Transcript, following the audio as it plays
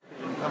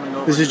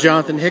This is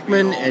Jonathan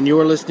Hickman, and you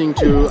are listening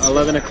to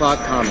 11 O'Clock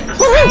Comics.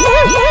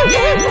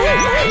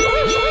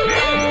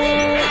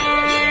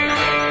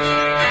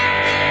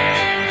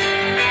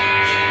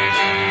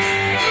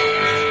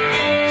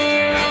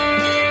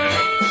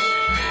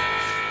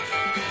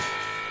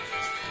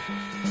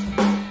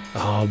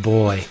 Oh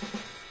boy.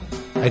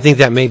 I think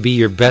that may be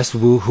your best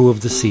woohoo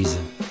of the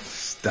season.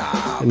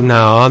 Stop.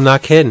 No, I'm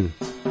not kidding.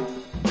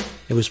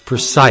 It was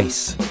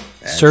precise.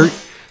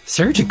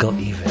 Surgical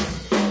even.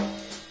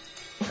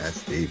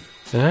 That's deep.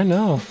 I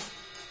know.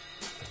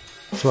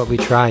 That's what we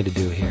try to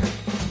do here.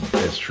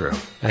 It's true.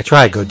 I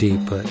try to go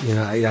deep, but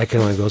I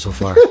can only go so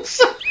far. You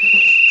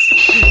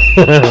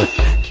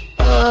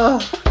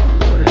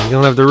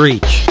don't have the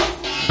reach.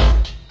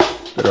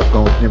 Better off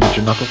going with him with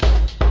your knuckle.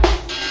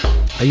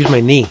 I use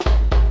my knee.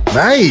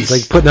 Nice. It's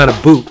like putting on a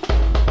boot.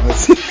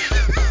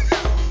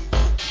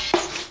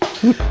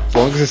 As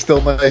long as it's still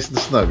nice and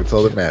snug, it's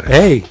all that matters.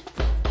 Hey,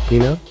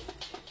 I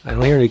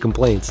don't hear any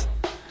complaints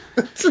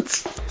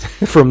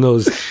from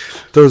those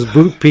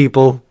boot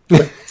people.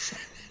 Must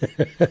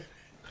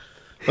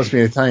be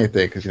an Italian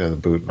thing because the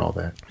boot and all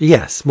that.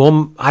 Yes.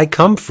 Well, I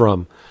come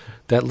from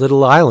that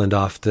little island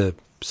off the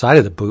side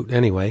of the boot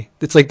anyway.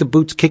 It's like the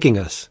boot's kicking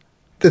us.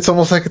 It's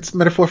almost like it's a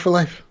metaphor for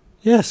life.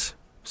 Yes.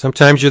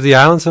 Sometimes you're the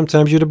island,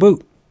 sometimes you're the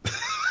boot.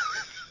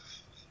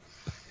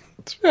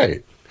 That's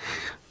right.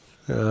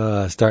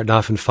 Starting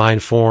off in fine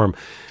form.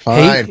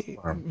 Fine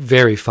form.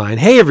 Very fine.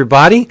 Hey,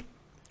 everybody.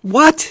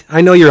 What?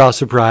 I know you're all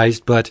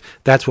surprised, but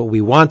that's what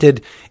we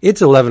wanted.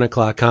 It's 11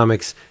 O'Clock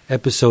Comics,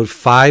 episode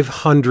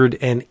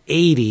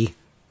 580.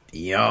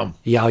 Yum.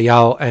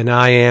 Yow, and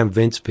I am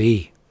Vince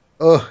B.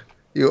 Oh,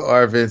 you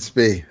are Vince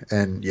B.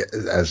 And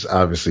as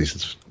obviously,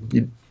 since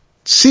you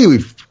see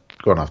we've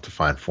gone off to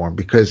fine form,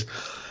 because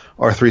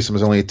our threesome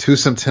is only a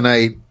twosome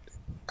tonight,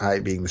 I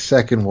being the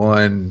second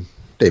one,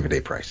 David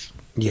A. Price.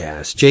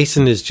 Yes,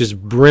 Jason is just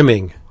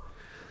brimming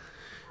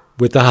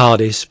with the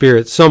holiday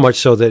spirit, so much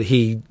so that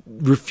he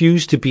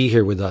refused to be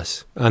here with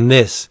us on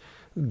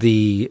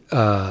the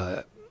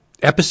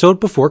episode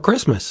before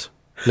Christmas.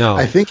 No,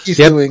 I think he's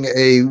doing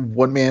a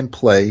one-man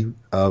play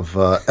of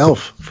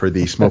Elf for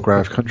the Smoke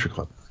Rise Country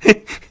Club.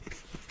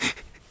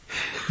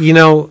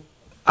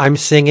 I'm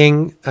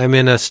singing. I'm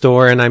in a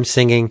store and I'm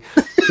singing.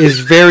 Is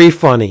very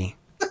funny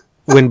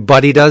when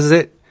Buddy does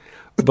it,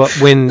 but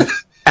when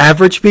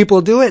average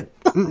people do it,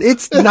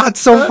 it's not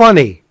so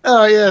funny.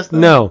 Oh, yes.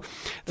 No.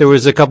 There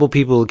was a couple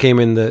people who came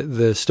in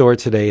the store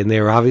today, and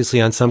they were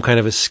obviously on some kind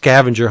of a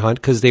scavenger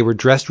hunt because they were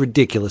dressed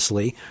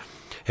ridiculously.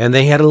 And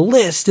they had a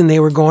list, and they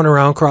were going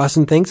around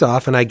crossing things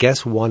off. And I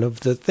guess one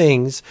of the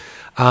things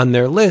on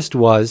their list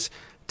was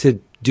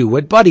to do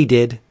what Buddy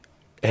did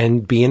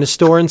and be in a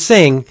store and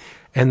sing.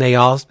 And they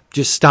all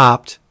just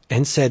stopped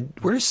and said,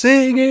 "We're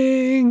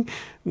singing.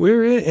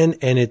 We're in."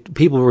 And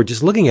people were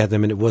just looking at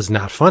them, and it was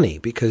not funny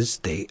because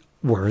they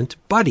weren't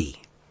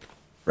Buddy.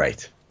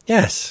 Right.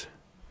 Yes.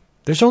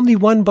 There's only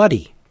one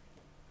Buddy.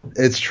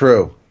 It's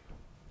true.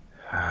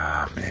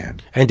 Ah, man.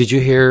 And did you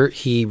hear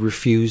he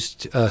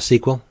refused a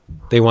sequel?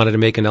 They wanted to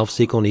make an Elf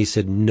sequel, and he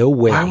said, "No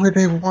way." Why would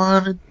they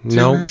want to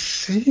do a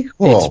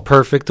sequel? It's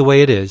perfect the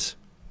way it is.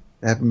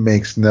 That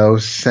makes no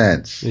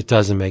sense. It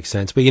doesn't make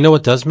sense. But you know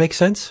what does make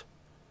sense?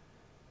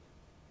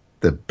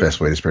 The best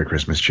way to spread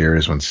Christmas cheer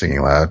is when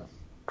singing loud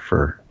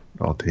for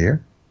all to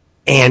hear.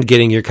 And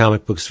getting your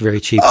comic books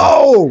very cheap.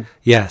 Oh!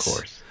 Yes. Of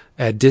course.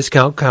 At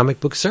Discount Comic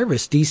Book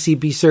Service,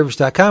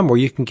 DCBService.com, where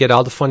you can get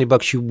all the funny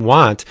books you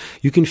want.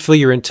 You can fill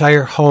your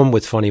entire home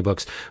with funny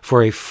books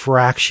for a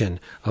fraction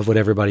of what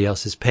everybody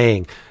else is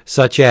paying.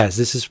 Such as,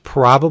 this is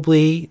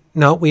probably,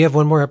 no, we have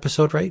one more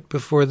episode, right?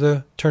 Before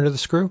the turn of the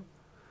screw?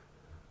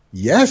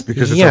 Yes,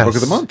 because it's our book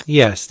of the month.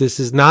 Yes, this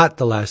is not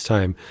the last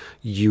time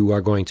you are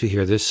going to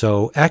hear this.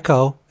 So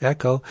echo,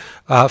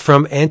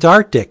 from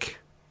Antarctic.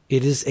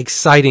 It is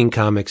exciting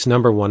comics,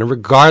 number one. And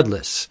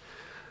regardless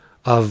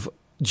of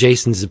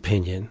Jason's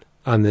opinion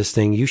on this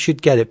thing, you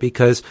should get it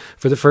because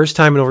for the first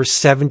time in over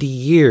 70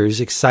 years,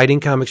 Exciting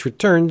Comics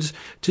returns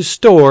to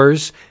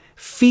stores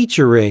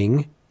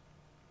featuring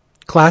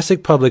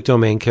classic public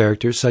domain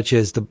characters such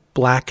as the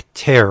Black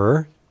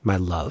Terror, my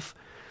love,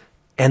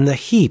 and the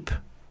Heap,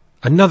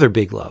 another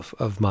big love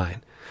of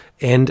mine,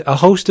 and a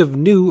host of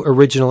new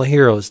original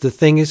heroes. The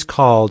thing is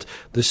called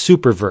the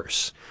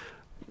Superverse.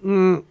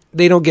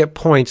 They don't get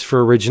points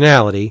for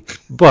originality,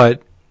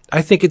 but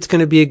I think it's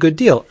going to be a good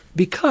deal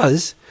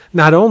because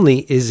not only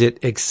is it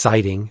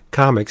exciting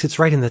comics, it's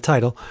right in the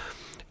title,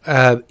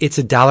 it's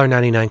a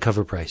 $1.99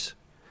 cover price.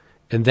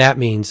 And that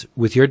means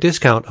with your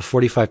discount of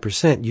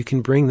 45%, you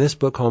can bring this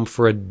book home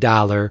for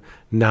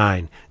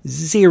 $1.09.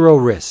 Zero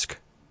risk.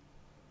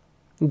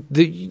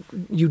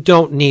 You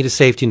don't need a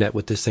safety net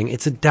with this thing.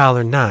 It's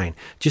 $1.09.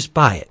 Just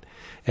buy it.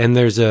 And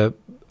there's a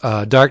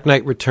Dark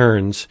Knight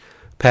Returns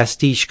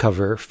pastiche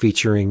cover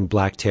featuring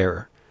Black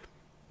Terror.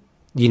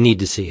 You need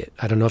to see it.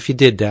 I don't know if you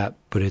did that,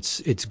 but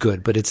it's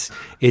good. But it's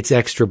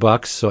extra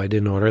bucks, so I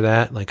didn't order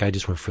that. Like, I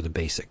just went for the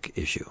basic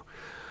issue.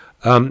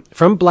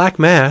 From Black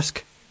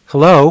Mask,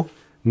 hello,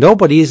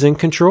 Nobody is in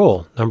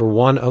Control, number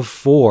 1 of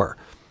 4.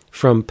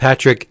 from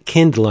Patrick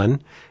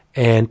Kindlon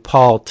and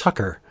Paul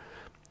Tucker.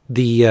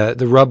 The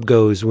rub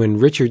goes, when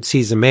Richard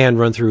sees a man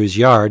run through his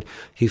yard,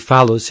 he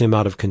follows him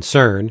out of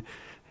concern.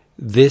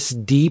 This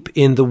deep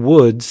in the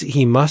woods,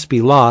 he must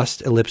be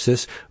lost,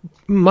 ellipsis,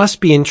 must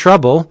be in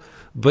trouble,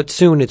 but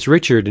soon it's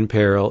Richard in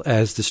peril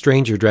as the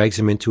stranger drags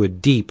him into a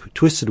deep,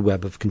 twisted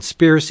web of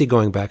conspiracy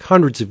going back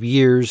hundreds of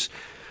years.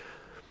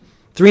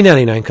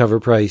 $3.99 cover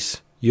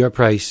price, your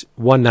price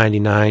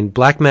 $1.99.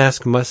 Black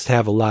Mask must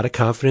have a lot of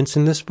confidence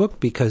in this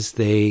book because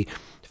they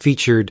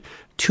featured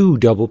 2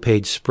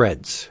 double-page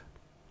spreads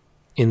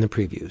in the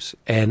previews,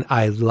 and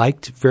I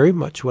liked very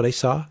much what I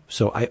saw,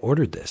 so I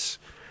ordered this.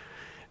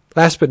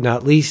 Last but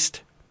not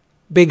least,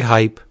 big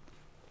hype.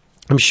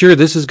 I'm sure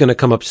this is going to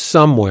come up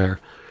somewhere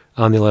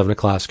on the 11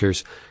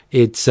 O'Clockers.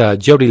 It's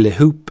Jody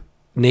LeHoop,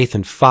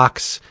 Nathan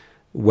Fox,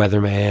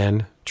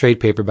 Weatherman, trade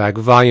paperback,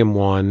 volume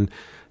 1.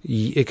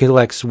 It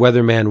collects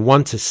Weatherman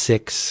 1 to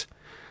 6,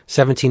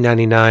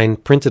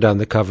 $17.99, printed on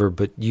the cover,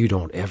 but you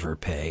don't ever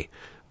pay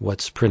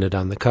what's printed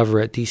on the cover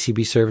at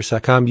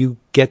dcbservice.com. You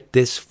get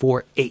this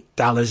for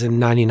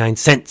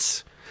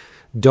 $8.99.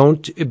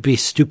 Don't be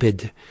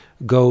stupid.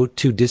 Go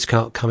to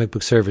Discount Comic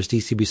Book Service,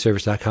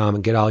 dcbservice.com,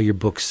 and get all your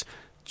books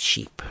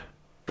cheap.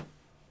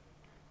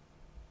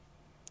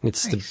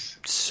 It's nice.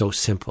 So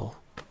simple.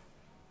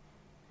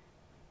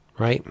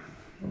 Right?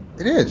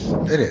 It is.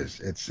 It is.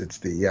 It's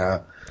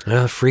the...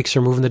 freaks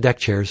are moving the deck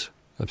chairs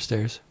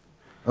upstairs.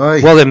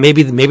 Well, then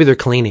maybe they're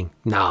cleaning.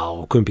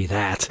 No, couldn't be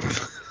that.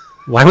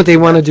 Why would they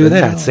want to do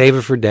that? Save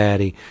it for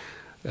Daddy.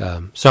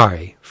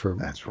 Sorry for.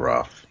 That's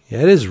rough.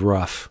 Yeah, it is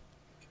rough.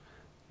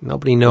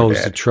 Nobody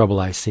knows the trouble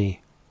I see.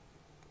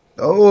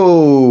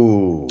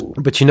 Oh.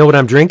 But you know what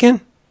I'm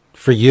drinking?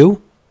 For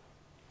you?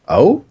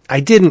 Oh? I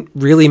didn't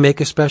really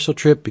make a special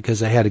trip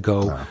because I had to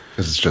go.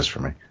 Because it's just for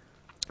me.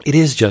 It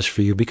is just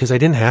for you because I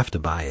didn't have to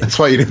buy it. That's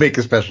why you didn't make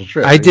a special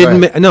trip. I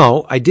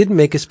didn't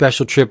make a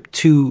special trip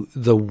to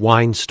the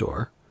wine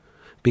store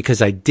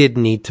because I did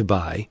need to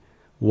buy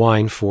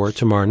wine for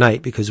tomorrow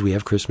night because we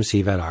have Christmas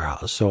Eve at our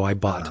house. So I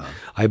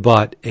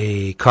bought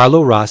a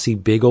Carlo Rossi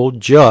big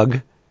old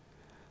jug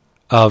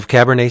of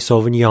Cabernet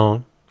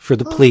Sauvignon for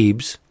the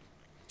plebes,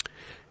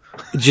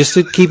 just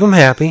to keep them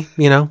happy,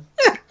 you know.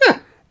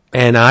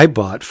 And I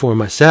bought for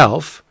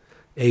myself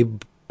a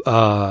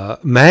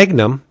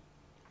Magnum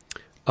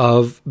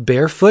of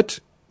Barefoot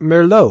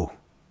Merlot.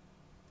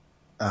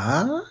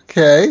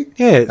 Okay.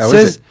 Yeah,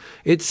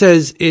 it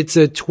says it's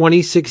a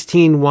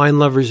 2016 Wine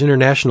Lovers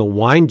International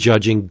Wine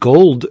Judging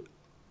Gold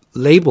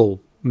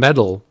Label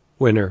Medal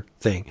winner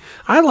thing.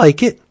 I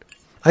like it.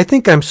 I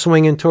think I'm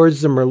swinging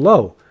towards the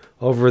Merlot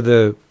over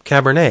the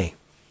Cabernet.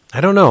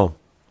 I don't know.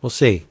 We'll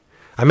see.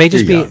 I may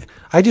just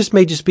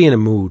be in a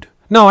mood.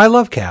 No, I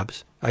love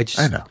cabs. I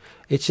know.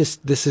 It's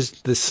just this is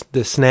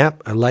the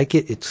snap. I like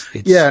it. It's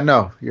yeah.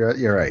 No,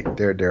 you're right.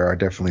 There are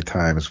definitely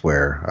times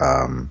where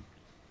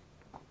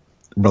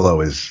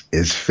Merlot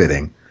is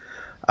fitting.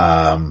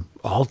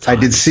 All time. I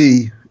did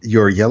see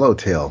your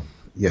Yellowtail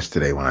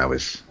yesterday when I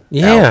was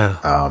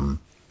out.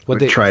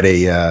 Tried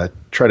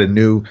a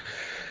new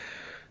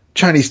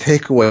Chinese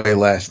takeaway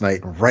last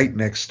night right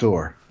next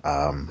door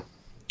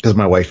because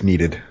my wife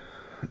needed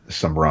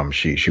some rum.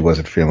 She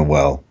wasn't feeling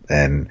well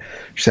and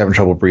she's having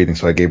trouble breathing,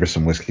 so I gave her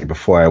some whiskey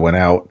before I went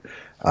out.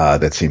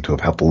 That seemed to have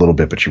helped a little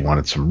bit, but she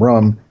wanted some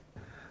rum.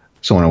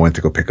 So when I went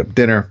to go pick up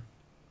dinner,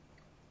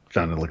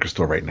 found a liquor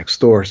store right next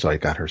door, so I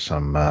got her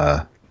some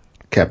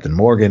Captain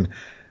Morgan.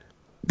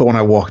 But when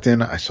I walked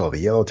in, I saw the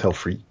Yellowtail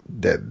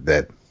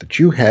that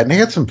you had, and they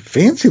had some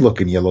fancy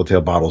looking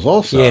Yellowtail bottles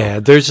also. Yeah,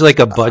 there's like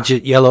a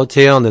budget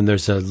Yellowtail, and then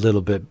there's a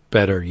little bit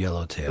better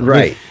Yellowtail.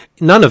 Right. I mean,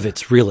 none of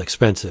it's real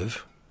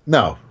expensive.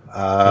 No.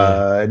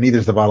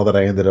 Neither's the bottle that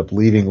I ended up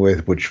leaving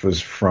with, which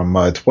was from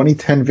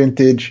 2010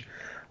 vintage.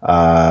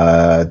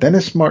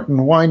 Dennis Martin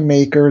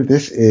winemaker.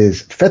 This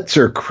is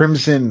Fetzer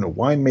Crimson,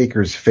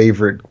 winemaker's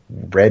favorite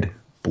red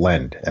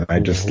blend. And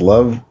I just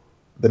love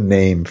the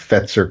name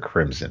Fetzer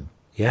Crimson.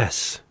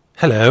 Yes.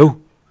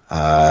 Hello.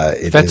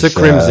 Fetzer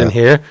Crimson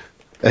here.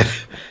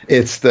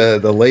 It's the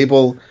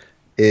label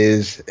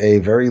is a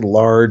very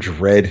large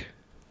red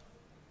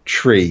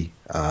tree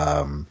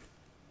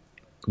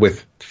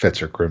with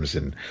Fetzer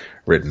Crimson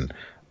written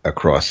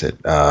across it.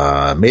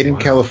 Made in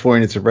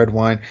California. It's a red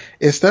wine.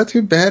 It's not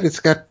too bad. It's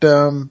got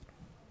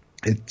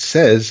it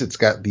says it's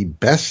got the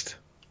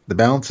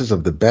balances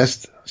of the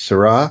best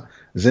Syrah,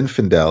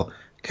 Zinfandel,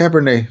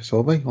 Cabernet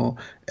Sauvignon,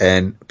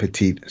 and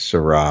Petit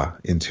Syrah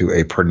into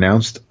a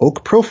pronounced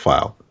oak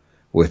profile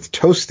with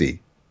toasty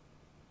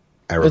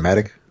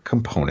aromatic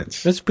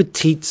components. What's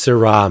Petit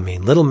Syrah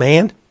mean? Little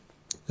man?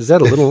 Is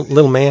that a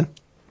little man?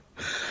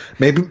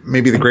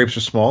 Maybe the grapes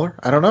are smaller.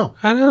 I don't know.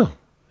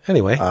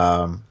 Anyway.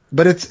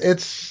 But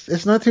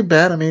it's not too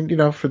bad. I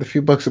mean, for the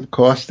few bucks it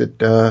cost,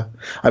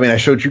 I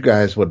showed you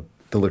guys what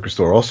the liquor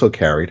store also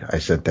carried. I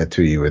sent that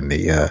to you in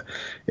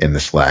the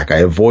Slack. I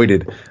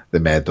avoided the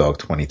Mad Dog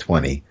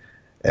 2020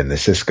 and the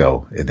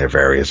Cisco in their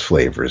various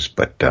flavors,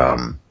 but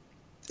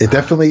it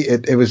definitely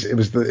it was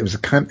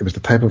the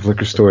type of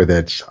liquor store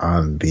that's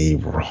on the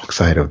wrong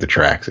side of the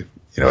tracks.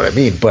 You know what I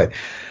mean? But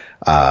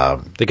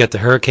They got the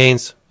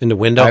hurricanes in the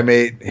window.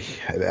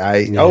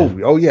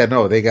 Oh yeah,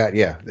 no, they got,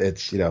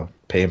 it's,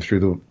 pay him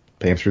through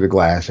the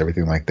glass,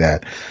 everything like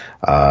that.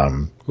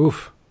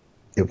 Oof.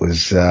 It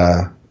was,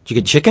 Did you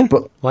get chicken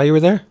while you were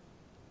there?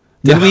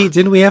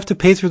 Didn't we have to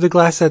pay through the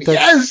glass at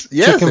that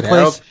chicken at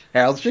place?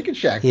 Harold's Chicken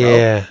Shack, bro.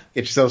 Yeah.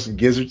 Get yourself some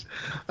gizzards.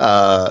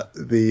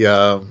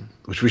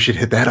 Which we should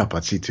hit that up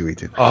on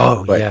C2E2.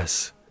 Oh, but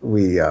yes.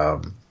 We,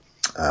 that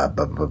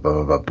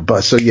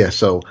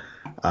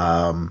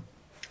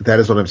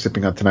is what I'm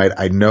sipping on tonight.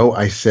 I know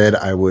I said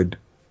I would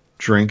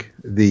drink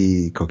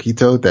the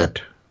coquito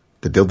that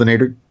the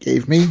Dildinator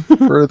gave me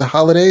for the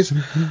holidays.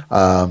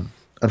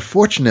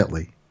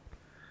 Unfortunately,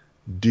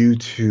 due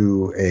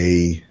to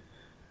a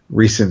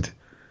recent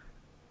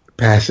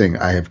passing,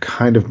 I have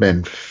kind of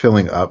been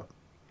filling up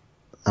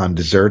on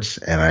desserts,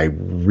 and I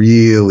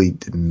really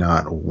did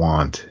not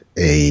want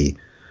a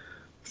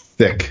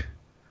thick,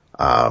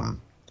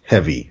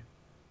 heavy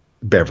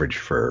beverage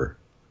for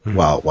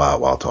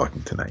while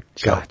talking tonight.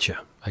 So,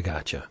 I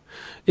gotcha.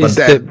 But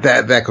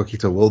that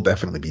coquito will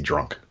definitely be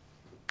drink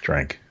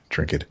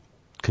it.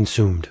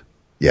 Consumed.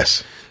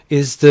 Yes.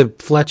 Is the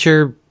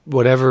Fletcher,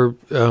 whatever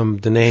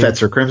the name?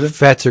 Fetzer Crimson?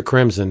 Fetzer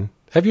Crimson.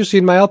 Have you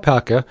seen my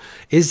alpaca?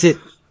 Is it,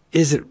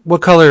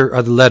 what color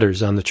are the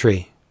letters on the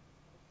tree?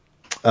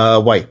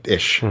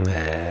 White-ish.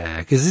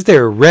 Because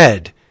they're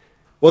red.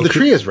 Well, the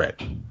tree is red.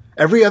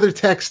 Every other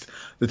text,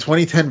 the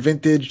 2010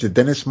 vintage, the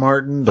Dennis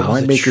Martin, the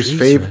winemaker's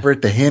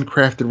favorite, the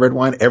handcrafted red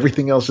wine,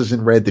 everything else is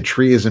in red. The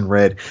tree is in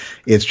red.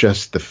 It's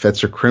just the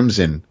Fetzer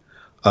Crimson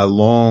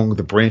along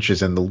the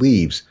branches and the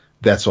leaves.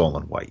 That's all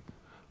in white.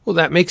 Well,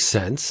 that makes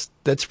sense.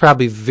 That's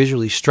probably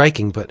visually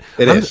striking, but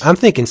is. I'm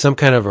thinking some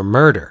kind of a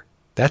murder.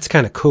 That's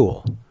kind of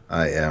cool.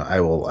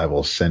 I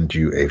will send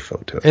you a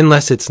photo.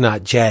 Unless it's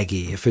not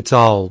jaggy. If it's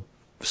all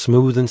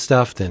smooth and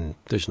stuff, then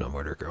there's no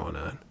murder going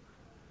on.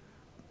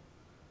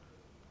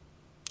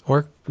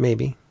 Or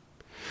maybe.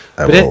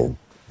 Send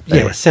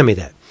me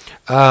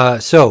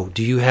that. So,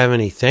 do you have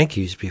any thank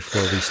yous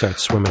before we start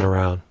swimming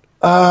around?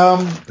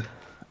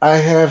 I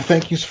have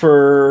thank yous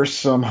for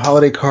some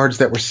holiday cards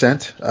that were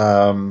sent.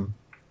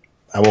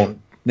 I won't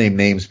name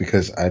names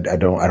because I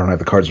don't have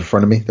the cards in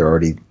front of me. They're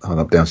already hung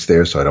up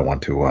downstairs, so I don't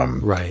want to.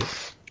 Right.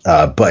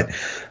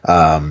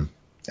 And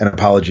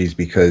apologies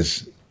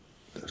because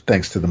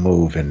thanks to the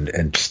move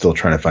and still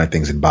trying to find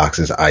things in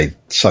boxes, I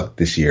sucked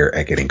this year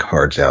at getting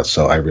cards out.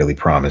 So I really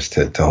promise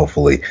to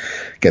hopefully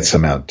get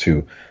some out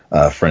to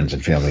friends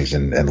and families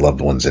and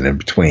loved ones and in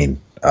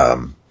between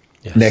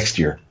next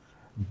year.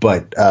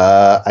 But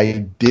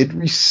I did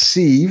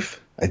receive.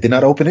 I did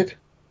not open it.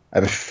 I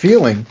have a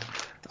feeling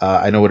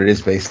I know what it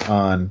is based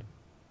on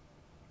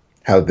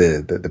how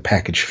the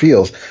package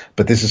feels.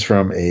 But this is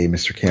from a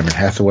Mr. Cameron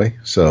Hathaway.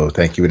 So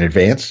thank you in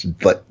advance.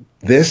 But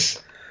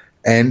this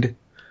and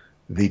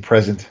the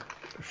present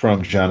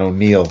from John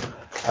O'Neill,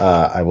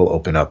 I will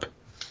open up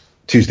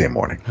Tuesday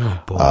morning.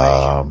 Oh boy!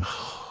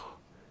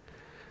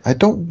 I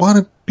don't want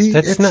to be.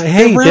 That's not.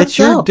 Hey,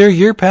 they're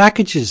your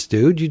packages,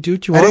 dude. You do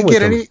what you want. I didn't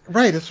get any.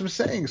 Right, that's what I'm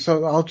saying.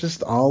 So I'll.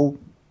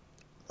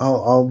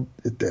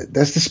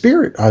 That's the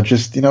spirit. I'll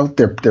just,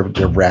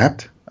 they're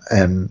wrapped,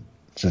 and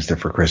since they're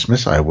for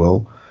Christmas, I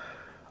will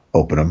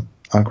open them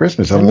on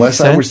Christmas,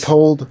 unless I was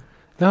told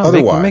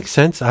otherwise. It makes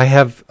sense.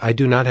 I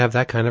do not have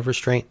that kind of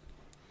restraint.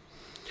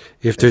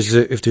 If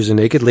there's a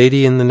naked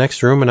lady in the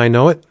next room and I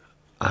know it,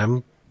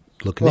 I'm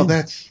looking. Well,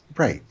 that's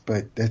right,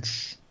 but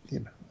that's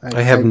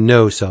I have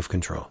no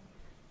self-control,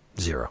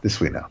 zero.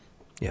 This we know.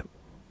 Yep.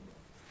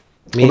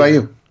 What about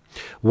you?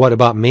 What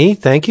about me?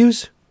 Thank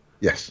yous.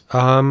 Yes.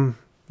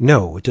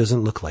 No, it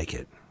doesn't look like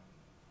it.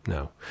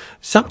 No.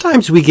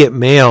 Sometimes we get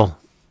mail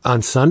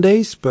on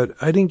Sundays, but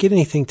I didn't get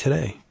anything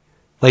today.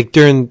 Like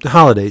during the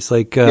holidays,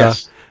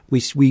 yes.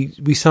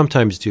 we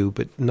sometimes do,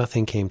 but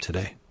nothing came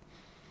today.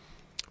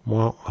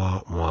 Wah,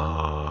 wah,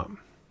 wah.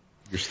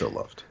 You're still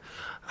loved.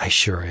 I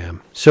sure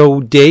am.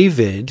 So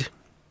David,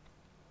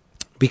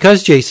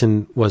 because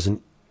Jason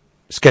wasn't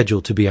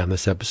scheduled to be on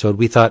this episode,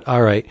 we thought,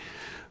 all right,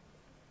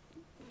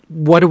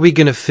 what are we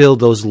going to fill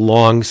those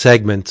long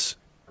segments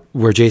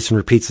where Jason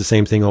repeats the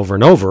same thing over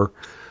and over?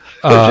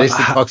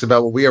 Jason talks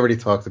about what we already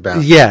talked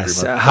about.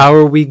 Yes. How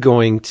are we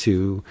going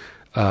to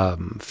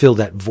fill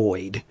that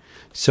void?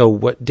 So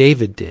what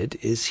David did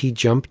is he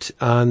jumped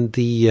on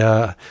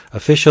the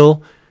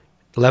official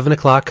 11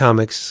 O'Clock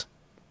Comics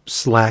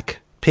Slack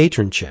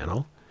patron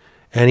channel,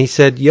 and he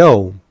said,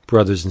 yo,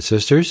 brothers and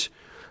sisters,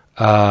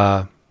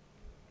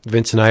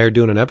 Vince and I are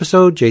doing an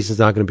episode. Jason's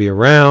not going to be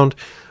around.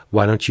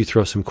 Why don't you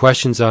throw some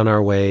questions on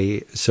our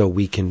way so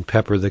we can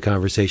pepper the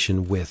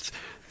conversation with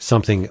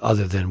something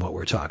other than what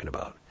we're talking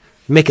about?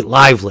 Make it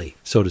lively,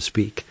 so to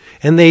speak.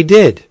 And they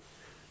did.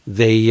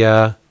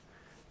 They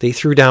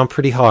threw down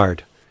pretty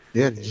hard.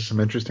 Yeah, these are some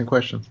interesting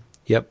questions.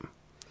 Yep.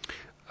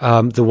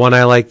 The one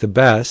I like the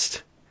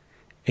best,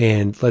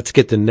 and let's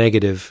get the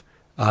negative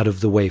out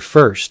of the way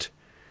first.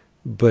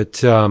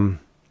 But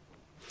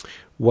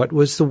what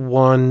was the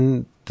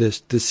one,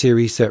 the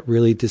series that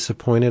really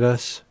disappointed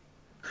us?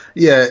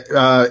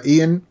 Yeah,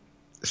 Ian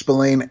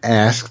Spillane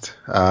asked,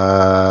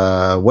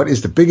 what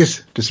is the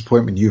biggest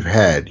disappointment you've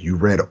had? You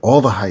read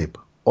all the hype,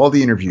 all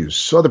the interviews,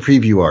 saw the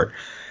preview art,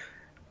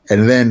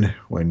 and then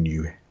when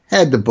you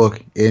had the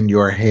book in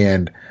your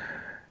hand,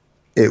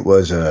 it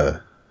was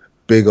a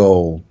big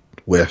old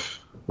whiff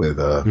with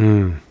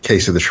a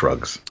case of the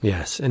shrugs.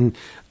 Yes, and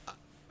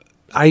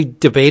I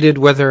debated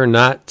whether or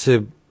not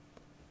to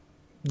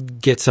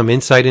get some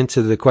insight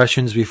into the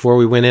questions before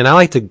we went in. I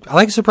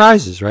like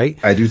surprises, right?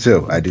 I do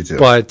too.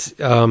 But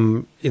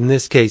in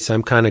this case,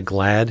 I'm kind of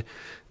glad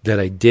that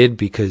I did,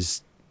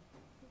 because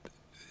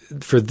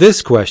for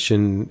this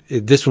question,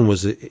 this one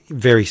was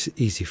very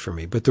easy for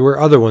me. But there were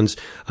other ones.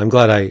 I'm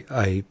glad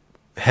I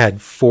had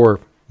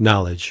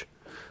foreknowledge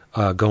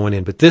going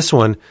in. But this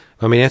one,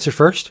 want me to answer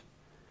first?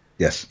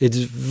 Yes. It's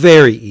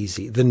very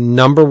easy. The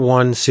number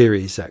one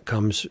series that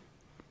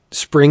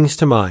springs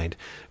to mind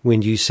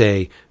when you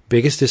say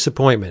biggest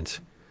disappointment,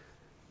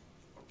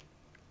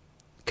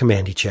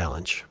 Commandy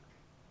Challenge.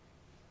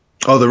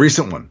 Oh, the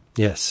recent one.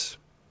 Yes.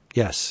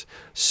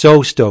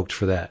 So stoked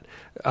for that.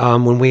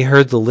 When we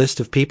heard the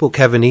list of people,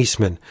 Kevin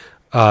Eastman,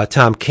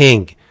 Tom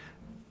King,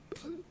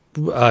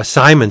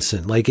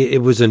 Simonson, like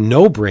it was a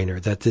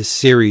no-brainer that this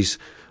series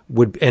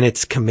would, and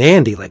it's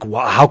Commandy, like,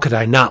 wow, how could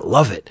I not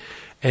love it?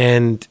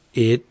 And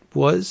it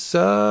was,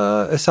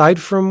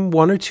 aside from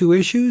one or two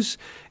issues,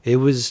 it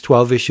was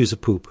 12 issues of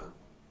poop.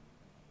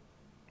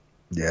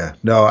 Yeah,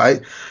 no,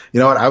 you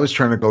know what? I was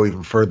trying to go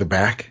even further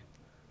back,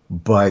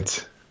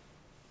 but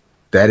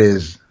that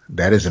is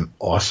an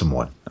awesome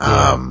one.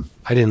 Yeah,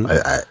 I didn't,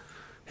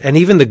 and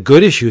even the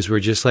good issues were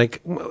just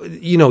like,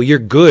 you know, you're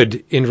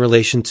good in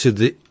relation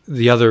to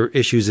the other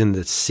issues in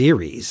the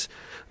series,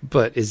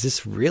 but is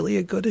this really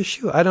a good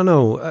issue? I don't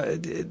know.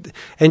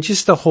 And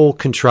just the whole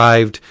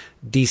contrived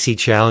DC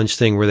Challenge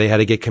thing where they had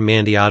to get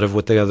Commandy out of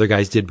what the other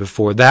guys did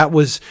before, that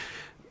was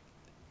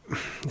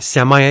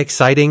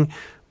semi-exciting.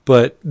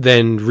 But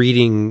then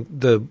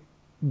reading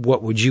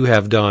what would you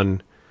have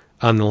done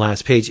on the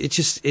last page,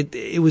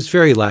 it was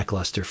very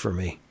lackluster for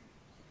me.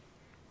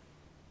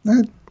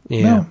 Yeah,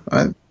 no,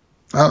 I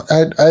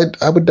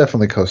would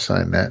definitely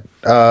co-sign that.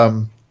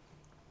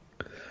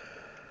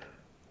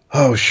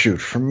 Oh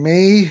shoot, for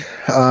me,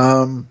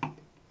 there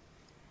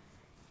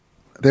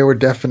were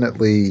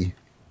definitely.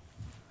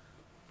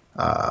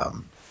 I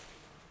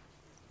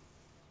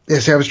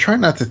was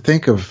trying not to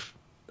think of.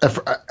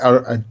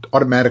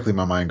 Automatically,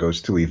 my mind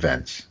goes to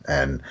events,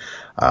 and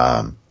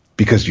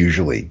because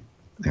usually,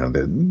 you know,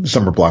 the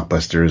summer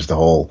blockbusters, the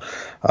whole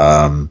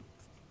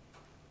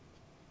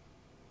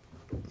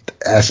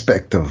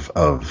aspect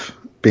of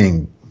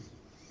being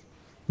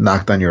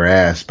knocked on your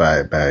ass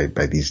by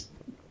these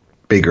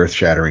big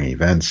earth-shattering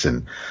events,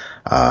 and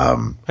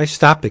I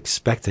stopped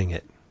expecting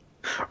it.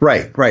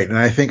 Right, and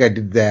I think I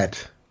did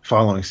that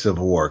following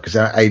Civil War, because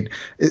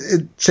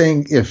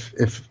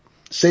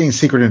saying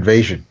Secret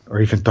Invasion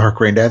or even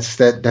Dark Reign,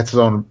 that's its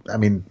own. I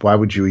mean, why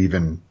would you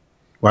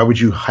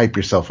hype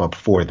yourself up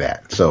for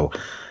that? So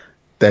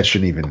that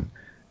shouldn't even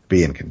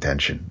be in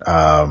contention.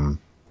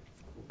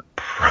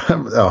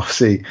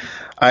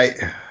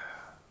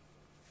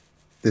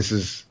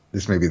 This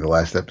may be the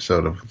last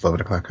episode of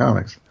 11 O'Clock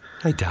Comics.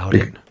 I doubt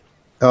it.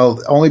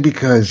 Only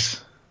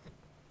because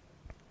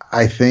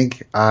I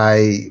think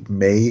I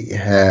may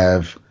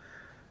have.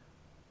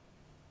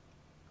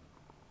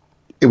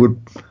 It would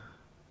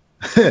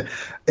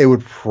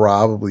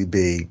probably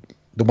be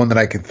the one that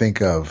I can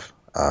think of.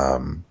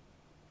 The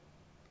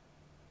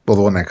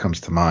one that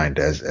comes to mind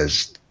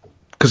as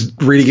because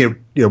reading it,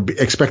 you know,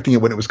 expecting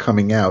it when it was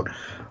coming out,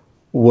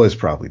 was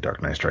probably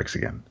Dark Knight Strikes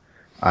Again.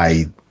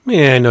 I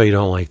know you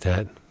don't like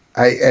that.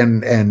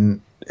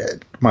 And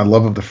my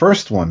love of the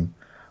first one,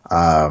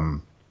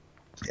 and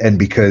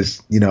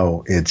because, you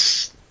know,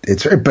 it's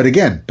but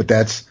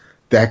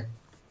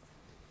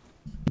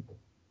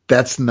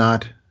that's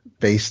not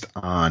based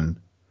on.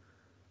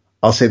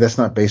 I'll say that's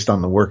not based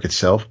on the work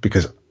itself,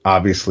 because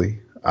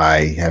obviously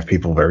I have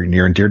people very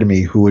near and dear to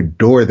me who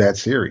adore that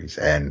series,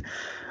 and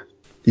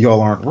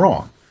y'all aren't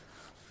wrong.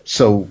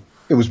 So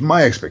it was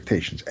my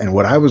expectations and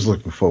what I was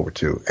looking forward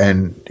to.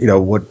 And, you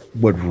know, what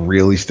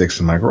really sticks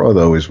in my craw,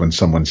 though, is when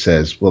someone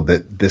says, well,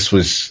 that this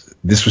was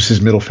his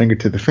middle finger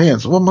to the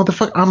fans. Well,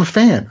 motherfucker, I'm a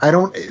fan.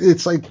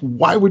 It's like,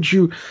 why would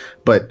you?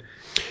 But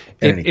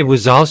it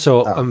was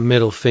also a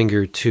middle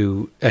finger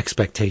to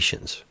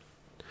expectations,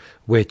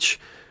 which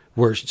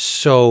were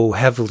so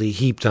heavily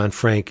heaped on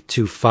Frank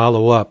to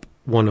follow up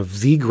one of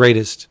the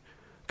greatest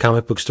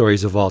comic book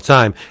stories of all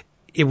time.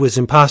 It was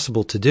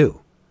impossible to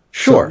do.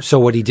 Sure. So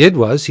what he did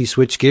was he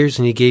switched gears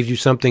and he gave you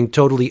something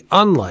totally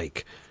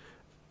unlike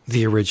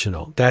the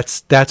original.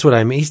 That's what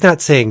I mean. He's not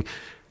saying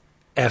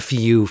F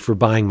you for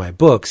buying my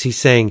books. He's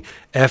saying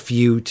F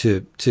you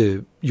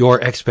to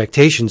your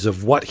expectations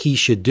of what he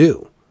should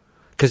do.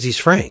 Because he's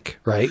Frank,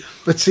 right?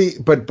 But see,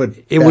 but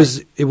it was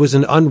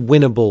an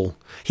unwinnable.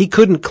 He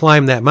couldn't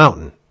climb that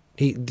mountain.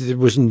 There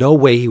was no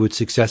way he would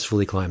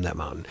successfully climb that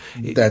mountain.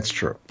 That's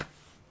true.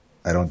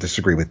 I don't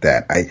disagree with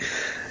that. I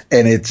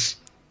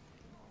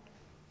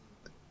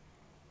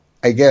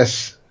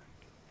guess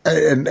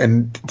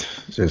and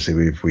seriously,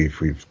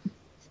 we've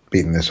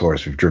beaten this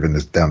horse, we've driven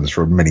this down this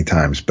road many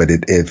times. But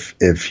if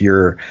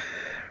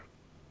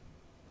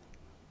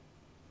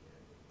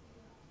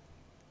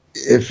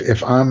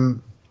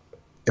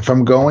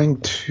I'm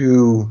going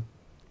to,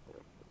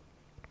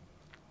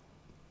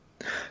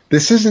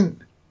 this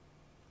isn't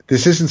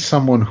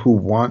someone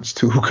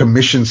who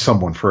commissions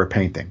someone for a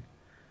painting,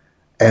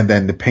 and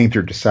then the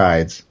painter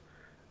decides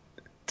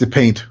to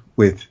paint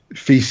with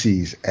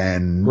feces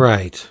and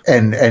right,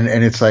 and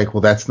it's like,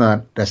 well, that's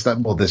not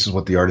well, this is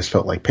what the artist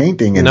felt like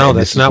painting, and no, and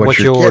that's this is not what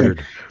you getting.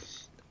 ordered.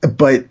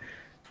 But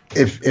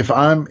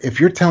if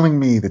you're telling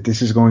me that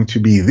this is going to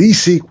be the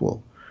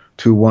sequel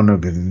to one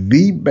of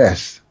the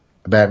best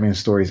Batman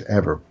stories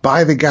ever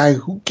by the guy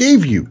who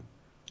gave you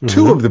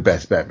two of the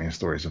best Batman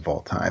stories of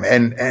all time,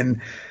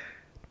 and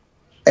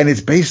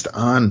it's based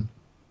on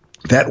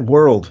that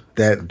world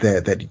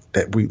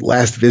that we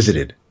last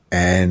visited,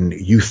 and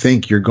you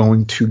think you're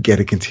going to get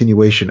a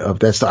continuation of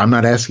that stuff. I'm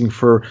not asking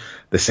for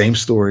the same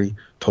story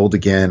told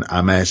again.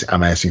 I'm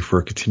asking for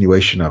a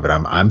continuation of it.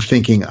 I'm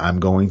thinking I'm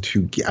going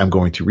to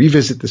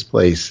revisit this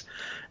place,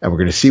 and we're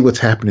going to see what's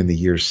happened in the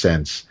years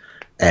since,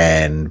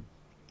 and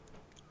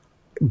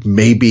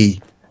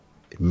maybe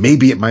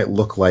it might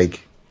look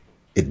like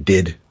it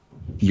did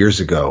years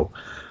ago.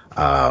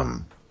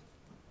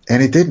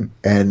 And it didn't.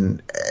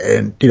 And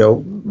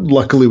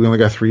luckily we only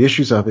got 3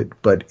 issues of it,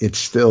 but it's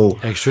still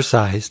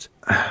exercised.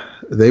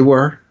 They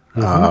were.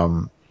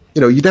 You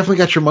definitely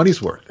got your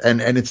money's worth.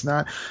 And it's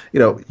not,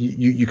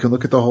 you can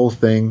look at the whole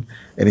thing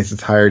in its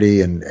entirety,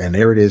 and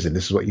there it is, and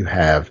this is what you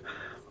have.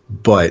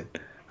 But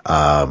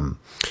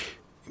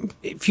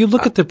if you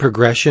look at the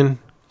progression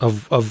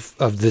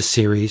of this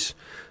series,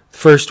 the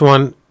first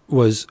one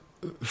was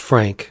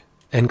Frank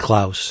and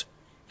Klaus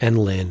and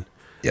Lynn.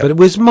 Yep. But it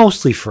was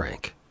mostly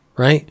Frank.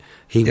 Right?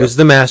 He was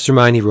the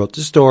mastermind. He wrote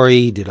the story.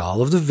 He did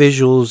all of the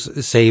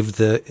visuals, saved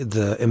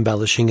the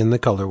embellishing and the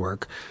color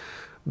work,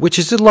 which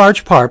is a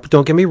large part, but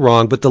don't get me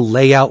wrong, but the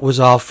layout was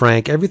all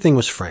Frank. Everything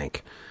was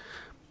Frank.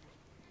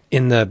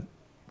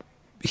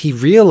 He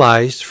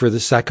realized for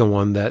the second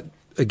one that,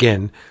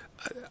 again,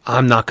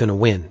 I'm not going to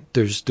win.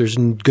 There's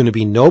going to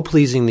be no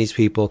pleasing these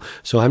people,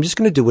 so I'm just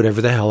going to do whatever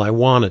the hell I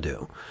want to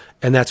do.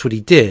 And that's what he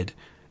did.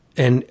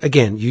 And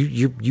again,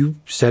 you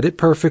said it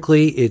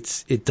perfectly.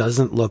 It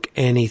doesn't look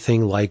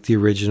anything like the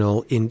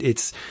original.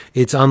 It's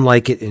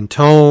unlike it in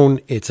tone.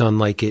 It's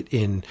unlike it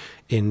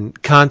in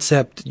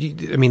concept.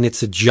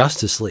 It's a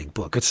Justice League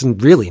book. It's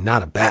really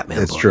not a Batman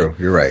book. That's true.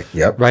 You're right.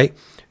 Yep. Right.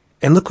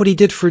 And look what he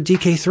did for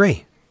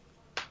DK3.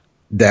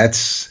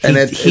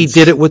 He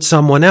did it with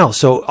someone else.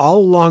 So all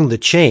along the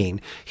chain,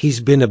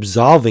 he's been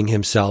absolving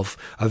himself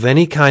of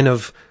any kind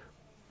of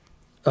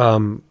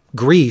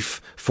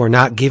grief for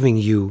not giving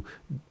you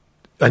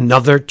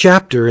another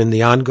chapter in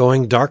the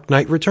ongoing Dark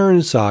Knight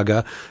Returns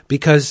saga,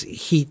 because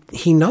he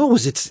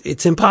knows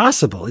it's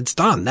impossible. It's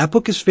done. That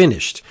book is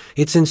finished.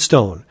 It's in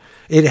stone.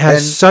 It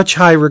has such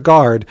high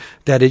regard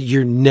that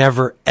you're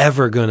never,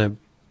 ever going to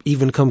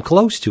even come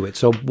close to it.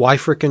 So why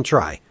frickin'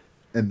 try?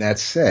 And that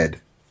said,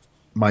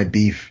 my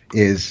beef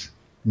is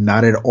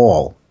not at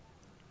all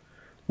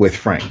with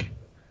Frank,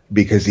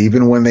 because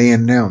even when they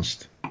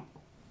announced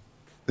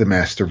the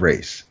Master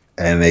Race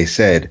and they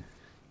said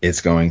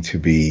it's going to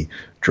be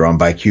drawn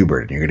by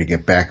Kubert, and you're going to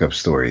get backup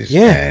stories,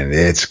 and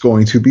it's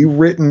going to be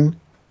written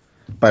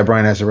by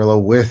Brian Azzarello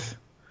with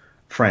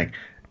Frank.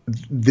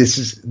 This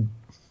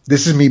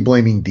is me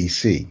blaming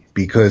DC,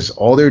 because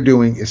all they're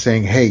doing is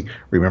saying, hey,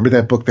 remember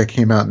that book that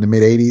came out in the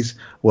mid-'80s?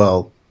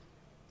 Well,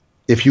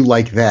 if you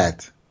like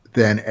that,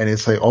 then, and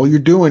it's like, all you're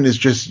doing is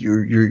just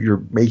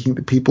you're making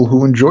the people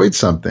who enjoyed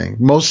something,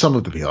 some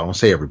of the people, I won't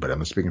say everybody, I'm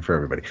not speaking for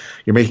everybody,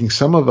 you're making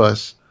some of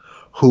us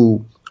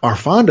who are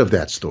fond of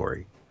that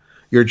story,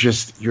 you're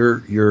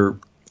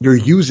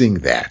using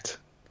that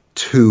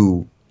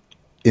to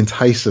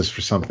entice us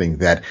for something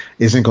that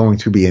isn't going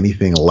to be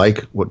anything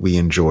like what we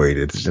enjoyed.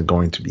 It isn't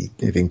going to be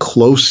anything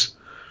close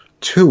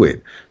to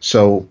it.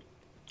 So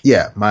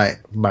yeah,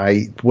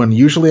 when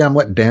usually I'm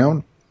let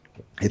down,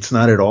 it's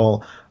not at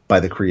all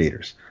by the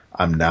creators.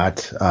 I'm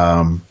not,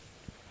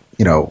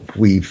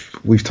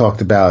 we've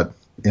talked about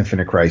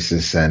Infinite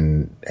Crisis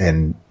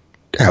and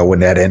how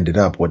when that ended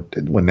up,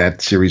 when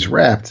that series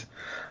wrapped,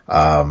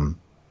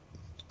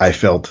 I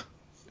felt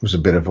it was a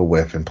bit of a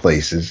whiff in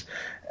places,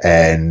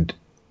 and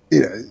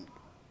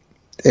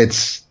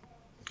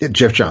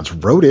Jeff Johns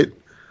wrote it,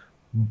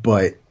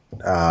 but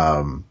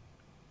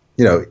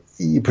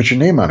you put your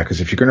name on it, because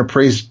if you're going to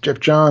praise Jeff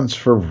Johns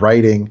for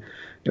writing,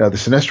 the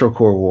Sinestro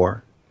Corps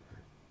War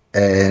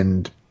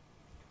and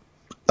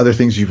other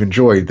things you've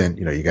enjoyed, then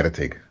you got to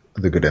take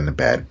the good and the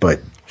bad.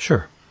 But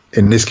sure,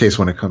 in this case,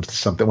 when it comes to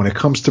something, when it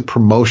comes to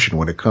promotion,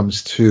 when it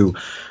comes to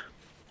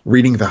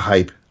reading the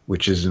hype,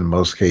 which is in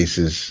most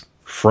cases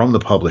from the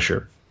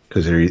publisher,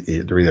 because they're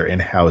either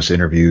in-house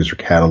interviews or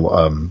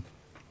catalog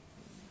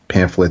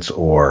pamphlets,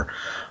 or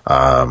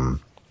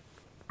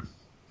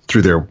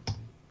through the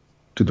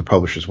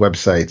publisher's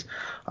websites,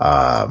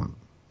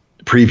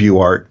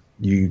 preview art,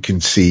 you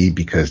can see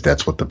because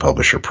that's what the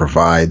publisher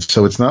provides.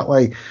 So it's not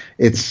like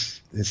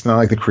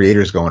the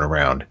creators going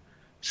around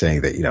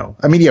saying that,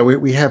 I mean, yeah,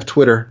 we have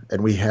Twitter,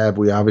 and we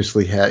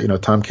obviously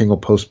have, Tom King will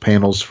post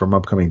panels from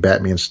upcoming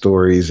Batman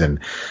stories, and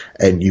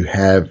you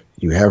have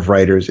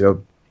writers,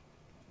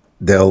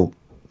 they'll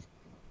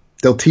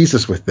tease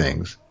us with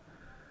things,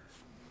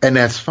 and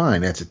that's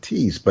fine. That's a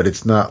tease, but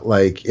it's not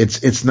like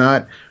it's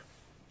not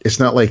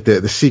like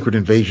the Secret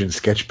Invasion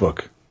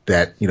sketchbook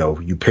that,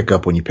 you pick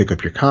up when you pick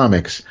up your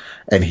comics,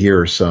 and here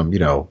are some,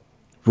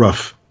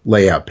 rough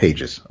layout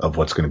pages of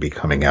what's going to be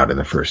coming out in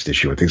the first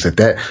issue and things like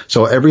that.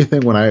 So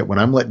everything, when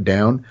I'm let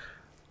down,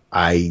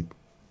 9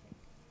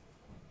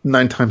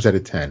 times out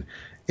of 10,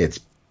 it's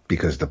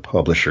because the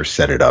publisher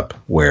set it up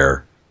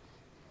where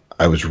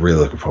I was really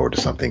looking forward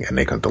to something and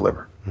they couldn't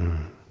deliver.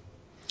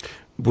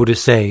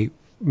 Buddhists say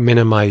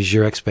minimize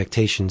your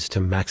expectations to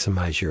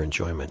maximize your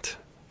enjoyment.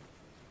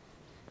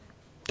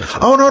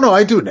 Oh, no,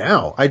 I do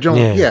now. I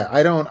don't. Yeah,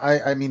 I don't.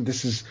 I mean,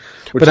 this is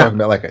we're talking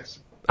about like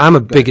I'm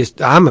a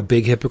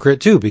big hypocrite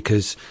too,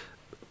 because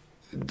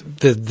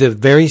the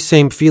very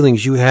same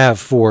feelings you have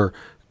for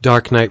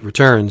Dark Knight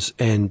Returns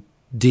and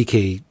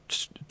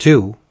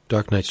DK2,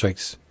 Dark Knight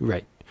Strikes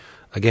Right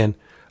Again,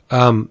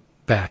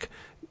 back,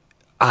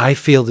 I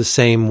feel the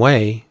same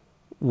way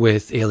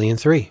with Alien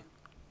 3.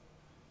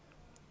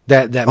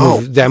 That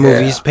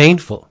movie is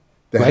painful,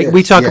 right?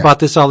 We talk about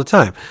this all the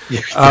time.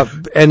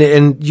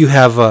 And you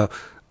have a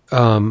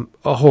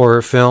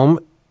horror film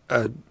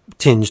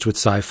tinged with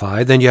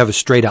sci-fi. Then you have a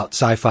straight out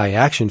sci-fi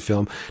action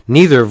film,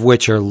 neither of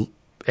which are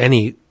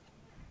any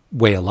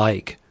way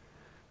alike.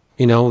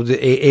 The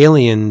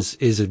Aliens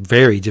is a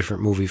very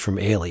different movie from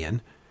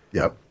Alien.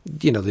 Yep.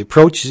 The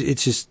approach,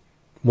 it's just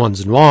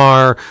one's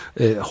noir,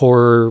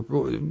 horror,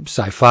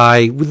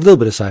 sci-fi, with a little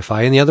bit of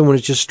sci-fi, and the other one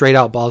is just straight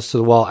out balls to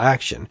the wall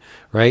action,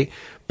 right?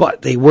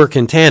 But they work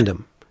in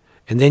tandem.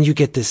 And then you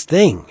get this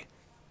thing.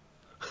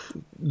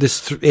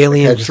 This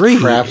Alien 3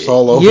 crafts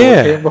all over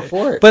what came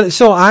before it. But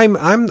so I'm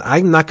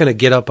not going to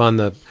get up on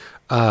the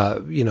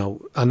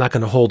I'm not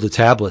going to hold the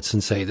tablets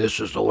and say this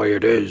is the way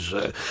it is.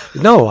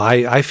 No,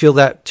 I feel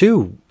that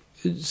too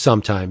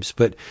sometimes.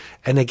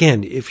 And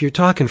again, if you're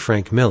talking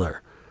Frank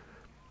Miller,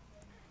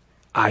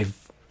 I've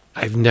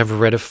never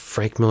read a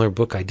Frank Miller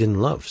book I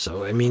didn't love.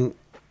 So I mean,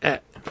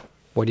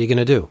 what are you going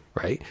to do,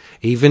 right?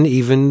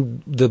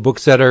 Even the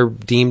books that are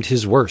deemed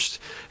his worst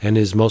and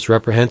his most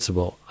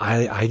reprehensible,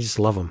 I just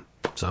love them.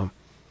 So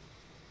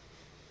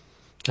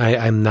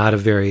I'm not a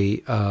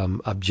very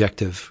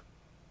objective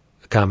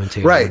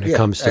commentator when it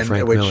comes to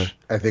Frank Miller.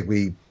 I think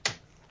we've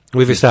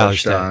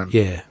established that.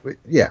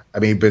 Yeah. I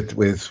mean, but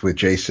with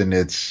Jason,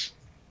 it's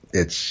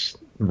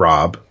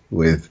Rob.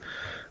 With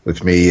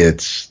me,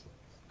 it's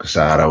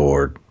Quesada,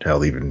 or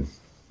hell, even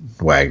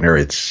Wagner.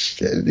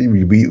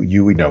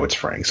 We know it's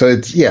Frank.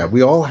 So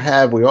we all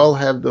have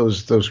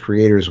those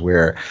creators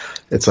where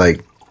it's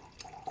like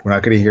we're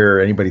not going to hear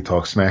anybody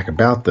talk smack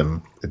about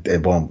them.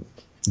 It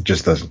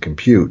just doesn't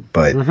compute.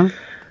 But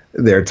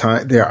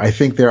I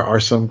think there are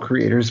some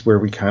creators where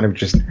we kind of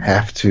just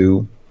have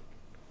to.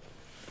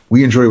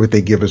 We enjoy what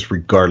they give us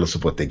regardless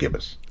of what they give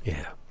us.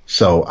 Yeah.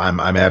 So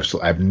I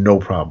have no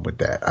problem with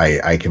that.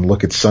 I can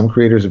look at some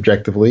creators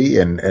objectively,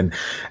 and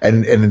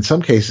in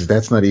some cases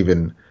that's not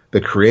even the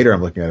creator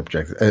I'm looking at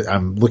objectively.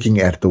 I'm looking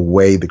at the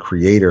way the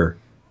creator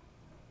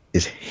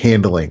is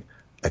handling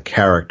a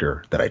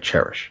character that I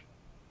cherish.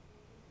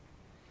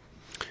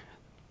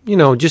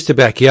 Just to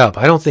back you up,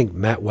 I don't think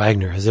Matt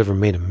Wagner has ever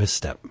made a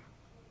misstep.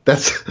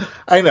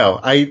 I know.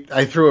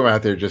 I threw him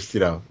out there just,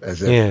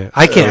 as if.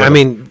 I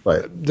can't.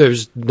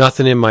 There's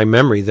nothing in my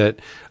memory that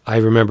I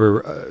remember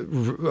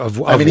of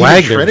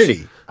Wagner.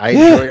 Trinity.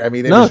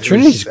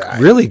 Trinity's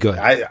really good.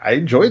 I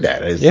enjoyed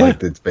that.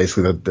 It's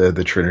basically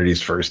the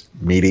Trinity's first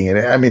meeting, and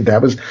I mean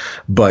that was,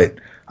 but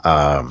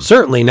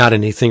certainly not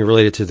anything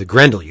related to the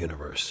Grendel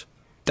universe.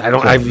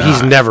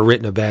 He's never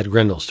written a bad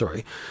Grendel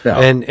story, no.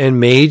 And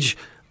Mage,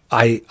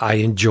 I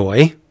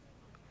enjoy.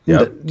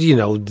 Yep.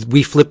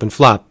 We flip and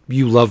flop.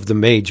 You love the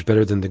Mage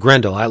better than the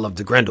Grendel. I love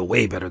the Grendel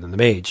way better than the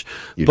Mage.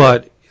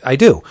 I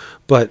do.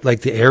 But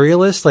like the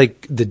Aerialist,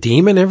 like the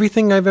Demon,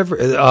 everything I've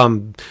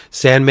ever,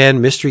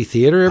 Sandman Mystery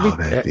Theater,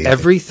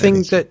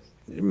 everything that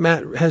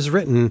Matt has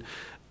written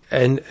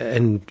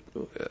and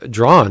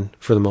drawn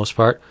for the most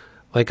part,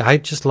 like I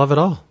just love it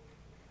all.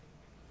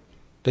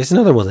 There's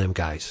another one of them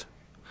guys.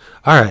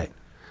 All right.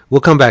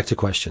 We'll come back to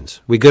questions.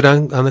 We good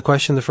on the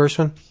question, the first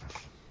one?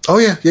 Oh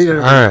yeah.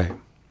 All right.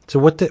 So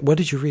what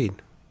did you read?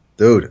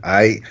 Dude,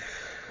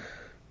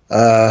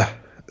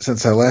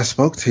 since I last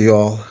spoke to you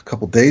all a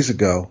couple days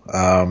ago,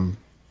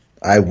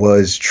 I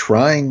was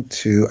trying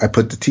to. I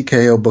put the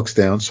TKO books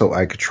down so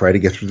I could try to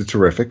get through the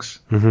Terrifics.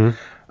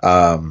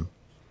 Mm-hmm.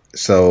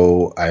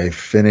 So I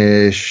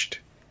finished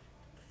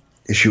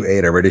issue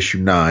 8. I read issue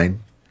 9,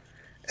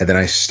 and then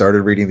I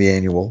started reading the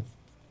annual.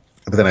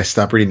 But then I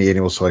stopped reading the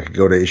annual so I could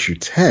go to issue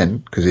 10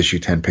 because issue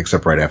 10 picks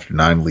up right after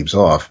 9 leaves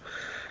off.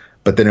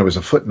 But then there was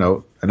a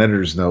footnote, an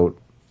editor's note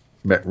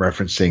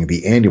referencing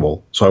the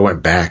annual, so I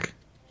went back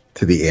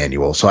to the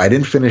annual. So I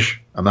didn't finish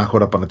I'm not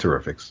caught up on the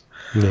Terrifics.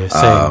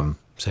 Yeah,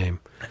 same.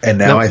 And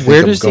now I think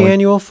where does the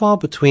annual fall?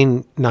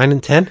 Between 9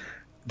 and 10?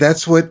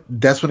 That's when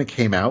it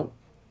came out.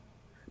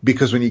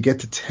 Because when you get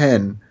to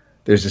 10,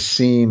 there's a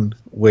scene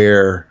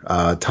where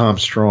Tom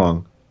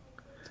Strong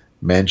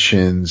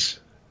mentions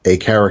a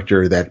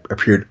character that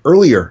appeared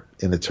earlier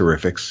in the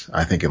Terrifics,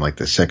 I think in like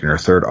the second or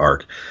third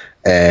arc,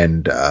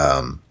 and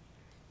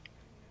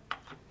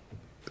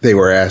they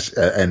were asked,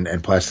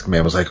 and Plastic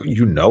Man was like,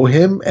 "You know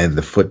him?" And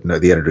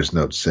the editor's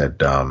note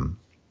said,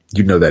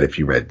 "You'd know that if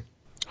you read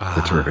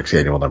the Terrifics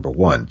Annual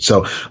 #1."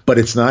 So, but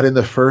it's not in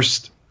the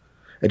first.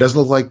 It doesn't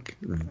look like,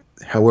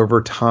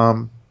 however,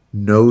 Tom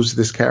knows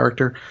this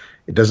character.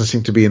 It doesn't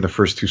seem to be in the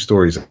first 2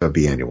 stories of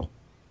the annual.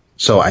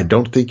 So I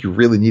don't think you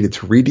really needed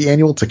to read the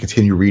annual to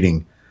continue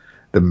reading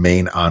the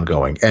main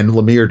ongoing. And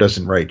Lemire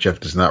doesn't write. Jeff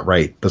does not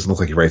write. Doesn't look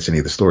like he writes any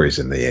of the stories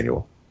in the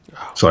annual.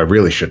 So I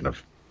really shouldn't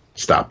have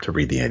stopped to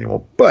read the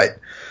annual. But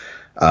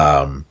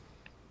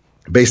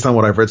based on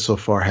what I've read so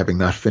far, having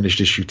not finished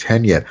issue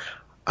 10 yet,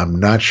 I'm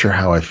not sure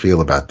how I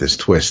feel about this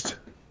twist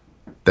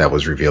that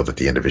was revealed at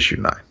the end of issue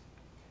 9.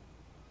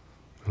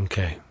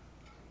 Okay.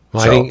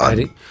 Well,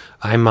 so,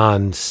 I'm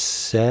on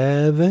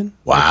 7.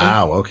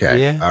 Wow.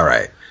 Okay. Yeah. All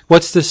right.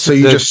 What's this? So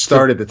you just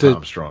started the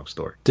Tom Strong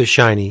story. The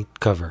shiny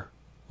cover.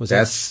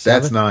 That's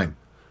 9.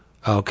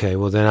 Okay.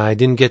 Well, then I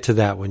didn't get to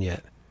that one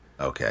yet.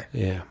 Okay.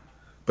 Yeah.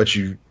 But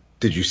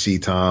did you see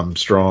Tom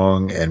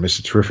Strong and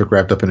Mr. Terrific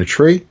wrapped up in a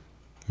tree?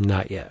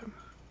 Not yet.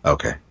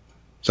 Okay.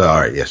 So,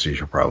 all right. Yes,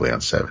 you're probably on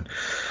 7.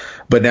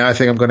 But now I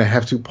think I'm going to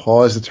have to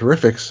pause the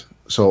Terrifics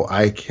so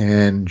I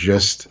can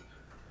just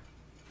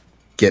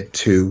get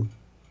to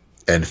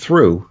and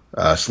through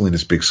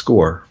Selena's Big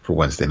Score for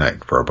Wednesday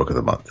night for our book of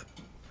the month.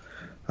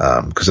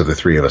 Because of the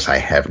 3 of us, I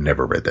have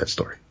never read that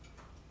story.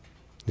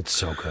 It's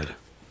so good.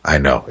 I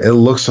know. It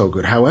looks so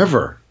good.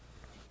 However,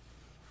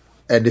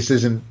 and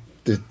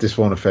this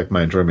won't affect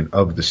my enjoyment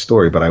of the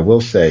story, but I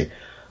will say,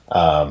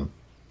 and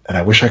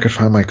I wish I could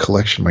find my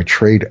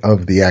trade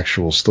of the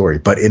actual story,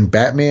 but in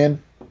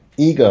Batman,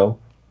 Ego,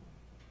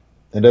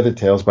 and Other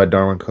Tales by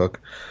Darwin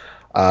Cook,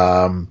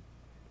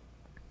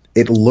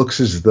 it looks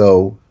as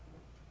though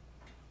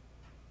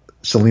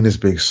Selena's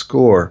Big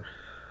Score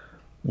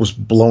was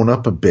blown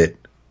up a bit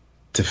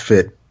to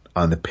fit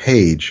on the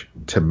page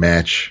to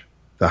match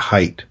the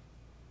height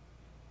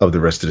of the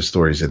rest of the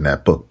stories in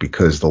that book,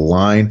 because the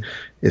line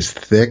is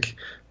thick,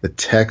 the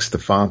text, the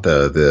font,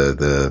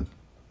 the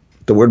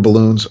word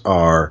balloons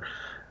are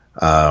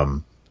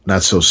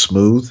not so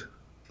smooth.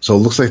 So it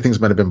looks like things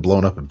might have been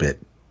blown up a bit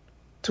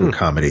to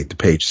accommodate the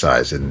page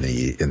size in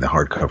the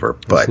hardcover.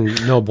 But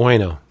it's no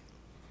bueno.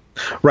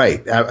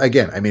 Right.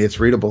 Again, I mean, it's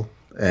readable,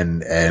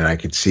 and I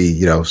could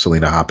see,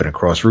 Selena hopping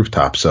across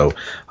rooftops. So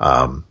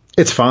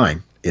it's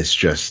fine. It's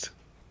just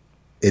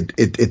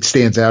it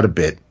stands out a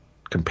bit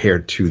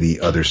compared to the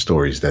other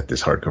stories that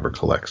this hardcover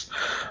collects.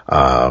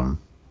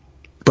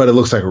 But it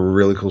looks like a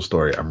really cool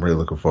story. I'm really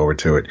looking forward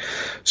to it.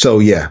 So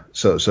yeah.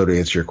 So to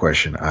answer your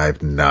question,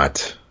 I've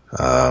not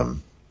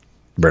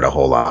read a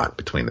whole lot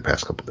between the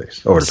past couple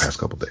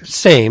days.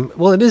 Same.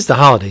 Well, it is the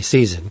holiday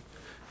season.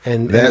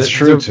 And that's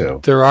true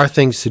too. There are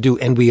things to do,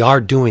 and we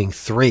are doing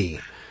 3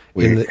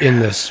 in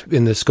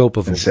the scope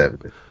of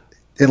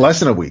in less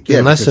than a week.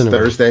 Yeah,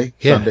 Thursday,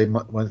 yeah. Sunday,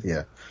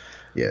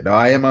 yeah. No,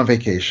 I am on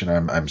vacation.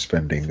 I'm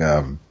spending.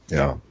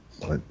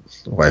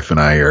 Wife and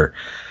I are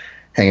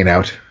hanging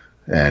out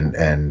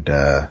and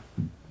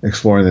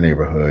exploring the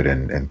neighborhood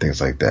and things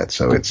like that.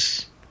 So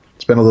it's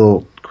been a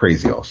little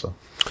crazy, also.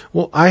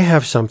 Well, I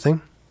have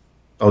something.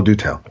 Oh, do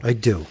tell. I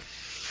do.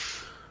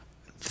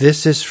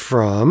 This is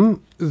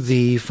from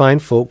the fine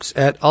folks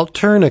at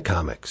Alterna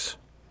Comics.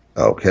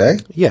 Okay.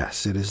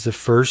 Yes, it is the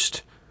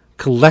first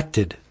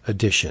collected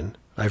edition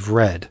I've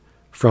read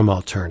from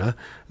Alterna.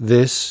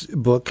 This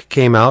book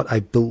came out, I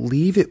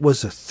believe it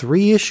was a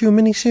 3-issue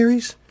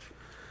miniseries.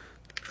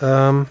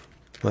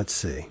 Let's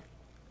see.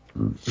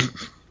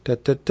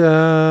 It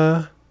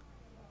doesn't,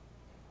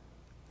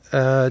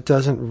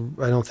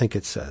 I don't think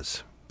it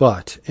says.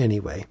 But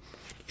anyway,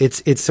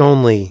 it's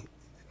only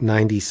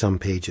 90 some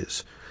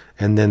pages.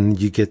 And then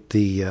you get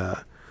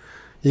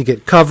you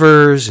get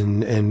covers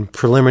and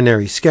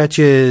preliminary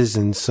sketches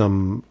and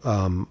some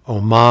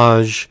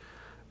homage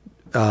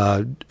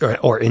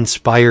or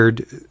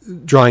inspired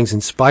drawings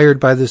inspired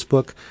by this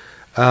book.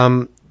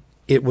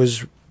 It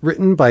was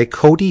written by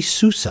Cody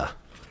Sousa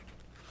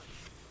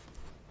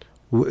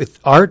with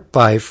art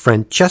by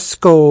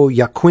Francesco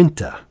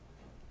Iaquinta.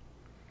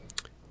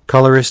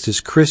 Colorist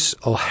is Chris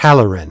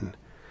O'Halloran.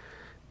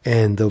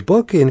 And the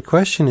book in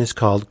question is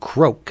called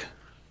Croak.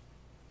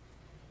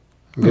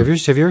 Have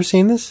you ever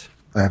seen this?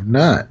 I have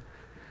not.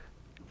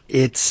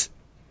 It's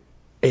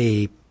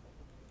a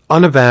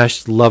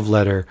unabashed love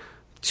letter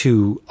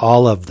to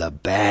all of the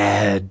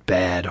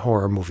bad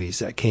horror movies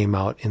that came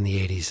out in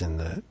the 80s and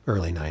the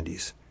early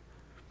 90s.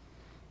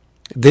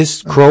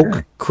 This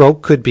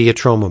Croak could be a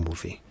trauma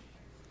movie.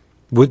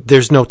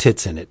 There's no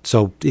tits in it,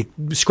 so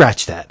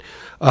scratch that.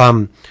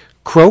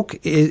 Croak,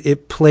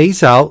 it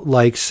plays out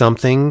like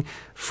something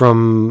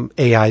from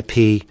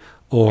AIP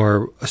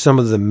or some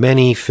of the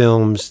many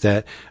films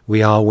that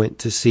we all went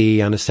to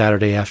see on a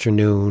Saturday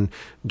afternoon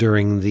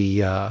during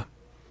the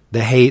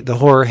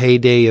horror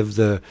heyday of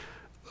the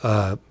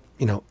late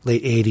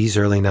 80s,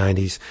 early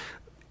 90s.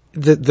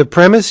 The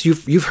premise,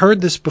 you've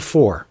heard this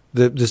before.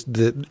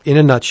 In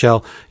a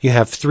nutshell, you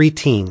have three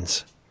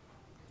teens: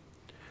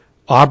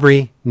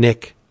 Aubrey,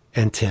 Nick,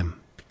 and Tim.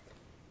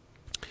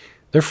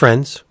 They're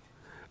friends,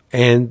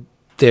 and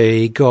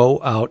they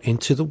go out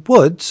into the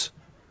woods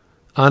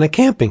on a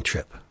camping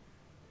trip.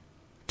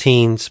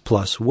 Teens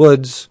plus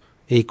woods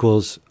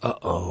equals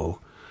uh-oh.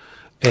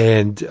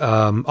 And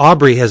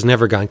Aubrey has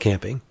never gone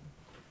camping.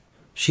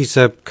 She's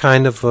a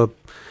kind of a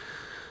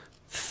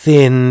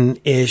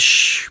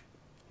thin-ish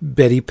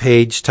Betty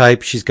Page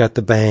type. She's got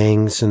the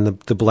bangs and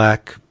the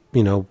black,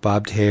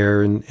 bobbed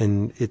hair,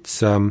 and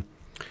it's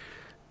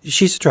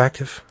she's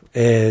attractive.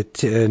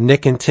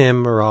 Nick and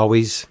Tim are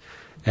always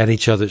at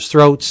each other's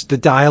throats. The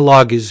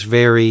dialogue is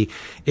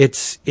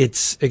it's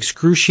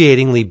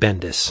excruciatingly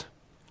Bendis,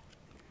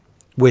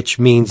 which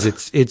means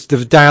it's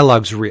the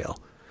dialogue's real.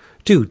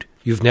 Dude,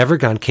 you've never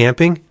gone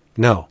camping?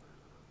 No,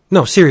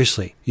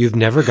 seriously, you've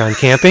never gone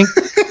camping?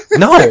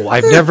 No,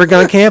 I've never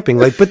gone camping.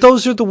 But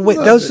those are the way,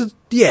 those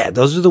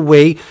are the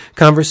way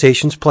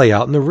conversations play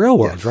out in the real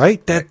world, yes.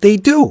 Right? That they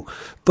do.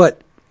 But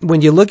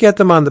when you look at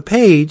them on the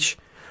page,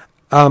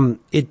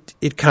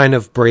 it kind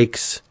of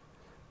breaks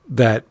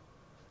that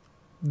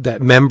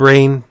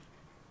membrane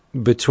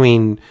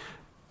between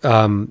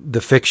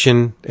the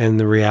fiction and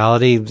the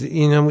reality.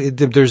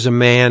 There's a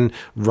man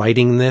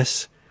writing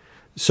this,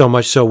 so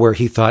much so where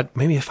he thought,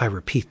 maybe if I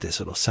repeat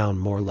this, it'll sound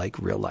more like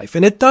real life.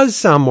 And it does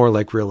sound more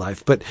like real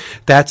life, but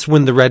that's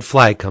when the red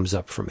flag comes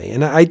up for me.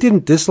 And I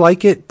didn't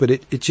dislike it, but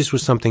it just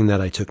was something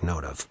that I took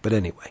note of. But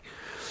anyway,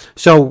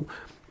 so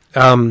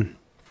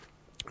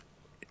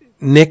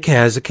Nick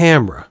has a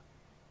camera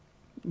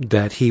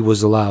that he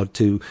was allowed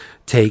to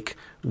take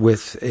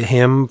with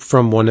him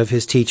from one of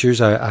his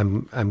teachers.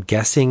 I'm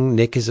guessing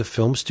Nick is a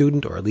film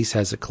student, or at least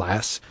has a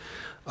class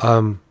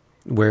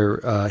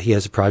where he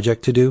has a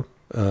project to do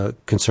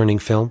concerning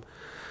film.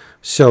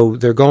 So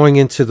they're going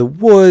into the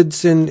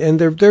woods and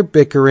they're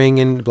bickering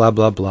and blah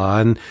blah blah,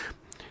 and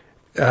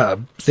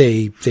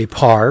they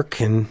park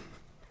and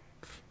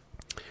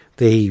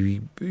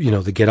they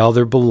get all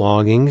their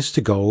belongings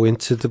to go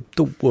into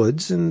the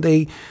woods, and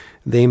they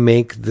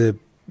make the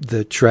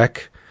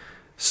trek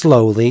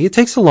slowly. It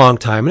takes a long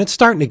time, and it's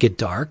starting to get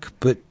dark,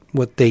 but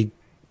what they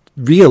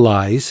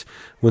realize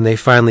when they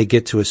finally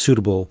get to a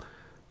suitable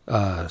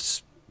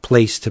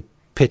place to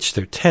pitch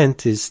their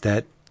tent is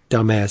that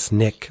dumbass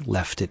Nick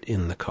left it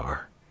in the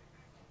car.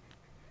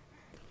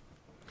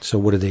 So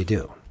what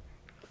do?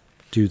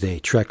 Do they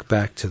trek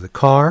back to the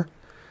car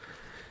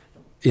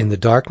in the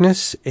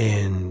darkness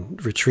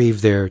and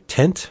retrieve their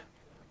tent?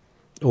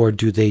 Or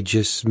do they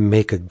just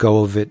make a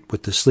go of it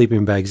with the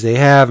sleeping bags they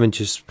have and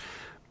just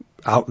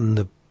out in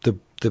the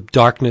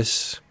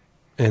darkness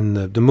and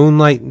the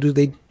moonlight, do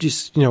they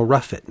just,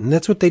 rough it? And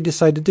that's what they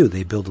decide to do.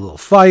 They build a little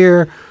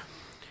fire.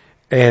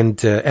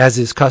 And as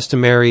is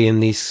customary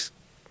in these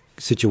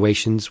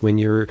situations, when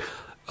you're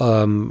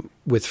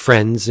with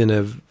friends in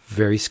a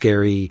very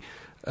scary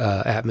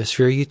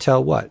atmosphere, you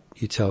tell what?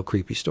 You tell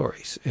creepy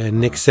stories. And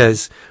Nick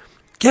says,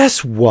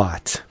 guess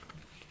what?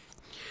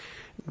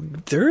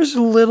 There's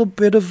a little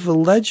bit of a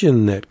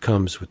legend that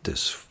comes with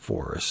this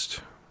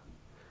forest.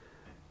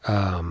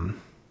 I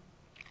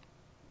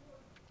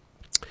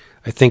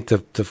think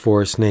the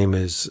forest name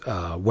is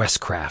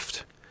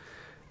Westcraft.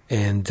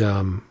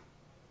 And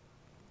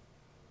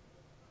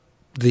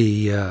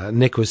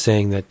Nick was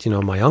saying that,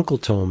 my uncle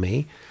told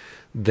me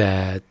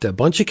that a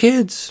bunch of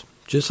kids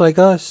just like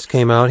us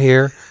came out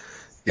here,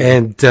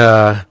 and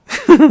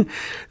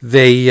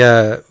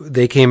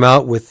they came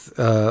out with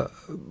the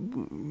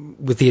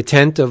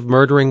intent of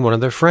murdering one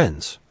of their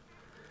friends,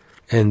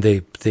 and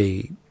they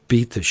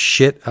beat the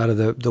shit out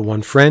of the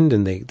one friend,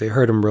 and they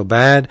hurt him real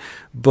bad,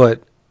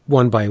 but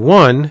one by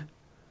one,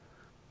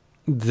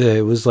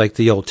 it was like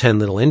the old 10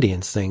 Little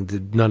Indians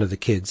thing. None of the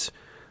kids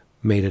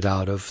made it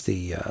out of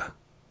the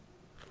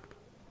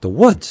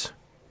woods.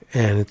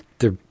 And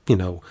they're,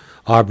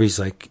 Aubrey's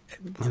like,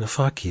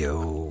 fuck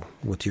you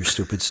with your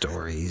stupid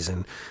stories.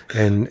 And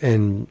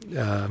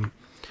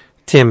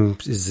Tim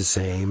is the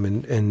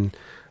same.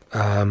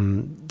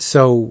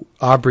 So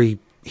Aubrey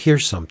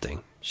hears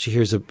something. She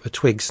hears a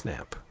twig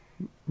snap,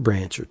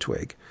 branch or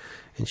twig.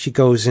 And she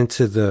goes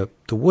into the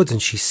woods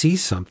and she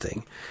sees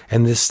something.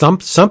 And this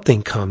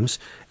something comes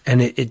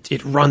and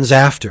it runs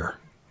after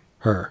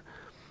her.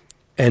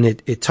 And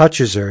it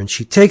touches her, and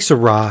she takes a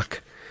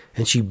rock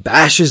and she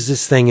bashes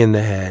this thing in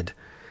the head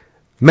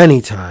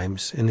many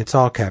times, and it's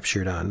all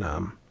captured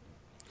on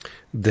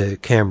the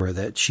camera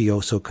that she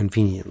also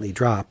conveniently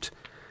dropped.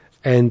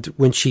 And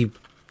when the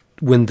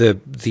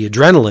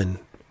adrenaline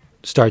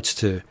starts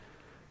to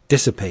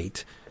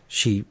dissipate,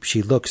 she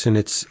looks, and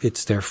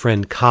it's their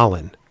friend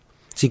Colin.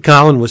 See,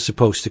 Colin was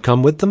supposed to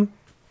come with them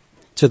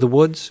to the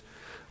woods,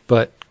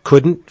 but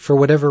couldn't for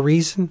whatever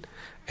reason,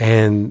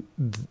 and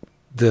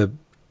the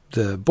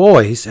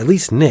boys, at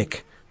least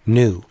Nick,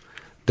 knew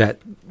that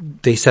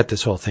they set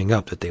this whole thing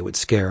up, that they would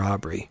scare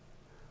Aubrey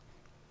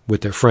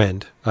with their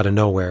friend out of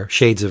nowhere.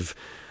 Shades of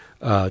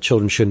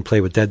Children Shouldn't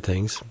Play with Dead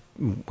Things,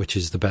 which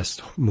is the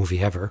best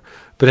movie ever.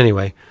 But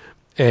anyway,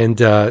 and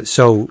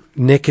so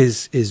Nick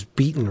is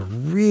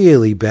beaten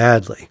really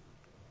badly.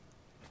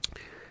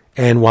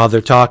 And while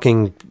they're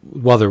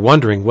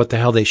wondering what the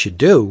hell they should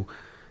do,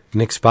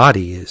 Nick's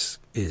body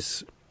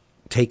is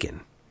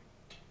taken.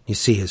 You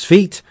see his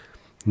feet,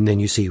 and then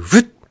you see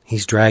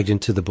he's dragged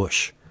into the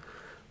bush.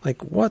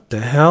 Like, what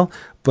the hell?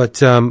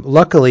 But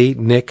luckily,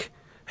 Nick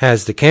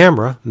has the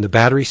camera, and the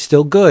battery's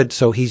still good,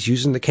 so he's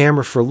using the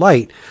camera for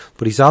light,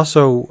 but he's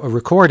also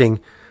recording,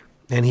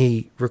 and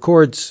he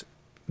records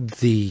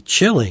the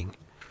chilling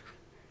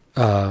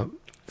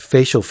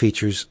facial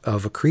features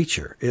of a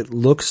creature. It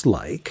looks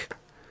like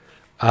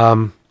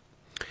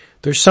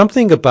there's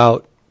something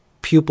about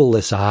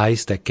pupilless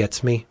eyes that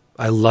gets me.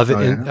 I love it.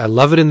 I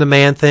love it in the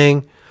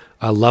Man-Thing.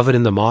 I love it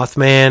in the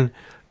Mothman.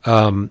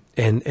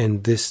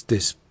 And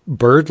this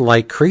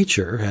bird-like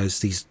creature has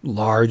these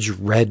large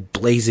red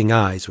blazing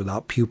eyes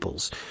without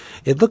pupils.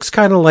 It looks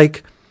kind of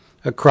like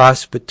a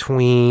cross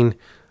between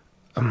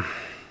a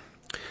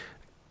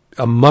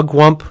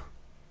mugwump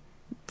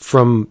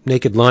from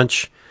Naked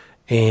Lunch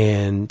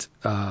and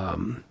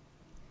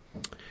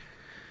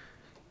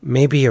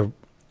maybe a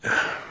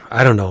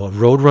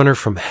Roadrunner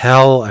from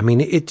hell. I mean,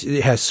 it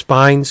has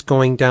spines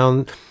going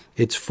down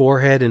its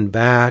forehead and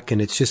back,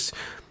 and it's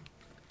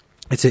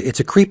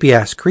a creepy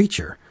ass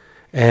creature.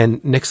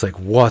 And Nick's like,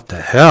 what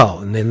the hell?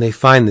 And then they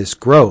find this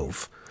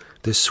grove,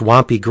 this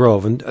swampy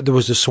grove, and there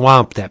was a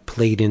swamp that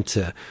played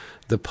into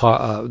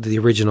the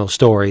original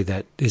story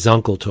that his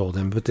uncle told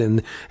him. But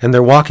then, and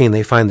they're walking, and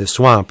they find this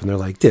swamp, and they're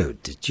like,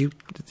 dude, did you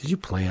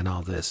plan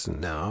all this? And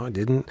no, I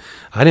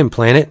didn't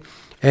plan it.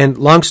 And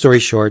long story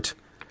short,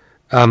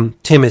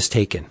 Tim is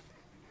taken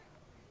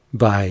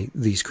by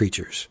these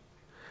creatures.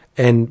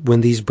 And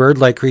when these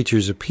bird-like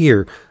creatures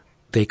appear,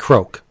 they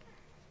croak.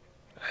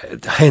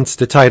 Hence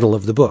the title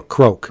of the book,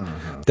 Croak.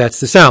 Uh-huh. That's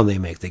the sound they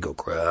make. They go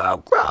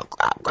croak, croak,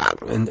 croak,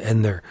 croak,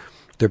 and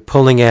they're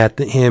pulling at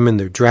him and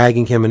they're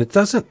dragging him, and it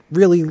doesn't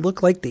really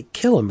look like they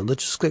kill him. It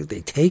looks just like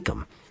they take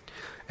him.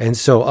 And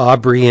so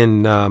Aubrey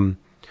and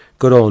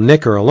good old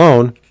Nick are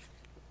alone.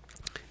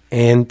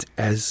 And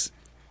as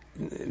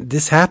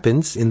this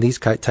happens in these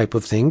type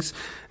of things,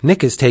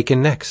 Nick is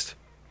taken next.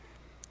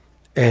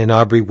 And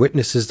Aubrey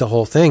witnesses the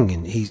whole thing,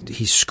 and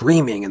he's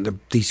screaming, and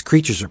these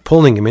creatures are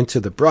pulling him into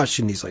the brush,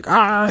 and he's like,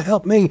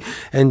 help me.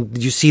 And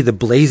you see the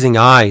blazing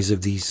eyes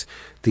of these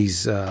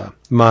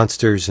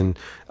monsters, and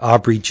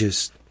Aubrey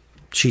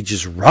she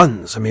just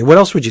runs. I mean, what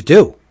else would you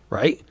do,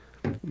 right?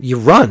 You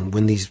run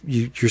when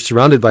you're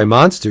surrounded by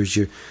monsters.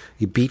 You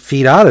beat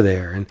feet out of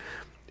there,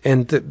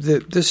 and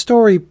the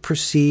story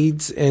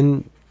proceeds,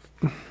 and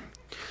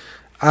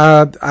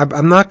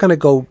I'm not going to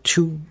go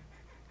too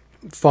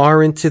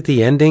far into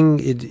the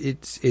ending.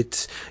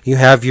 It's you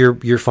have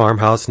your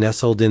farmhouse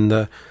nestled in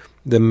the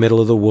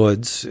middle of the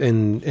woods,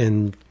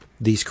 and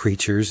these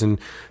creatures, and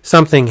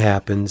something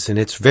happens, and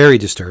it's very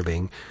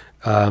disturbing.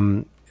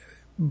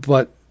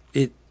 But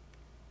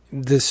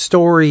the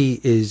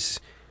story is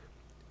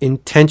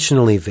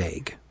intentionally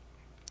vague,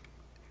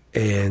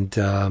 and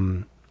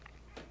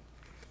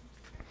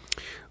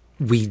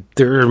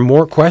there are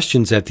more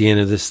questions at the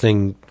end of this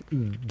thing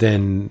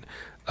than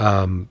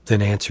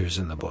answers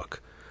in the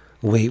book.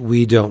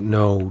 We don't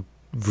know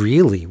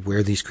really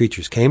where these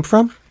creatures came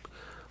from,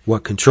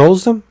 what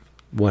controls them,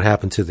 what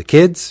happened to the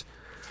kids.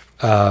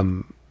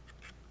 None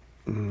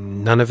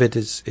of it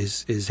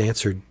is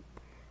answered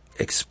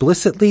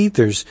explicitly.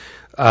 There's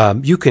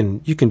you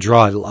can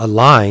draw a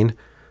line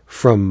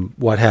from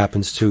what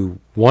happens to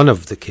one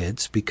of the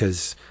kids,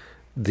 because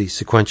the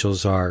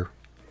sequentials are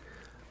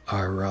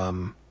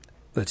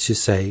let's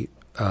just say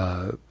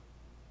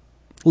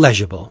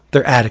legible.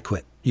 They're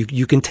adequate.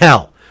 You can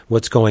tell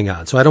what's going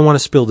on. So I don't want to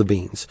spill the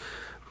beans,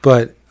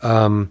 but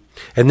and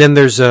then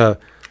there's an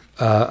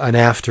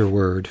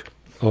afterword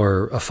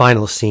or a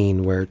final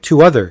scene where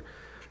two other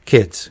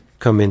kids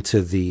come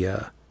into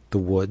the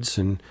woods,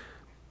 and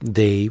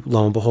they,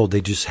 lo and behold, they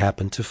just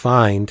happen to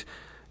find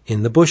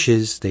in the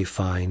bushes, they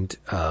find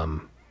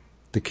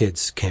the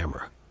kid's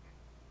camera.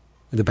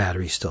 The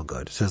battery's still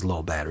good. It says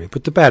low battery,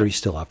 but the battery's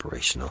still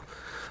operational.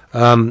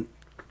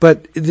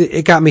 But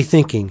it got me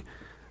thinking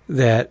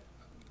that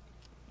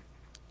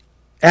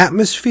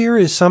atmosphere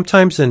is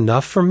sometimes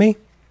enough for me,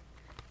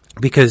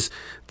 because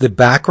the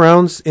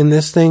backgrounds in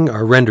this thing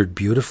are rendered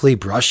beautifully,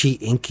 brushy,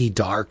 inky,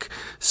 dark,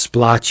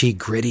 splotchy,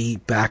 gritty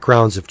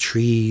backgrounds of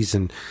trees,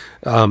 and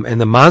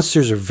the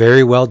monsters are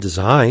very well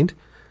designed.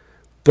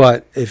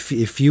 But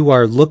if you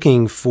are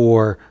looking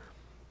for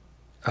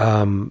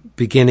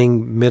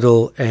beginning,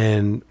 middle,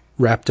 and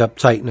wrapped up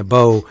tight in a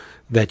bow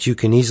that you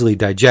can easily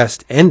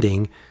digest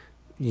ending,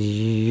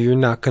 you're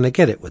not going to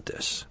get it with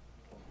this.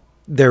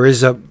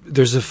 There's a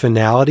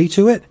finality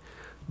to it,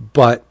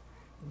 but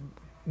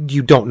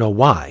you don't know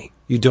why.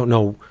 You don't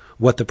know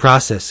what the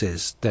process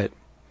is that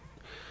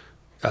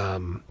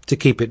to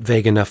keep it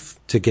vague enough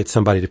to get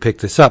somebody to pick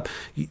this up.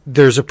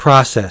 There's a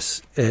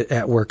process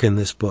at work in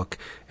this book,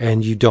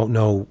 and you don't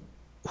know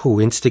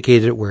who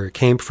instigated it, where it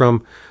came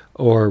from,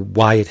 or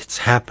why it's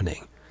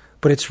happening.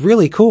 But it's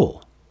really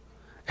cool.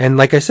 And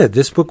like I said,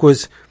 this book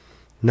was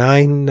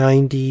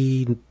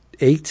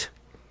 $9.98.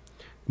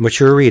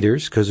 Mature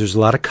readers, because there's a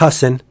lot of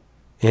cussing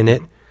in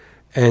it.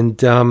 And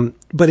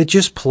but it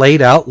just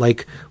played out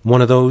like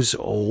one of those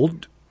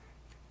oldish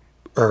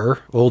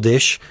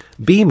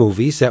B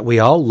movies that we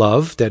all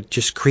love, that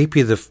just creep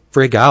you the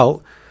frig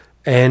out.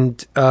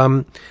 And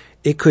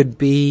it could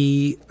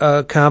be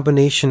a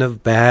combination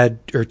of bad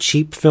or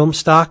cheap film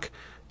stock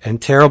and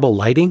terrible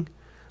lighting.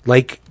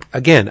 Like,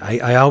 again,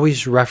 I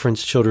always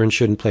reference Children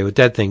Shouldn't Play with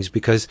Dead Things,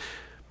 because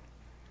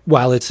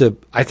while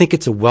I think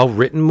it's a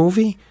well-written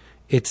movie,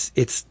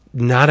 it's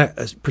not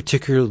a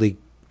particularly,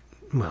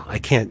 well, I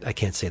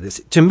can't say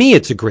this. To me,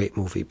 it's a great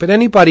movie, but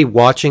anybody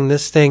watching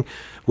this thing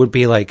would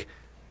be like,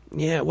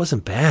 yeah, it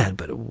wasn't bad,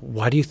 but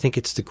why do you think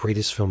it's the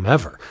greatest film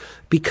ever?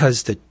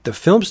 Because the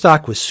film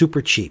stock was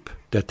super cheap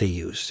that they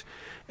used,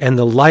 and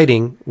the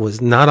lighting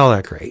was not all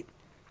that great.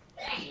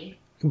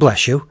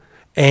 Bless you.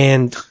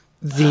 And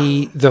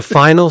the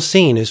final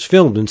scene is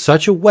filmed in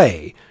such a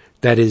way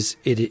that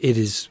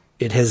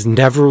it has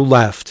never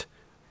left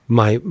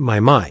my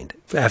mind.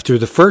 After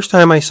the first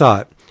time I saw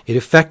it, it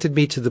affected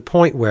me to the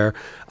point where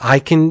I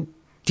can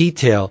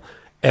detail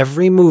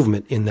every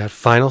movement in that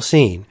final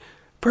scene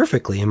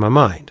perfectly in my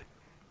mind.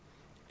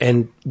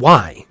 And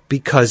why?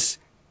 Because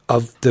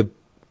of the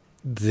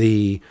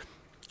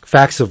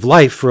facts of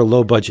life for a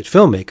low-budget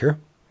filmmaker.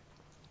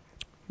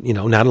 You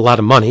know, not a lot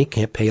of money,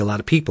 can't pay a lot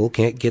of people,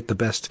 can't get the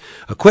best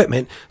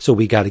equipment, so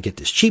we got to get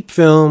this cheap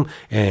film,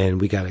 and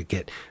we got to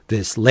get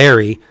this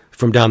Larry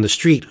from down the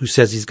street who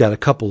says he's got a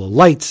couple of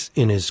lights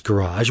in his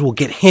garage. We'll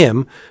get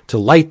him to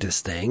light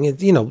this thing.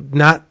 And, you know,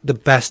 not the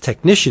best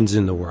technicians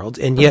in the world,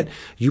 and yet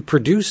you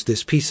produce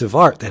this piece of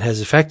art that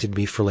has affected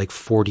me for like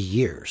 40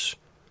 years.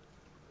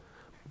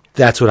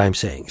 That's what I'm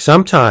saying.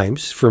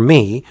 Sometimes, for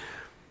me,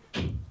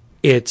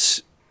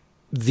 it's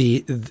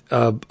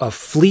a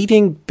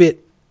fleeting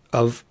bit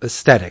of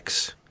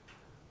aesthetics,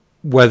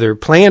 whether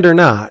planned or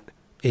not,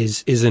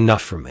 is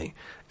enough for me.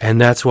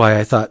 And that's why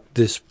I thought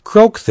this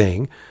Croak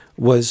thing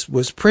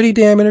was pretty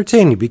damn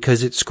entertaining,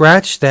 because it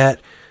scratched that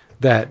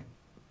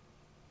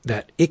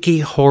icky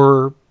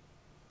horror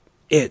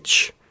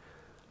itch.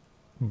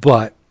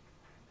 But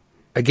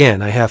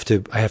again, I have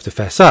to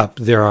fess up,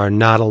 there are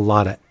not a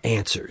lot of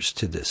answers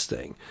to this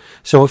thing.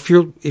 So if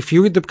you're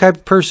the type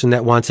of person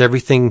that wants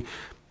everything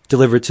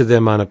delivered to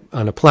them on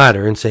a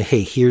platter and say,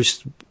 hey,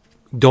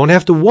 don't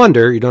have to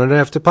wonder, you don't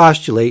have to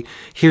postulate,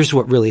 here's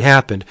what really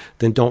happened,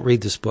 then don't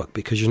read this book,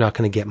 because you're not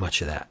going to get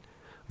much of that.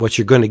 What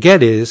you're going to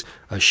get is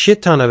a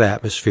shit ton of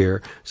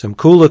atmosphere, some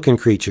cool looking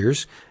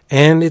creatures,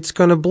 and it's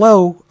going to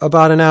blow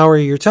about an hour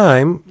of your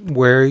time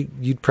where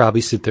you'd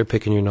probably sit there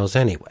picking your nose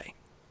anyway.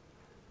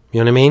 You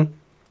know what I mean?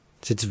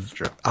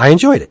 Sure. I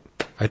enjoyed it.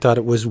 I thought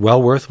it was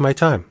well worth my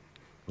time.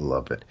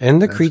 Love it.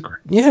 And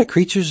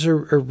creatures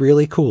are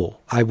really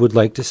cool. I would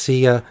like to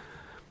see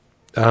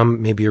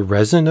maybe a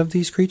resin of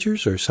these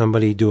creatures, or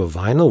somebody do a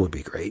vinyl would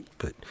be great.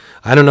 But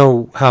I don't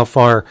know how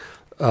far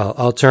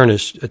Altern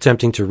is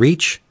attempting to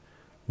reach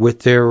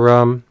with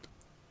their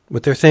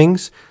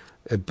things.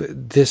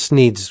 This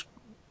needs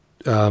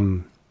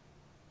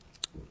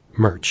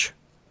merch,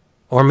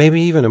 or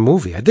maybe even a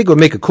movie. I think it would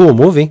make a cool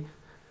movie.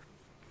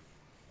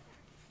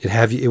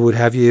 It would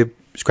have you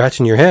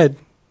scratching your head,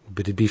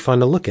 but it'd be fun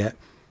to look at.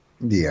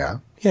 Yeah.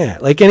 Yeah.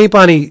 Like,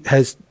 anybody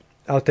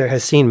out there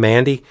has seen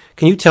Mandy.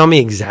 Can you tell me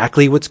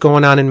exactly what's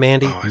going on in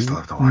Mandy? Oh, I still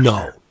have to watch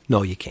that.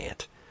 No, you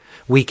can't.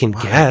 We can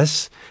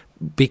guess,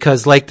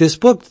 because like this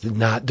book,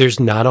 there's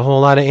not a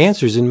whole lot of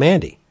answers in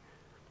Mandy.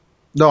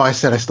 No, I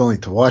said I still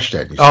need to watch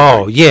that.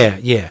 Oh,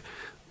 yeah.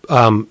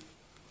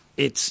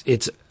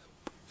 It's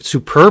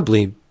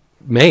superbly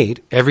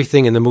made.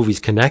 Everything in the movie's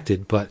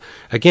connected. But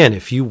again,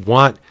 if you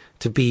want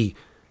to be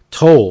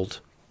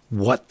told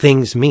what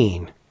things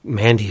mean,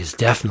 Mandy is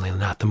definitely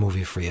not the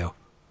movie for you.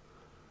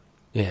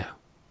 Yeah.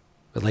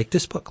 But like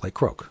this book, like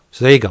Croak.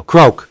 So there you go.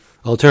 Croak.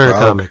 Alternative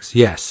Comics.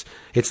 Yes.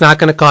 It's not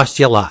going to cost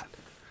you a lot.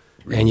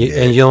 And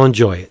you'll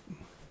enjoy it.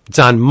 It's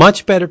on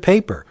much better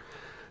paper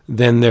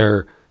than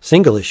their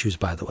single issues,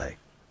 by the way.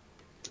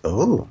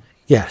 Oh.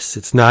 Yes,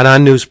 it's not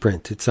on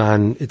newsprint. It's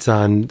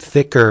on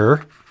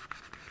thicker.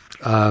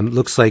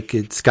 Looks like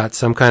it's got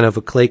some kind of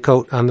a clay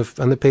coat on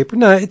the paper.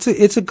 No,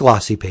 it's a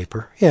glossy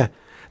paper. Yeah.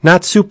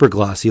 Not super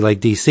glossy like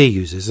DC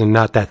uses, and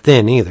not that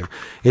thin either.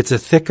 It's a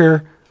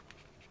thicker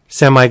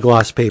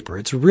semi-gloss paper.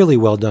 It's really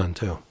well done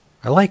too.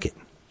 I like it.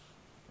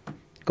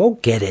 Go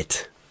get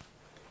it.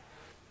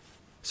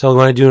 So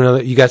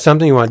you got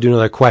something? You want to do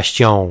another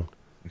question?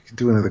 We can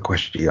do another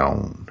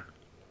question.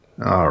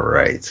 All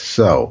right.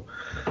 So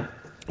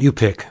you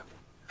pick.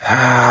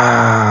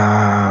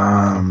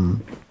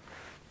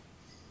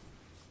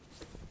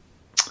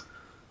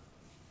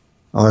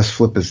 Let's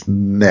flip is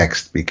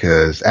next,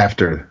 because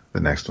after the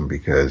next one,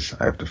 because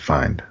I have to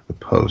find the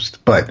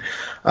post. But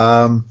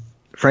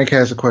Frank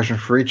has a question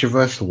for each of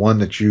us, one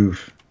that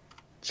you've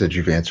said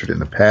you've answered in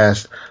the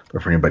past,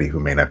 but for anybody who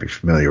may not be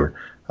familiar,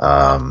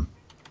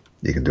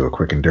 you can do a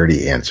quick and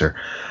dirty answer.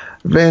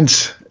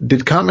 Vince,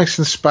 did comics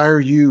inspire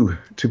you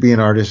to be an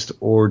artist,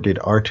 or did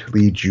art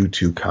lead you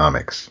to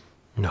comics?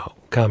 No,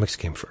 comics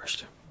came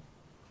first.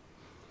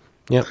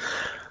 Yep.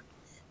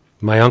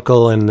 My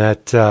uncle and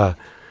that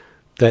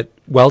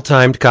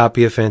well-timed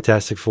copy of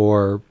Fantastic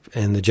Four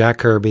and the Jack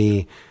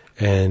Kirby,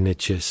 and it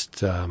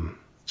just...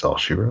 It's all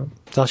she wrote.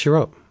 It's all she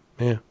wrote,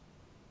 yeah.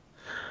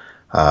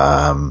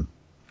 Yeah,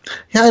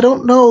 I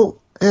don't know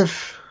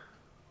if...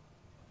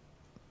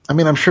 I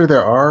mean, I'm sure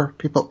there are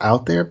people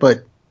out there,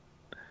 but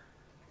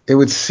it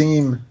would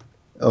seem,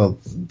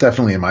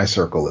 definitely in my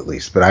circle at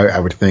least, but I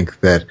would think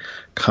that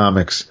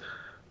comics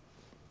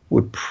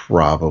would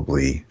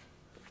probably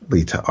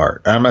lead to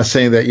art. I'm not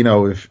saying that,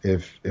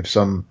 if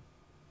some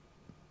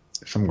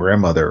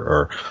grandmother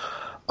or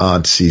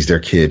aunt sees their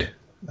kid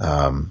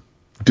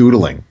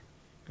doodling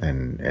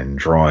and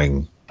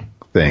drawing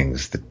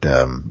things that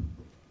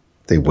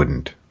they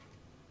wouldn't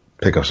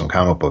pick up some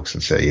comic books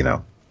and say,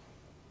 you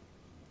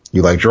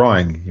like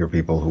drawing, you're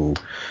people who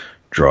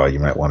draw, you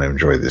might want to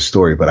enjoy this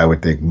story, but I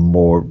would think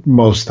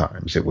most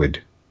times it would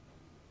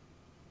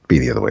be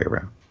the other way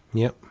around.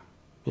 Yep.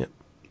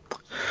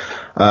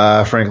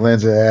 Frank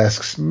Lanza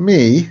asks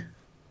me,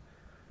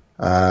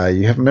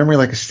 you have a memory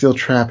like a steel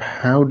trap.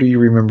 How do you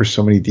remember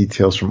so many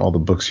details from all the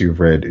books you've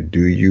read?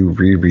 Do you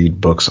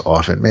reread books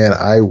often? Man,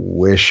 I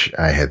wish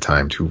I had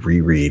time to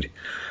reread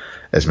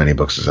as many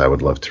books as I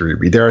would love to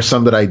reread. There are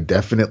some that I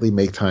definitely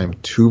make time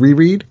to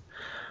reread.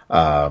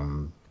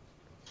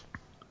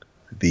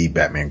 The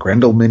Batman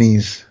Grendel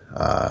minis.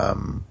 I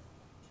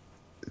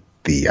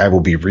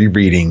will be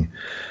rereading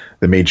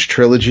the Mage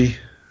Trilogy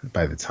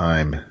by the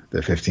time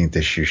the 15th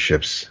issue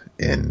ships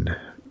in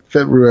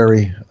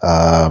February.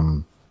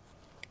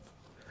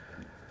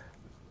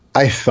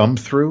 I thumb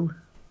through.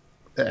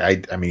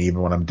 I mean, even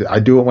when I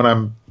do it when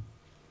I'm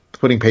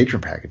putting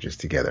patron packages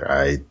together.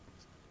 I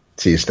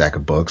see a stack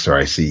of books, or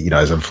I see,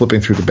 as I'm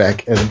flipping through the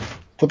back and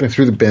flipping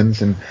through the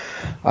bins, and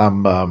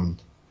I'm going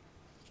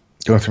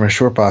through my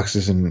short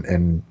boxes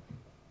and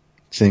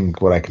seeing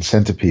what I can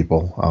send to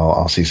people.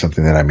 I'll see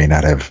something that I may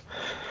not have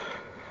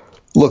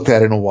looked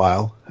at in a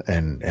while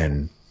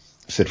and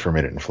sit for a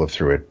minute and flip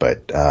through it.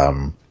 But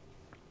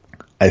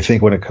I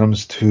think when it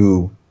comes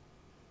to,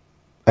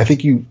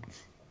 it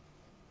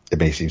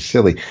may seem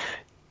silly.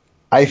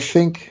 I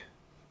think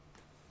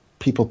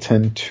people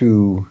tend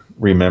to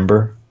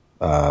remember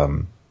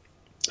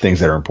things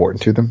that are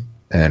important to them.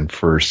 And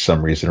for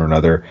some reason or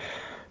another,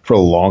 for a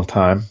long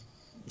time,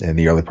 in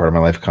the early part of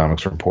my life,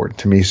 comics were important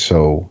to me.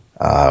 So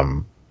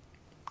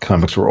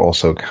comics were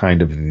also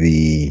kind of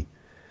the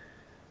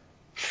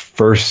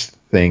first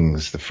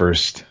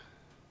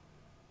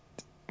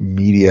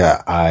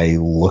media I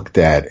looked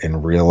at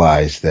and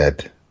realized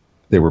that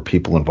there were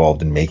people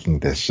involved in making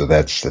this. So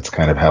that's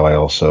kind of how I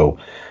also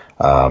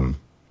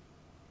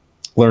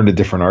learned the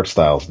different art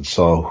styles and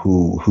saw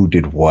who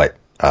did what.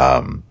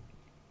 It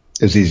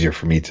was easier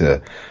for me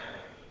to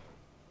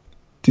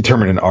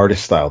determine an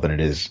artist style than it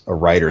is a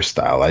writer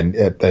style.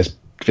 As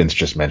Vince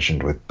just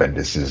mentioned with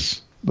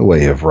Bendis's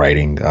way of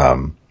writing,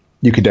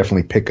 you could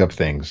definitely pick up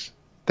things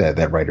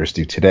that writers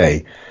do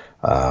today.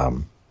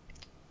 Then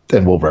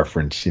we'll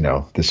reference,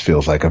 this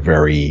feels like a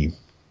very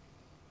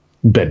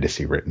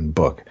Bendis-y written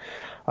book.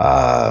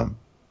 But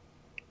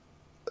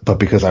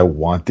because I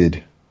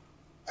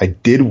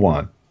did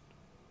want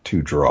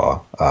to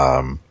draw,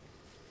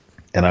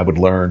 and I would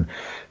learn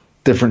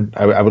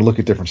I would look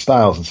at different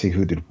styles and see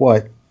who did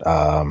what.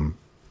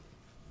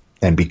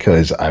 And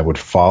because I would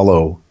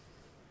follow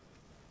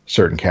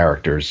certain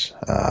characters,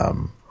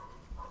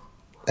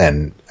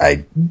 and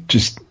I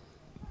just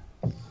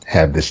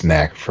have this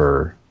knack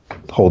for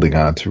holding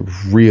on to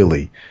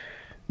really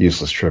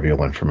useless,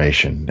 trivial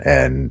information.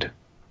 And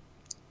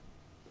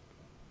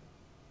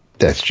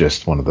that's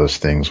just one of those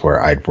things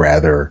where I'd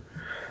rather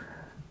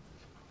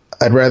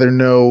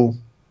know,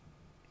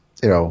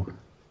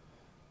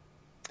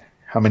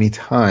 how many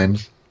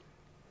times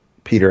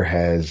Peter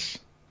has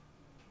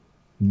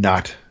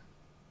not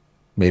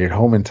made it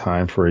home in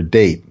time for a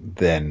date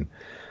than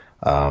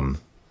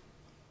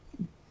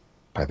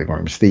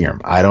Pythagorean's theorem.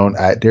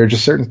 There are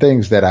just certain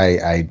things that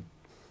I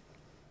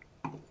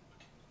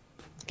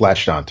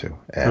latched onto,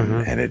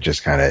 and it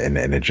just kind of,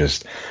 and it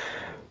just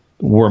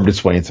wormed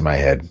its way into my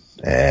head.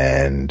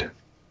 And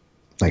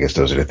I guess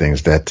those are the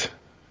things that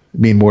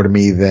mean more to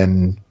me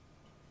than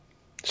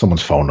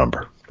someone's phone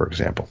number, for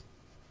example.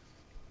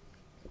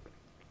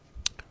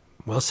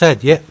 Well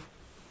said. Yeah.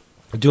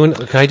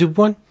 Can I do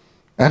one?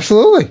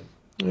 Absolutely.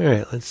 All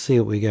right. Let's see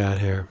what we got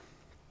here.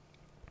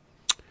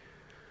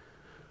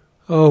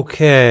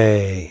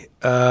 Okay.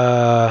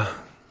 Flippa.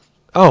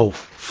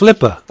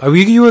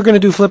 You were going to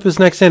do Flippas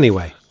next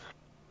anyway.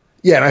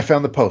 Yeah, and I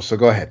found the post, so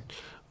go ahead.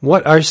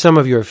 What are some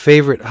of your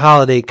favorite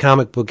holiday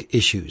comic book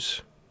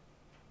issues?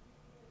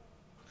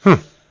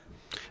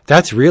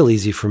 That's real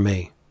easy for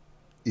me.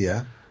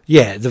 Yeah.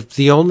 Yeah,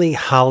 the only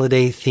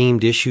holiday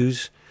themed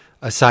issues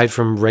aside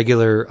from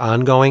regular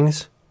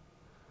ongoings.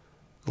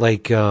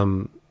 Like,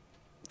 I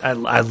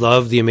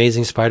love The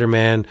Amazing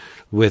Spider-Man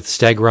with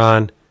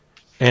Stegron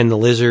and the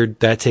Lizard.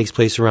 That takes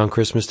place around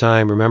Christmas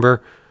time,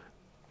 remember?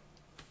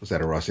 Was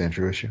that a Ross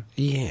Andrew issue?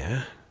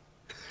 Yeah.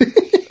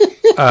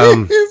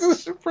 It's a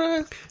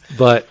surprise.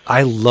 But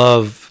I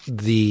love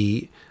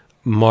the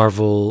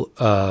Marvel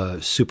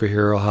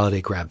superhero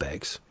holiday grab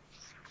bags.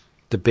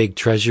 The big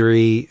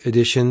Treasury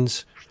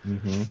editions.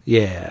 Mm-hmm.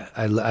 Yeah.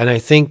 And I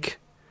think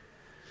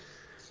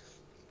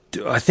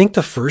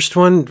the first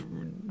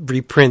one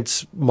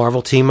reprints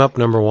Marvel Team Up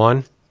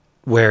 #1,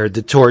 where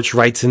the Torch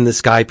writes in the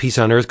sky, "Peace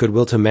on Earth,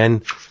 goodwill to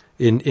men,"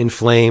 in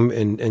flame,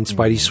 and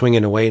Spidey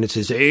swinging away, and it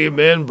says,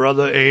 "Amen,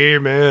 brother,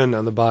 amen,"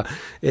 on the bottom.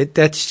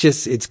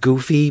 It's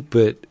goofy,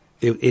 but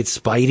it's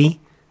Spidey,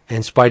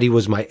 and Spidey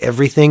was my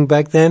everything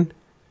back then.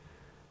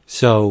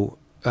 So,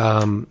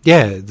 the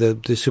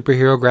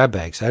superhero grab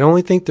bags. I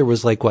only think there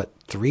was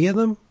 3 of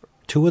them?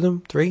 2 of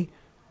them? 3?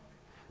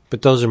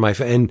 But those are my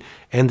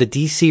and the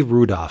DC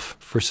Rudolph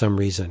for some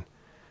reason.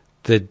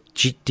 The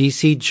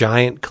DC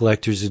Giant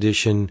Collector's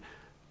Edition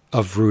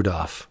of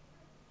Rudolph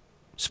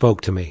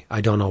spoke to me.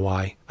 I don't know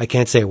why. I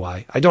can't say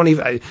why.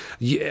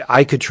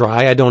 I could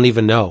try. I don't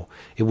even know.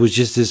 It was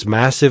just this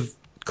massive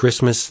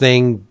Christmas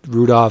thing,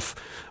 Rudolph,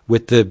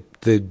 with the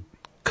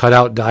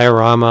cutout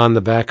diorama on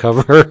the back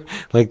cover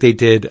like they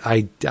did.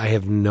 I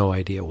have no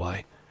idea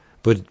why.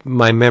 But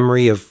my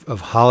memory of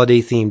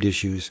holiday themed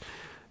issues,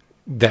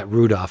 that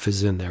Rudolph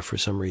is in there for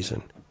some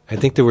reason. I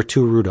think there were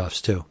 2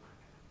 Rudolphs too.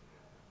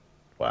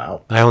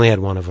 Wow. I only had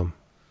one of them.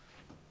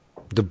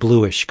 The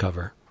bluish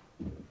cover.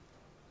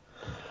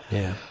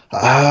 Yeah.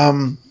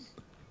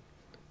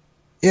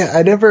 Yeah,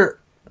 I never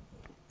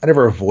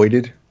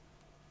avoided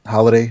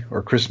holiday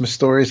or Christmas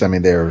stories. I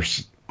mean,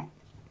 there's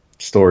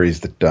stories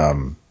that,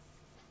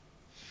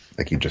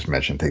 like you just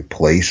mentioned, take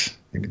place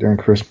during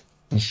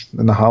Christmas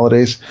and the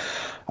holidays.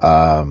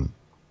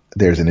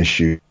 There's an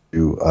issue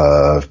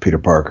of Peter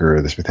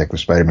Parker, the Spectacular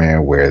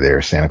Spider-Man, where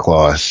there's Santa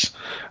Claus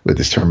with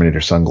his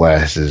Terminator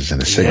sunglasses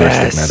and a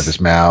cigarette sticking out of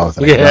his mouth.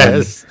 And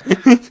yes.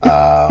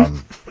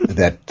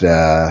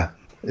 That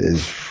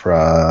is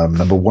from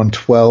number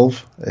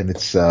 112, and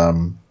it's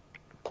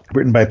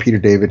written by Peter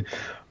David,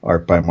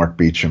 art by Mark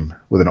Beecham,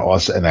 with an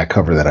awesome. And that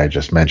cover that I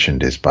just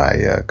mentioned is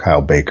by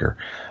Kyle Baker.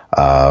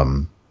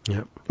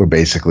 Yep. Where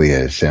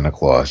basically Santa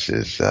Claus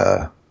is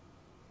a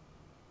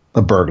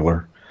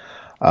burglar.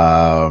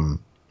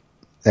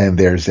 And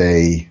there's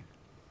a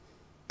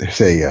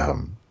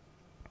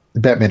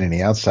Batman and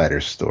the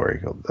Outsiders story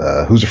called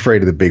Who's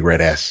Afraid of the Big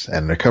Red S?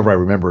 And the cover I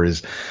remember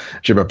is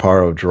Jim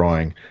Aparo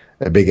drawing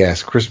a big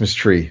ass Christmas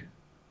tree,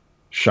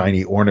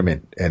 shiny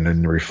ornament, and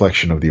in the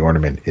reflection of the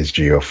ornament is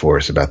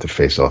Geo-Force about to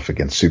face off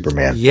against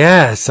Superman.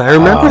 Yes, I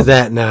remember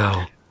that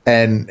now.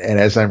 And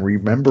as I'm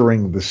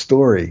remembering the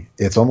story,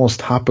 it's almost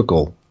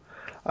topical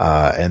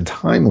and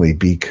timely,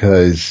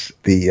 because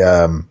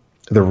the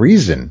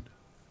reason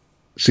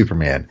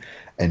Superman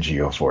and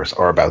Geo-Force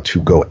are about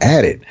to go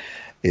at it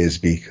is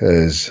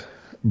because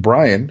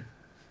Brian,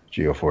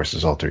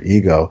 Geo-Force's alter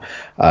ego,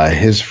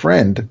 his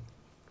friend,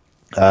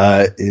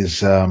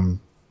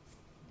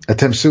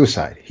 attempts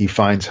suicide. He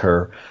finds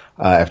her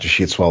after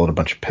she had swallowed a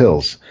bunch of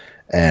pills,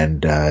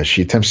 and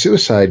she attempts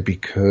suicide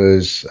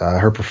because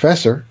her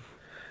professor,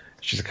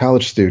 she's a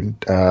college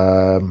student,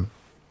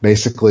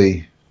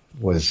 basically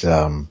was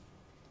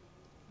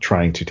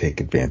trying to take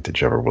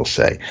advantage of her, we'll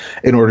say,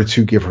 in order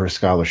to give her a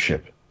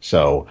scholarship.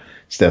 So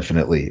it's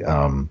definitely,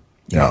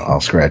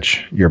 I'll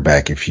scratch your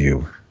back if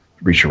you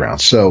reach around.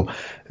 So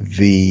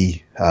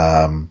this,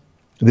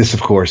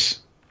 of course,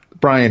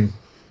 Brian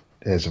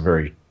has a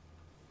very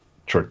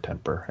short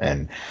temper,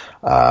 and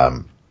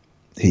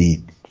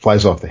he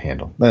flies off the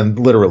handle, and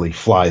literally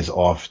flies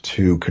off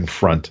to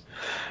confront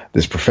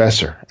this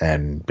professor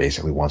and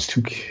basically wants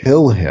to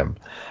kill him.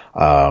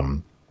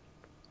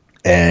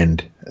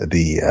 And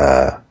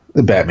the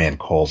Batman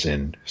calls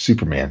in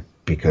Superman,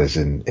 because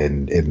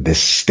in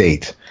this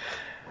state,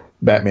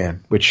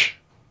 Batman, which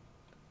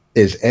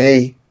is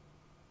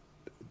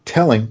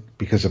telling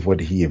because of what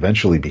he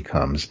eventually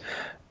becomes,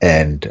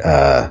 and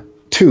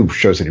 2,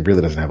 shows that he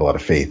really doesn't have a lot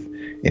of faith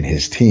in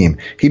his team.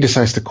 He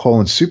decides to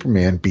call in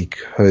Superman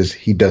because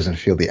he doesn't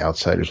feel the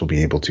Outsiders will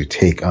be able to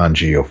take on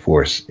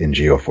Geo-Force in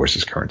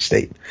Geo-Force's current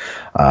state.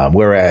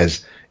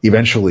 Whereas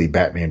eventually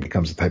Batman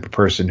becomes the type of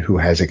person who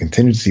has a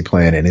contingency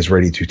plan and is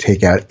ready to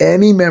take out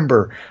any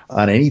member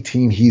on any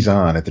team he's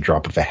on at the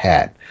drop of a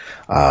hat.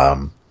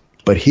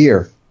 But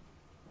here,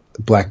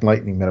 Black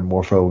Lightning,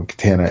 Metamorpho,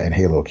 Katana, and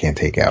Halo can't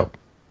take out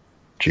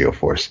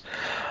Geo-Force.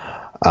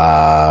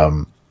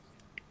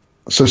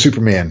 So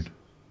Superman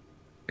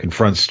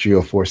confronts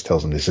Geo-Force,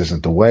 tells him this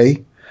isn't the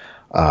way.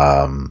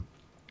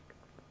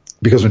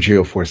 Because when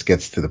Geo-Force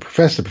gets to the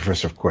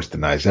professor, of course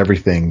denies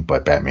everything,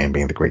 but Batman,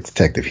 being the great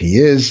detective he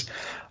is,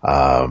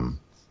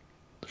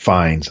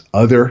 finds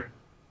other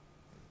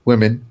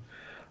women.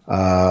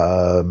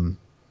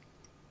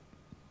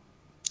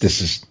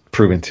 This is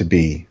proven to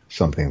be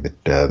something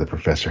that the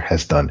professor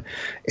has done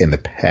in the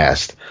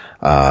past.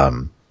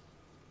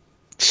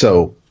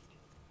 So,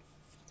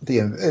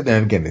 and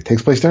again, it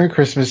takes place during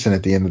Christmas, and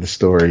at the end of the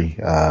story,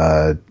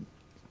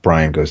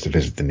 Brian goes to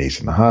visit the niece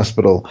in the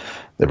hospital.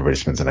 Everybody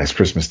spends a nice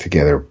Christmas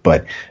together,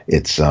 but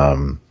it's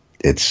a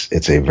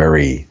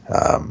very,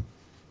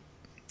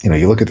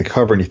 you look at the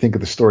cover and you think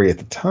of the story at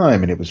the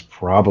time, and it was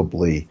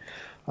probably,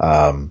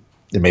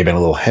 it may have been a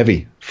little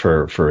heavy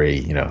for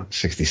a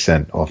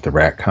 60-cent off the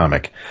rack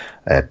comic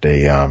at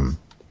the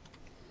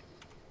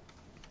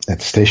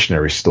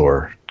stationery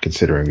store,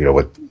 considering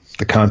what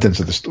the contents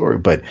of the story.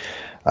 But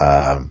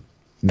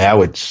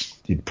now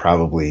you'd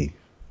probably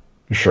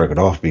shrug it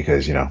off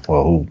because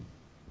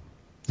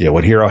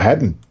what hero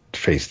hadn't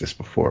faced this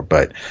before?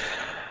 But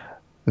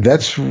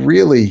that's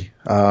really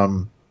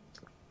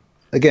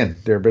again,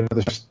 there have been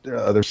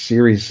other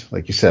series,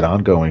 like you said,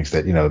 ongoings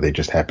that they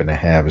just happen to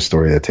have a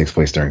story that takes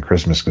place during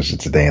Christmas because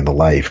it's a day in the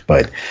life.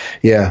 But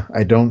yeah,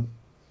 I don't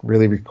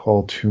really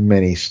recall too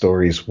many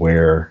stories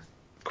where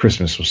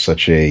Christmas was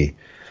such a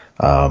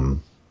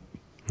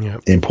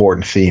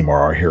important theme, or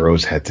our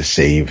heroes had to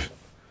save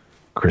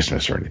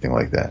Christmas or anything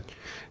like that.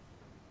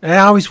 I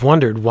always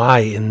wondered why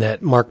in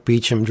that Mark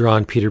Beecham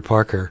drawn Peter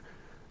Parker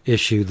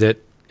issue that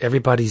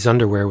everybody's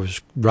underwear was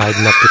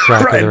riding up the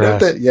crack of their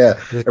ass.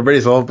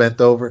 Everybody's all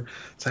bent over.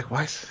 It's like,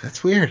 why?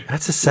 That's weird.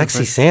 That's a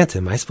sexy Santa.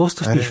 Am I supposed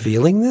to be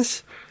feeling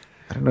this?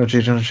 I don't know.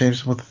 J. Jonah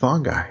Jameson with the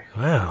thong guy.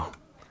 Wow.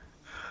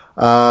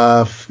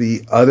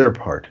 The other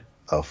part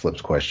of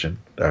Flip's question,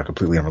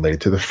 completely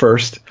unrelated to the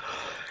first,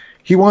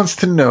 he wants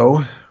to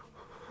know,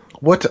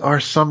 what are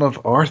some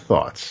of our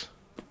thoughts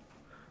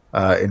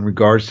in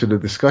regards to the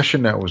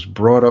discussion that was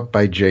brought up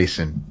by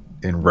Jason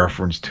in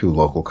reference to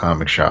local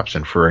comic shops?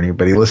 And for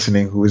anybody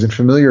listening who isn't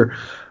familiar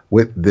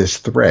with this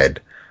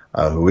thread,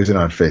 who isn't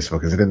on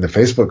Facebook, isn't in the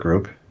Facebook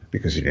group,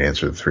 because you didn't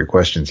answer the 3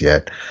 questions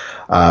yet,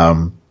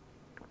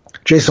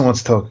 Jason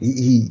wants to talk.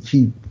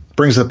 He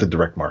brings up the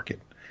direct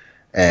market.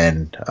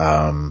 And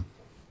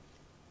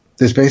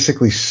this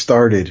basically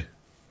started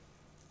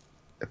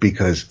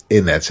because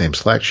in that same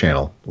Slack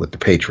channel with the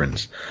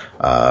patrons,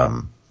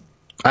 I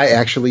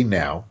actually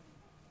now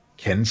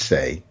can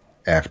say,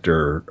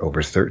 after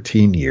over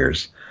 13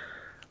 years,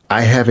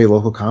 I have a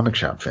local comic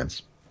shop,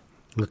 Vince.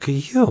 Look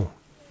at you.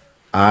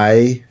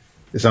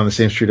 It's on the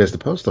same street as the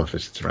post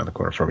office. It's around the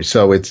corner from me.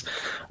 So it's,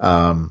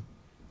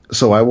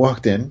 so I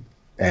walked in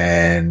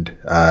and,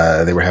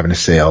 they were having a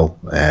sale.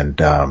 And,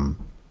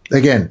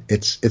 again,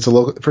 it's a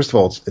local, first of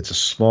all, it's a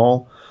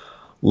small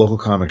local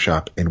comic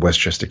shop in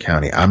Westchester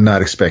County. I'm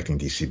not expecting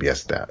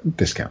DCBS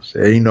discounts.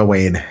 There ain't no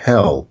way in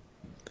hell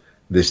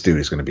this dude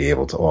is going to be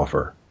able to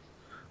offer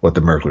what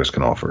the Merklers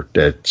can offer.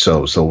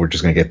 So we're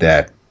just going to get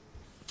that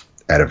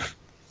out of,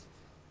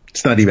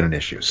 it's not even an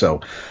issue.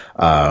 So,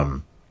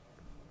 but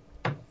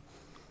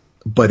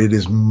it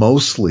is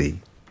mostly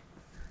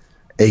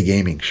a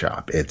gaming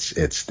shop.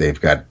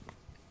 They've got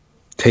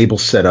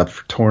tables set up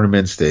for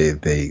tournaments.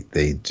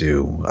 They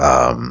do,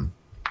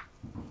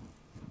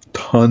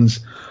 tons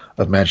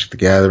of Magic the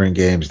Gathering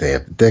games. They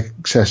have deck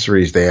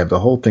accessories. They have the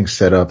whole thing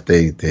set up.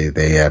 They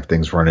have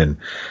things running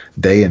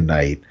day and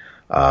night.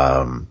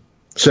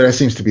 So that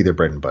seems to be their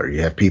bread and butter.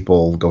 You have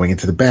people going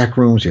into the back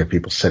rooms. You have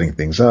people setting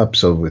things up.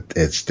 So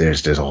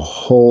there's a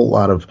whole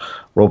lot of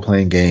role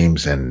playing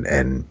games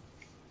and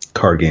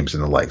card games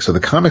and the like. So the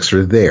comics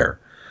are there,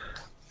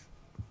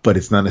 but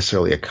it's not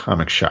necessarily a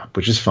comic shop,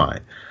 which is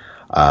fine.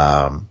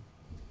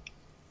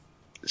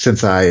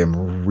 Since I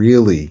am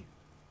really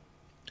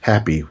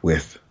happy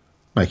with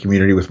my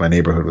community, with my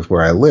neighborhood, with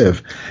where I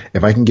live,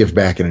 if I can give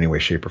back in any way,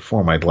 shape, or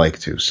form, I'd like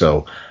to.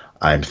 So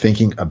I'm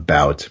thinking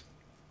about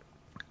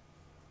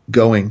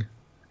going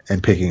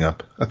and picking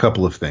up a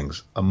couple of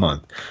things a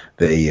month.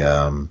 They,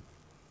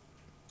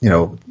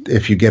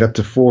 if you get up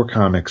to 4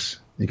 comics,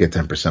 you get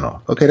 10%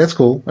 off. Okay, that's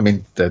cool. I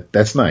mean,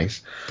 that's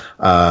nice.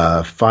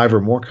 5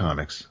 or more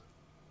comics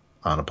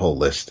on a pull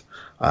list,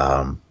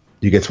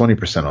 you get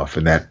 20% off,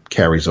 and that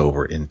carries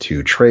over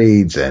into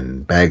trades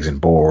and bags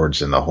and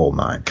boards and the whole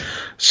 9.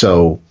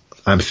 So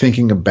I'm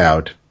thinking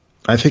about,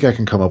 I think I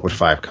can come up with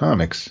 5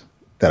 comics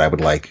that I would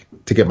like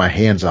to get my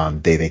hands on the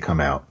day they come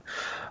out.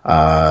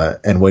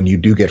 And when you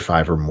do get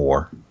 5 or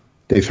more,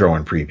 they throw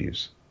in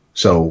previews.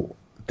 So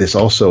this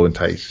also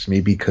entices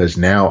me because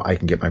now I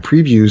can get my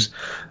previews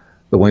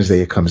the Wednesday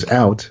it comes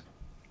out.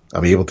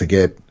 I'll be able to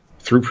get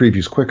through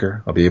previews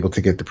quicker. I'll be able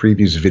to get the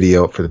previews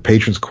video for the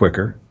patrons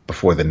quicker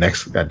before the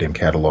next goddamn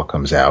catalog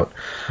comes out.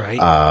 Right.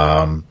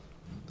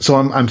 So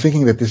I'm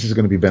thinking that this is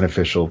going to be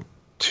beneficial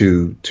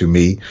to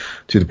me,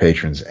 to the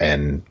patrons,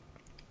 and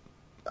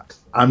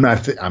I'm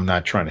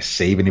not trying to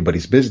save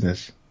anybody's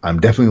business.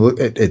 I'm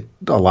definitely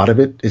a lot of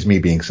it is me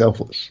being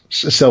selfish.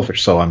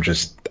 So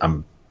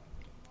I'm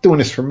doing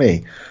this for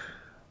me,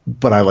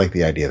 but I like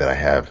the idea that I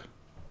have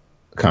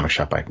a comic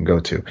shop I can go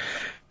to.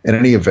 In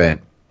any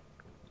event,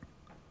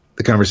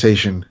 the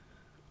conversation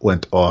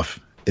went off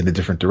in a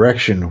different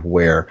direction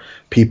where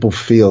people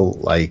feel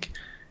like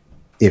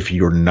if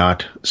you're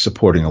not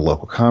supporting a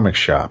local comic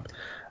shop,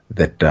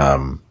 that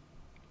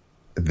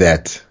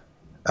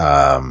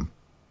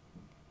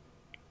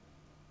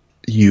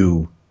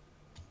you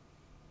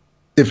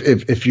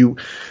if you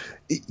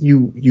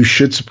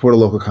should support a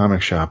local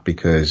comic shop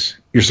because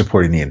you're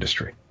supporting the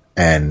industry,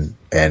 and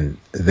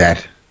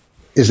that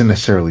isn't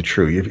necessarily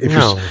true.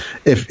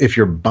 If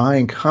you're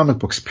buying comic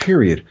books,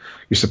 period,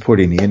 you're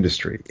supporting the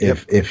industry. Yep.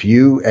 If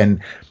you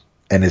and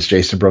as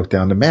Jason broke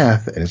down the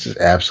math, and this is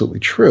absolutely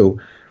true,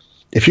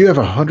 if you have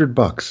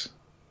 $100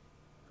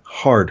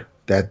 hard,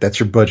 that's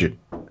your budget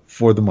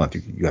for the month.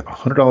 You have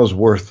 $100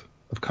 worth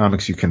of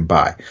comics you can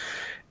buy.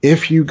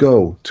 If you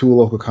go to a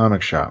local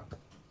comic shop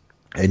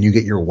and you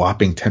get your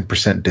whopping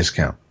 10%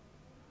 discount,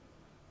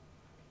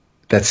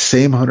 that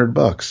same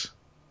 $100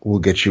 will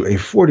get you a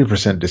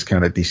 40%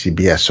 discount at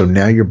DCBS. So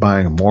now you're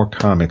buying more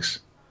comics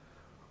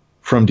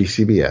from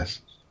DCBS.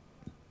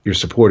 You're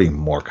supporting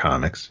more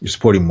comics. You're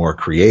supporting more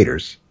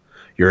creators.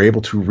 You're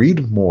able to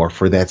read more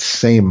for that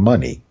same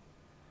money.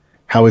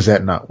 How is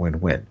that not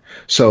win-win?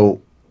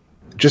 So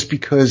just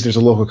because there's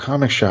a local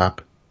comic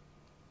shop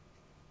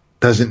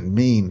doesn't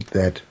mean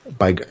that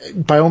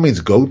by all means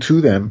go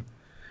to them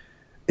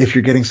if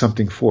you're getting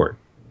something for it.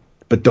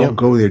 But don't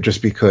go there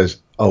just because,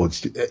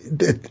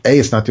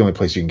 it's not the only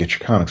place you can get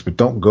your comics, but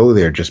don't go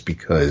there just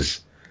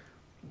because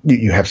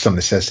you have some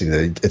necessity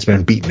that it's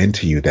been beaten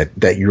into you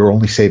that you're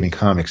only saving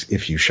comics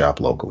if you shop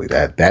locally.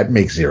 That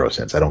makes zero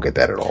sense. I don't get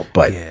that at all.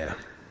 But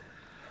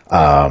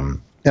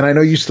and I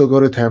know you still go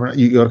to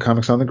you go to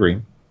Comics on the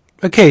Green.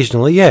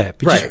 Occasionally, yeah.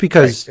 But just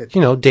because,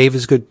 right. Dave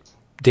is good,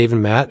 Dave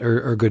and Matt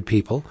are good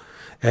people.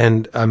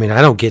 And I mean,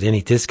 I don't get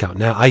any discount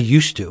now. I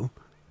used to.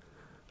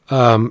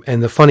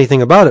 And the funny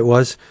thing about it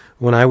was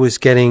when I was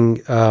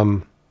getting,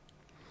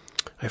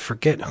 I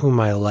forget who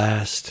my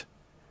last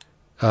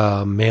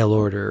mail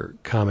order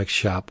comic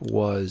shop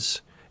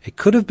was. It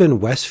could have been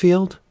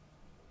Westfield.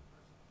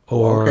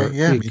 Or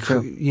me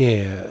too.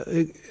 Yeah.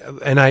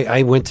 And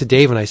I went to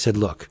Dave and I said,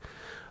 look,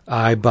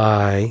 I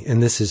buy,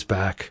 and this is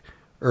back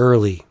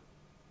early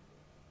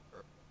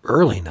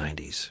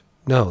 90s.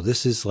 No,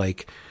 this is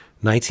like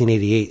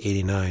 1988,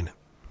 89.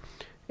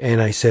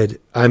 And I said,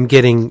 I'm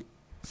getting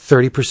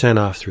 30%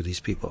 off through these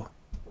people.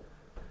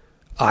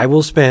 I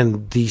will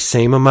spend the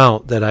same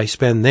amount that I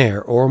spend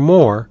there or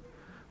more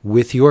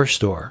with your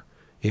store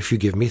if you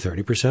give me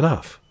 30%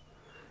 off.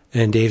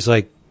 And Dave's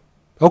like,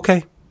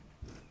 okay.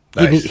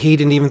 Nice. He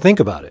didn't even think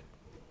about it.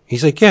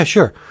 He's like, yeah,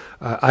 sure.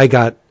 I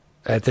got,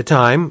 at the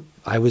time,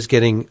 I was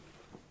getting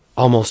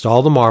almost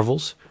all the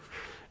Marvels,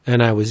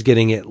 and I was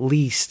getting at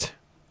least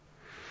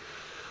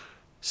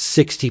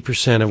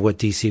 60% of what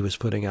DC was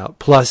putting out.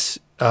 Plus,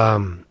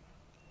 it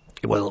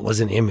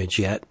wasn't Image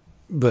yet,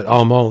 but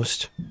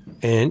almost.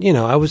 And,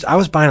 I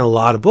was buying a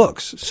lot of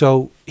books.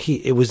 So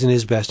it was in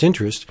his best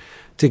interest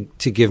to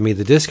give me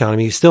the discount. I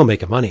mean, he's still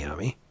making money on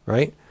me,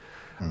 right?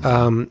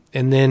 Mm-hmm.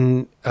 And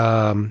then,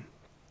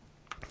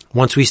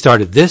 once we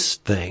started this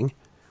thing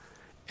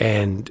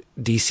and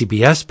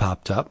DCBS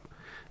popped up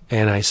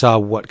and I saw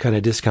what kind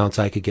of discounts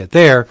I could get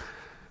there,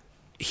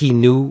 he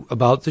knew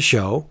about the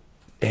show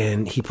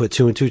and he put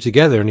two and two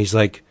together and he's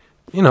like,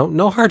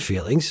 no hard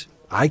feelings.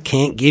 I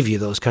can't give you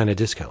those kind of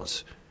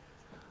discounts.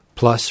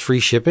 Plus free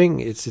shipping,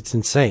 it's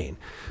insane.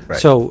 Right.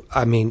 So,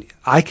 I mean,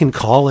 I can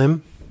call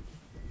him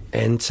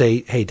and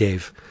say, hey,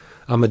 Dave,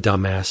 I'm a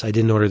dumbass. I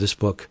didn't order this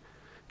book.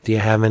 Do you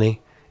have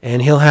any?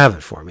 And he'll have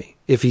it for me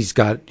if he's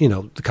got,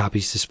 the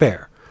copies to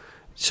spare.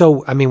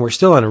 So, I mean, we're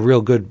still on a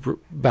real good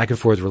back and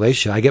forth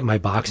relationship. I get my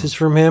boxes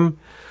from him.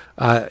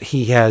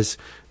 He has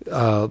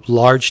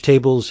large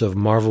tables of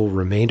Marvel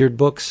remaindered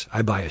books.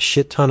 I buy a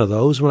shit ton of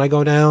those when I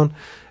go down.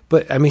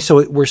 But, I mean, so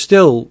it's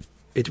still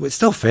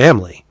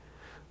family.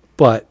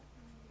 But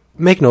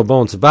make no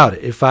bones about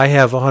it. If I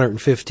have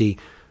 $150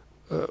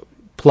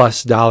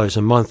 plus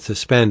a month to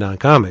spend on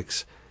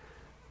comics,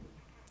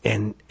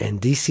 and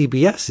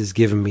DCBS is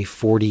giving me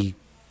 50%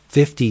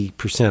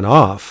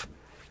 off,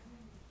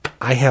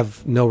 I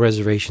have no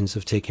reservations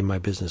of taking my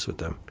business with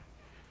them.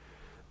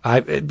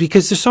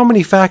 Because there's so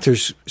many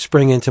factors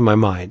spring into my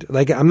mind.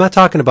 Like, I'm not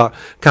talking about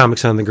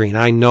Comics on the Green.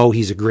 I know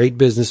he's a great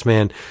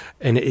businessman,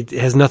 and it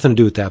has nothing to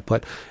do with that.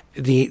 But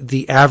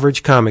the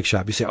average comic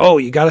shop, you say, oh,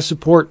 you got to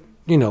support,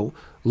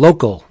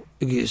 local.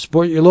 You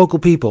support your local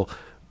people.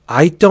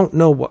 I don't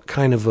know what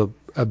kind of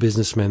a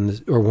businessman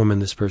or woman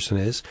this person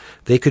is.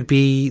 They could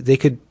be,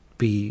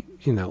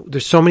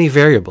 there's so many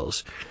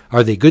variables.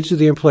 Are they good to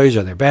the employees?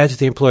 Are they bad to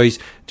the employees?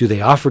 Do they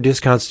offer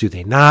discounts? Do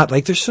they not?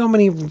 Like, there's so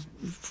many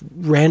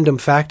random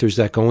factors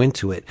that go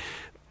into it.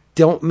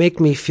 Don't make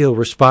me feel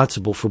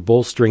responsible for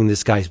bolstering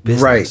this guy's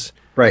business.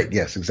 Right.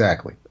 Yes,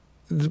 exactly.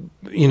 And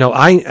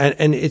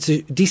it's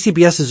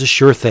DCBS is a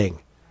sure thing.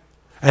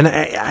 And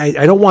I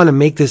don't want to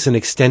make this an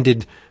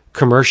extended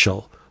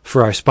commercial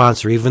for our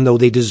sponsor, even though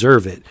they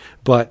deserve it.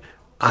 But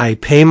I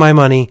pay my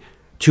money.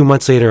 2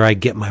 months later, I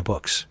get my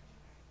books.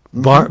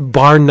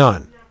 Bar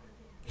none,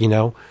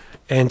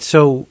 and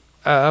so,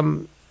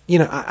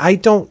 I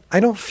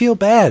don't feel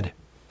bad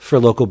for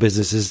local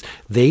businesses.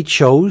 They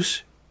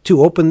chose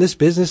to open this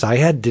business.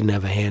 Didn't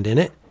have a hand in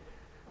it.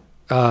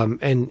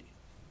 And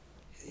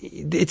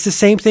it's the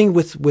same thing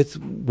with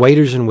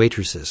waiters and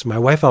waitresses. My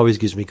wife always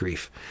gives me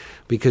grief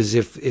because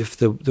if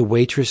the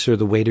waitress or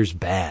the waiter's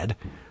bad,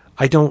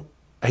 I don't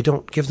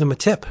give them a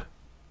tip.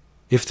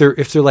 If they're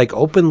like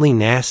openly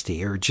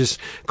nasty or just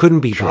couldn't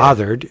be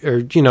bothered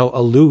or,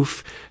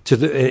 aloof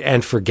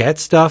and forget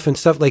stuff and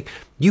stuff, like,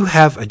 you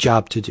have a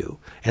job to do.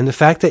 And the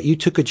fact that you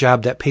took a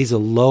job that pays a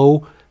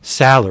low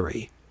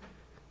salary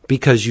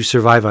because you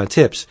survive on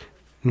tips,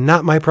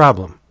 not my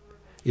problem.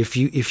 If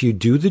you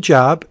do the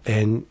job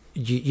and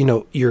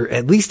you're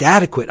at least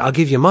adequate, I'll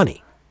give you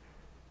money.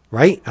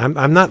 Right?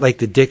 I'm not like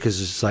the dick is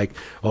just like,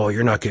 oh,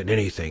 you're not getting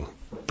anything.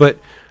 But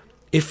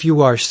if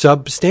you are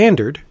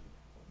substandard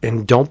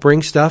and don't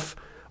bring stuff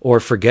or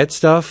forget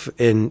stuff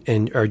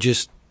and are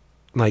just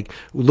like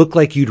look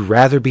like you'd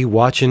rather be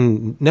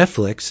watching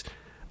Netflix,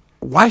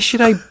 why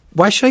should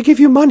I give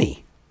you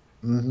money?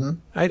 Mm-hmm.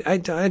 I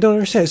don't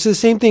understand. So the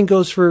same thing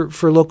goes for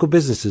local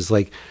businesses.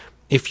 Like,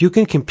 if you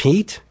can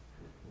compete,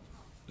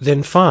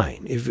 then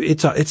fine. If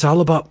it's all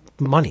about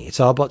money,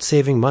 it's all about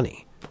saving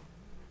money,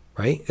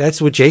 right?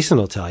 That's what Jason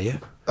will tell you.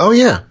 Oh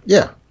yeah.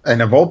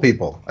 And of all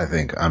people, I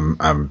think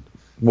I'm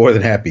more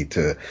than happy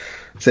to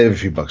save a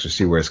few bucks to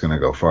see where it's going to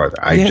go farther.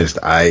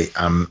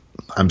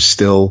 I'm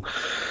still,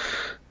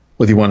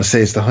 whether you want to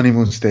say it's the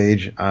honeymoon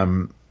stage,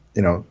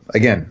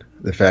 again,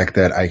 the fact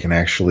that I can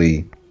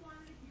actually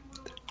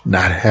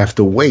not have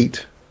to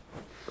wait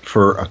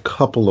for a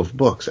couple of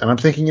books. And I'm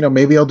thinking,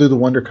 maybe I'll do the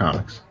Wonder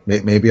Comics.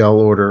 Maybe I'll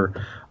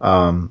order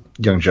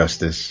Young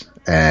Justice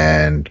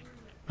and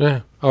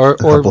or a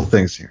couple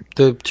things here.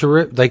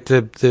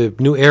 The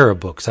New Era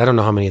books. I don't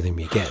know how many of them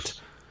you get.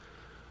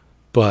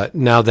 But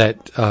now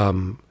that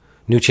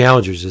New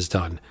Challengers is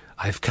done,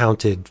 I've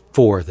counted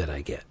 4 that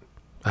I get.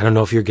 I don't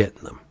know if you're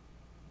getting them.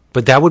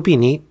 But that would be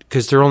neat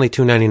because they're only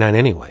 $2.99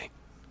 anyway.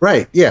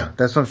 Right. Yeah,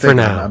 that's what I'm thinking.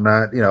 For now. I'm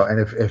not, and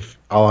if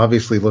I'll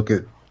obviously look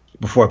at,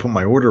 before I put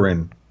my order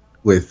in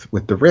with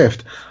the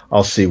Rift,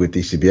 I'll see what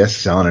DCBS is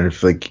selling, and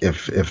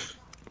if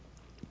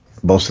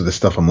most of the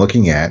stuff I'm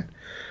looking at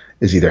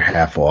is either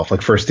half off,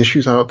 like first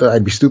issues,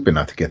 I'd be stupid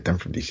not to get them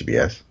from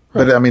DCBS.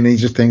 Right. But I mean,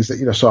 these are things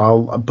that, so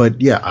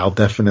I'll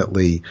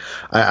definitely,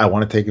 I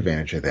want to take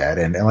advantage of that.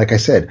 And like I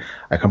said,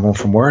 I come home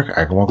from work,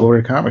 I can walk over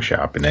to the comic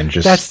shop and then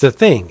just. That's the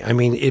thing. I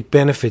mean, it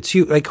benefits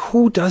you. Like,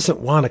 who doesn't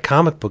want a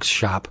comic book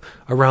shop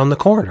around the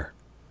corner?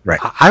 Right.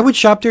 I would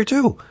shop there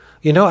too.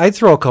 I'd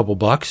throw a couple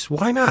bucks.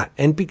 Why not?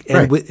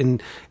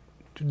 And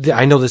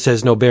I know this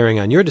has no bearing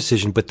on your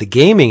decision, but the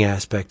gaming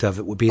aspect of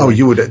it would be. Oh,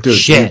 you would, dude,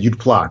 shit. You'd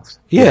plot.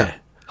 Yeah.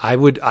 I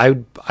would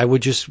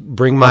just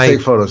bring I'll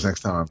take photos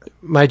next time.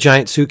 My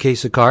giant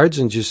suitcase of cards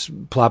and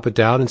just plop it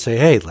down and say,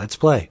 "Hey, let's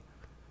play."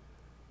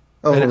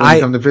 Oh, and when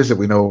you come to visit,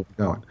 we know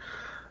where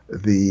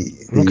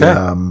we're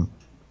going.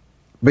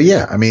 But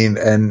yeah, I mean,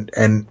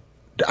 and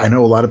I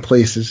know a lot of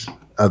places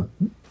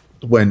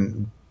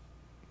when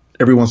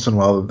every once in a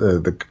while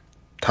the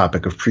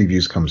topic of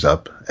previews comes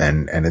up,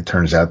 and it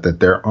turns out that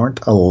there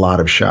aren't a lot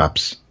of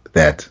shops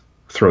that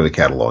throw the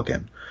catalog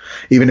in.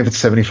 Even if it's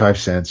 75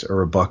 cents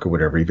or $1 or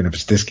whatever, even if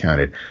it's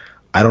discounted,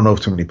 I don't know of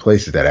too many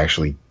places that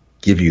actually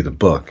give you the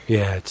book.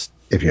 Yeah, it's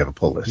if you have a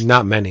pull list.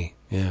 Not many.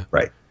 Yeah,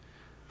 right.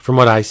 From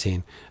what I've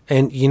seen,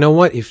 and you know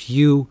what? If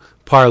you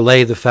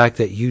parlay the fact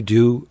that you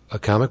do a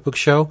comic book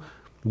show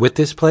with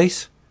this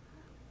place,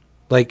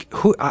 like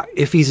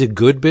if he's a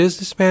good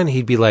businessman,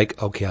 he'd be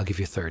like, "Okay, I'll give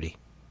you 30."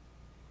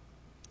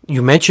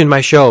 You mentioned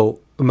my show,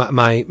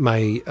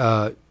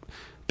 my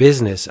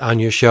business on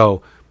your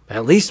show.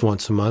 At least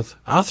once a month,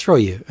 I'll throw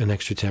you an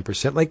extra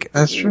 10%. Like,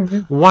 that's true. Yeah.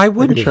 Why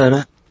wouldn't you? Try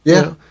that.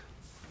 Yeah.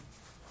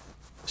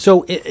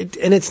 So,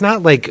 and it's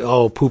not like,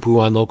 poo-poo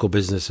on local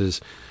businesses.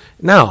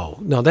 No,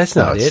 that's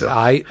not it.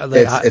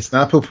 It's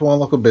not poo-poo on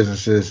local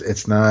businesses.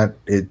 It's not.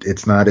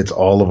 It's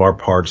all of our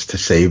parts to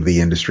save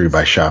the industry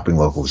by shopping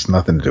local. It's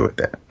nothing to do with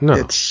that. No.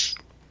 It's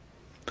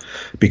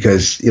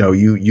because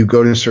you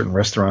go to certain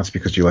restaurants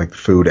because you like the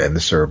food and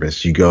the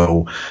service. You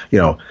go,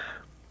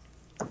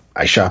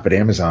 I shop at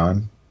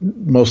Amazon.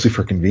 Mostly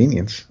for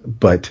convenience,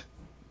 but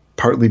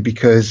partly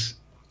because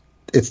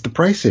it's the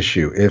price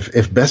issue.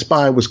 If Best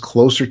Buy was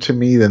closer to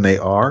me than they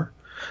are,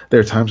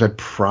 there are times I'd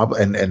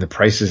probably and the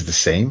price is the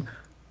same,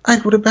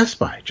 I'd go to Best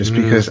Buy just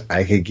because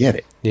I could get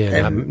it.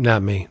 Yeah,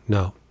 not me.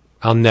 No,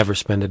 I'll never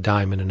spend a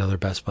dime in another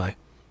Best Buy.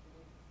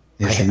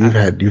 Yeah,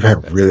 you've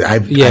had really.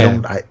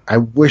 I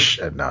wish.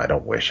 No, I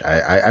don't wish.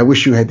 I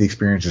wish you had the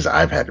experiences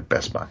I've had at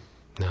Best Buy.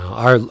 No,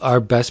 our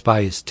Best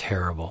Buy is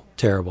terrible.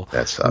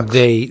 That sucks.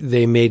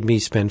 They made me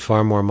spend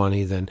far more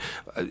money than.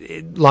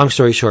 Long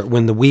story short,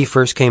 when the Wii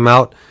first came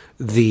out,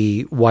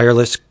 the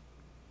wireless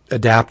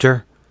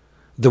adapter,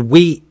 the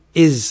Wii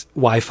is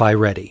Wi-Fi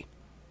ready.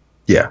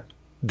 Yeah.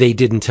 They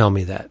didn't tell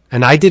me that,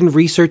 and I didn't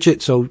research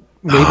it, so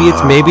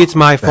maybe it's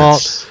my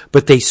fault.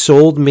 But they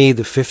sold me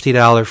the $50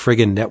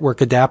 friggin' network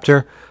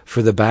adapter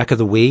for the back of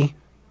the Wii.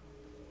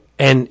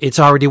 And it's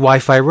already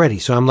Wi-Fi ready.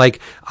 So I'm like,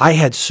 I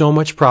had so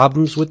much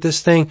problems with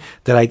this thing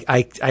that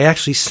I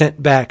actually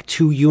sent back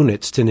 2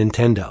 units to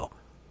Nintendo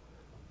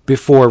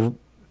before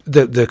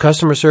the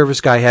customer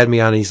service guy had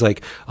me on. And he's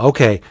like,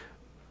 okay,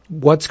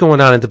 what's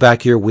going on at the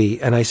back of your Wii?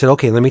 And I said,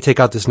 okay, let me take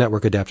out this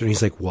network adapter. And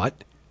he's like, what?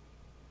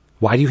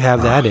 Why do you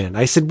have that in?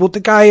 I said, well,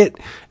 the guy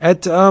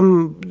at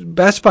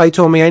Best Buy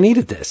told me I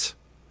needed this.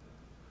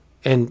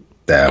 And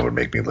that would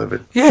make me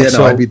livid. Yeah,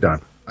 so, I'd be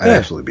done. I'd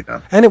absolutely be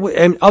done.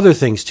 And other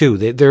things too.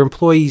 They're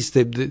employees.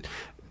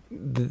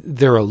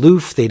 They're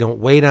aloof. They don't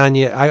wait on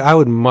you. I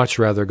would much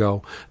rather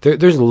go.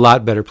 There's a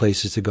lot better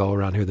places to go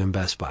around here than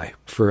Best Buy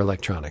for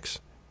electronics.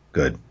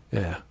 Good.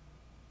 Yeah.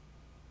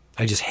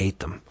 I just hate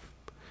them.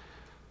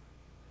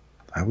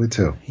 I would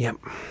too. Yep.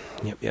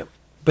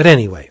 But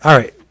anyway, all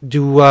right.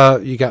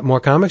 Do you got more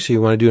comics, or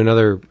you want to do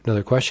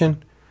another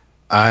question?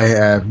 I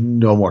have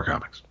no more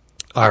comics.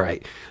 All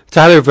right.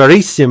 Tyler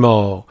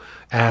Verissimo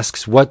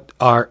asks, what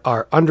are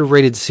our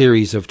underrated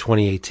series of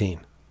 2018?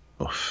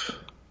 Oof.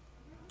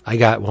 I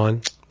got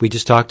one. We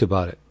just talked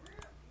about it.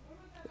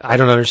 I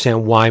don't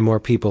understand why more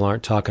people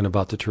aren't talking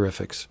about the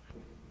Terrifics.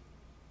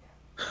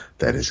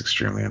 That is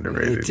extremely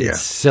underrated.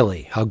 It's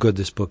silly how good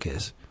this book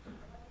is.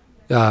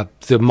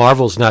 The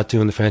Marvel's not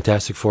doing the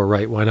Fantastic Four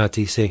right. Why not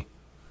DC?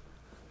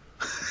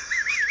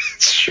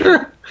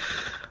 Sure.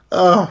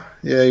 Oh,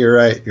 yeah, you're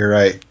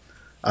right.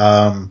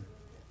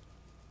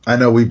 I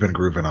know we've been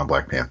grooving on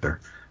Black Panther.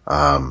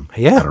 I don't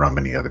know how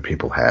many other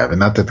people have. And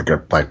not that the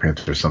Black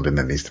Panther is something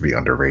that needs to be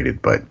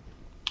underrated, but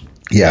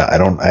yeah, I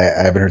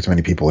haven't heard so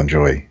many people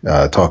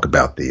talk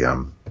about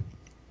the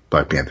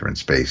Black Panther in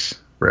space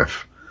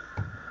riff.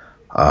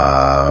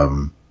 I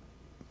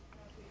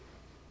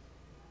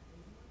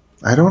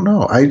don't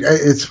know.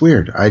 It's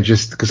weird.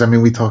 Because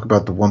we talk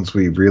about the ones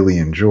we really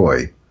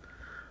enjoy.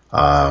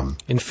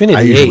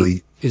 Infinity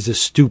 8 is a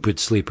stupid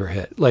sleeper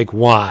hit. Like,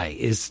 why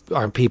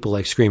aren't people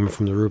like screaming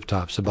from the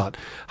rooftops about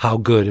how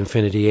good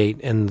Infinity 8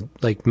 and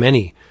like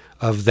many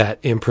of that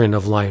imprint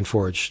of Lion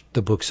Forge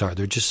the books are?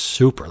 They're just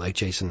super, like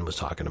Jason was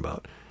talking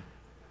about.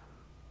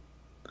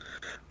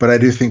 But I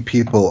do think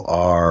people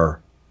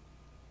are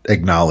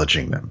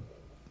acknowledging them.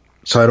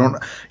 So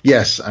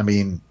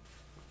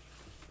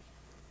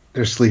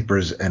they're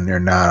sleepers and they're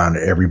not on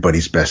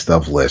everybody's best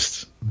of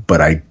list,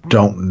 but I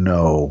don't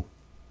know.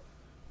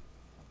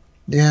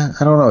 Yeah,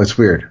 I don't know. It's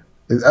weird.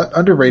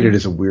 Underrated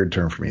is a weird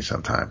term for me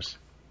sometimes.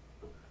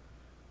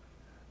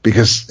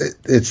 Because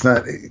it's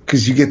not,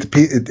 because you get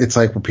it's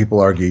like when people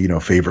argue,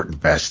 favorite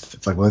and best.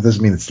 It's like, well, it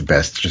doesn't mean it's the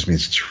best. It just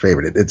means it's your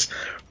favorite. It's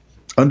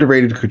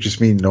underrated could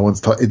just mean no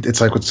one's it's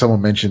like when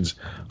someone mentions,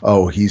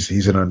 oh, he's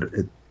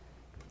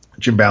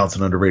Jim Ballard's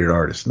an underrated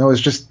artist. No,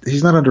 it's just,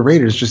 he's not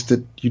underrated. It's just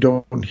that you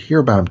don't hear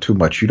about him too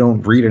much. You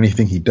don't read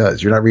anything he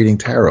does. You're not reading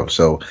tarot.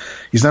 So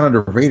he's not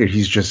underrated.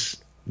 He's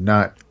just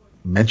not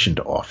mentioned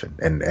often.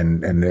 And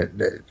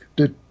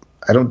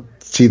I don't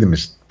see them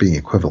as being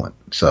equivalent.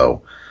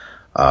 So,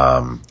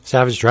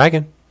 Savage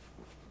Dragon.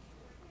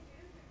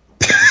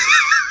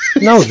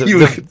 No,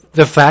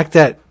 the fact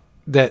that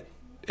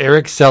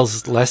Eric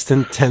sells less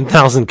than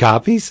 10,000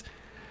 copies,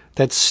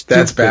 that's stupid.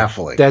 That's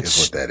baffling. That's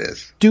what that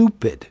is.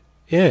 Stupid.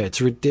 Yeah,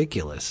 it's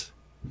ridiculous.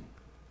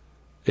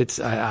 It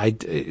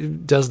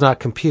does not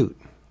compute.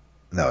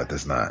 No, it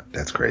does not.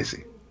 That's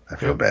crazy. I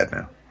feel bad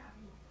now.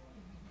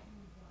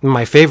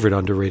 My favorite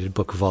underrated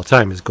book of all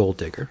time is Gold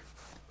Digger.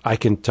 I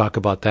can talk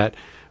about that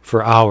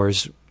for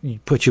hours.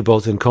 Put you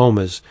both in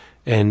comas,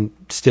 and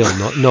still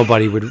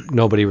nobody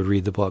would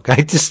read the book.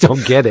 I just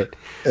don't get it.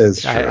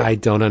 It's true. I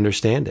don't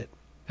understand it.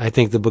 I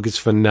think the book is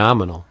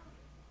phenomenal.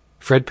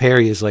 Fred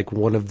Perry is like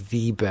one of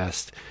the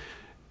best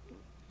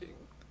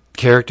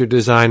character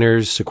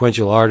designers,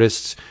 sequential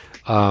artists,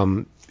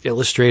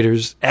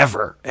 illustrators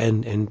ever,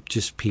 and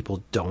just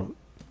people don't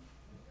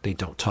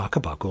talk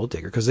about Gold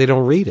Digger because they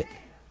don't read it.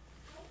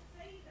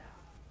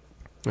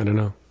 I don't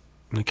know.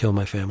 I'm gonna kill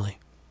my family.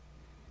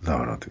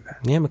 No, don't do that.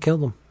 Yeah, I'm gonna kill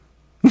them.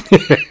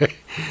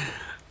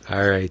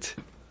 All right.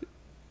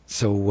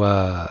 So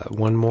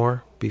one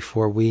more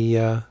before we.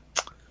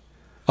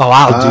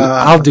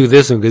 I'll do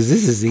this one because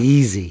this is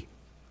easy.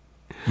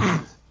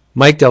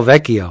 Mike Del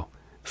Vecchio,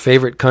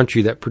 favorite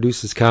country that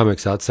produces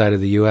comics outside of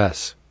the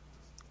U.S.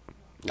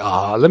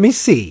 Let me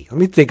see. Let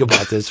me think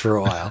about this for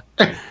a while.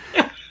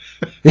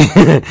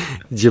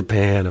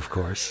 Japan, of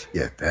course.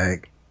 Yeah,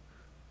 dang.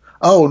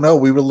 Oh no,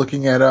 we were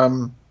looking at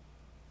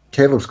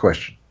Caleb's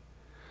question.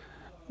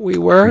 We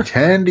were.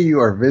 Pretend you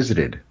are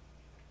visited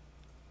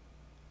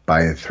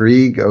by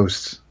three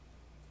ghosts.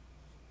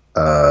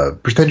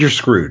 Pretend you're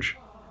Scrooge,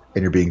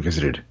 and you're being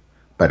visited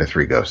by the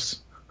three ghosts.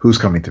 Who's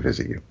coming to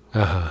visit you?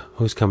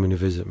 Who's coming to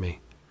visit me?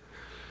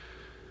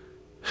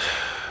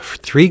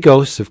 Three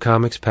ghosts of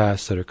comics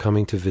past that are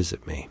coming to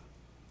visit me.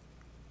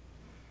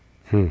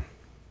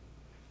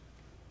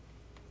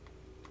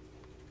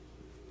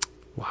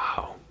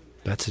 Wow.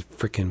 That's a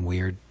freaking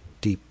weird,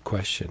 deep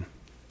question.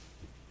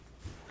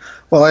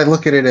 Well, I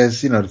look at it as,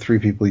 the three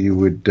people you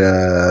would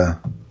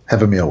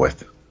have a meal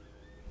with.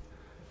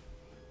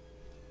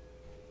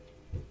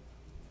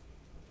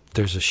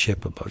 There's a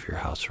ship above your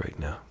house right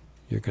now.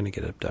 You're going to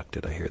get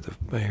abducted. I hear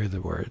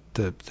the word,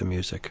 the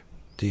music.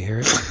 Do you hear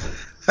it?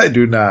 I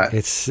do not.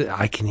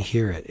 I can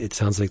hear it. It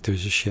sounds like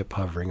there's a ship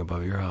hovering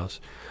above your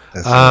house.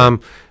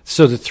 That's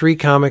so the three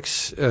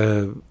comics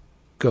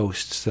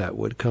ghosts that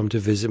would come to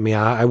visit me,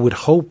 I would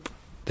hope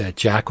that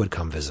Jack would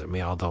come visit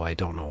me, although I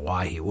don't know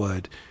why he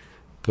would.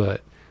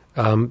 But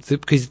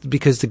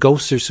because the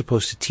ghosts are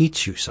supposed to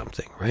teach you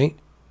something, right?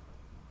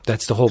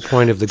 That's the whole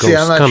point of the ghosts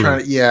I'm not coming.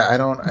 trying to. Yeah, I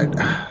don't.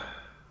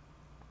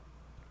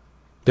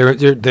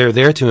 They're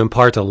there to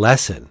impart a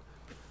lesson.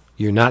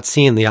 You're not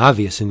seeing the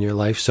obvious in your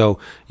life, so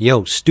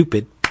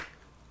stupid,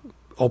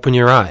 open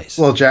your eyes.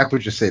 Well, Jack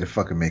would just say to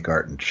fucking make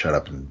art and shut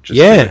up and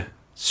just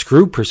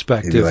screw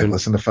perspective. He'd be like,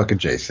 listen to fucking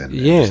Jason. And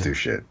just do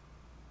shit.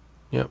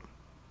 Yep.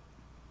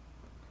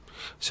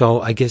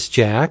 So I guess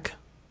Jack,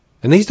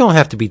 and these don't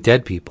have to be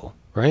dead people,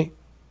 right?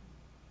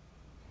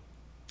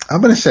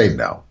 I'm going to say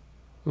no.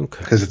 Okay.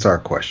 Because it's our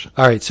question.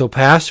 All right, so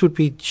past would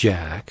be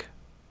Jack.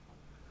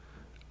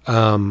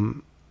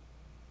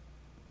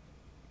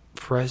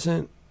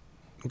 Present,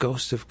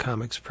 Ghost of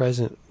Comics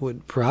present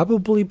would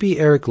probably be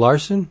Eric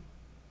Larson.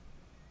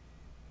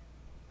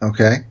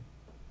 Okay.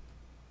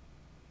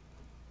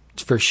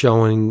 For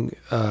showing,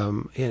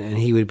 and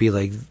he would be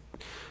like,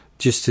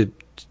 just to,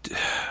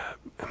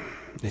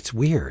 it's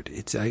weird.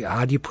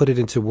 How do you put it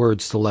into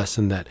words, the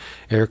lesson that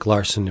Eric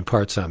Larson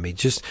imparts on me?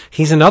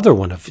 He's another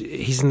one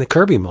he's in the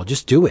Kirby mode.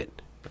 Just do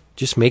it.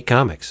 Just make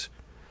comics.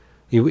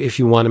 If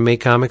you want to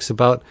make comics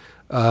about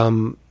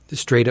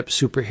straight up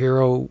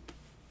superhero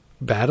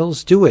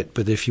battles, do it.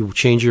 But if you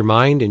change your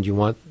mind and you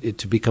want it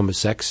to become a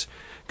sex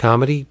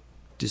comedy,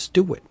 just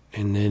do it.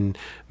 And then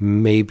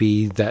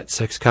maybe that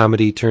sex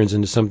comedy turns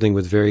into something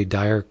with very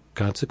dire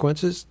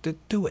consequences,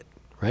 do it.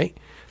 Right?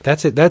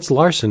 That's it. That's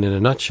Larson in a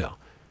nutshell.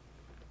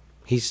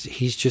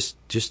 He's just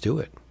do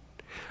it.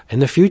 In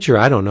the future,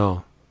 I don't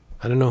know.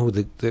 I don't know who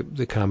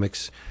the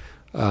comics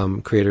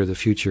creator of the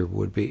future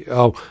would be.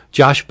 Oh,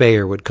 Josh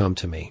Bayer would come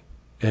to me,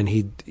 and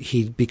he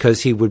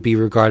because he would be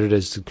regarded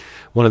as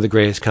one of the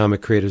greatest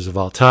comic creators of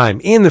all time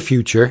in the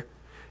future,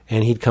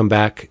 and he'd come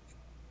back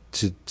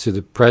to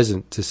the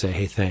present to say,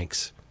 "Hey,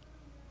 thanks,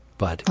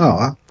 bud.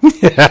 Oh,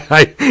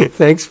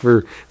 thanks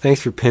for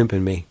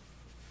pimping me."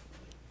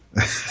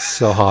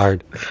 So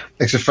hard.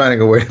 Thanks for finding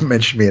a way to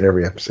mention me in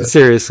every episode.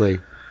 Seriously.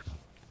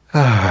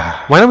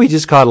 Why don't we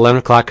just call it 11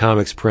 o'clock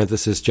comics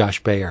parenthesis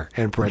Josh Bayer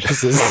and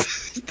parenthesis?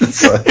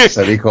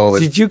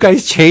 Semicolon. Did you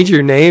guys change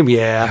your name?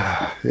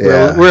 Yeah.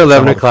 Yeah. We're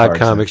 11 o'clock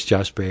comics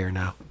Josh Bayer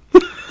now.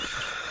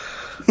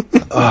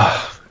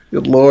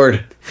 Good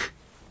Lord.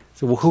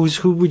 So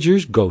who would your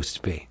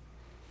ghost be?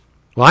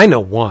 Well, I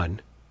know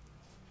one.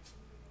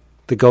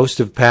 The ghost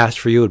of past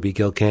for you would be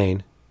Gil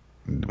Kane.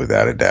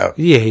 Without a doubt.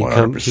 Yeah, he'd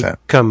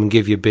come and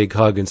give you a big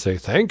hug and say,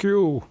 thank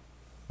you.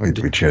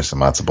 We'd share some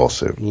matzo ball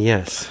soup.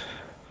 Yes.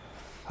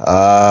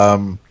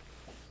 Joe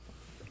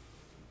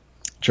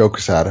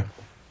Quesada.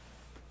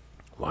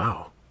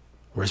 Wow.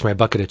 Where's my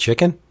bucket of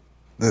chicken?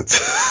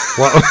 That's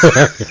Well,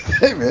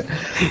 hey, man.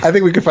 I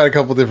think we could find a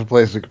couple different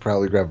places we could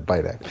probably grab a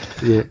bite at.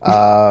 Yeah.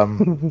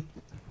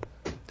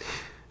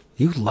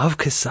 You love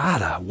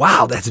Quesada.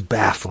 Wow, that's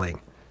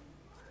baffling.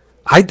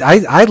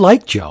 I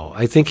like Joe.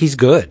 I think he's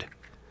good.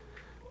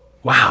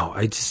 Wow,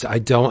 I've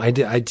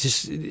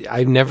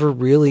never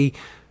really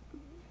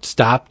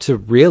stopped to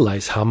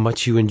realize how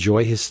much you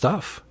enjoy his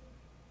stuff.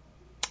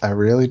 I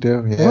really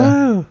do, yeah.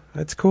 Wow,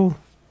 that's cool.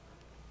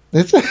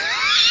 I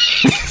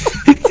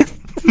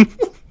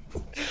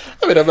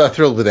mean, I'm not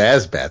thrilled with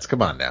Asbats.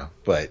 Come on now,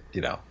 but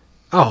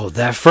Oh,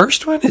 that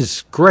first one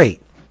is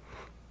great.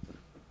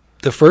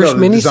 The first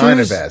the design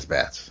of miniseries.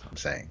 Asbats. I'm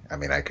saying. I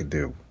mean, I could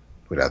do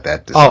without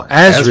that Oh,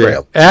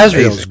 design.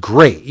 Azrael's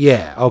great.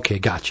 Yeah. Okay,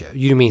 gotcha.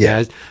 You mean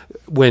Yeah.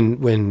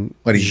 when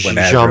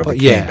Azrael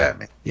became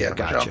Batman. Yeah,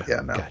 gotcha.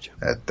 Yeah, no, Gotcha.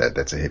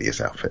 That's a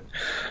hideous outfit.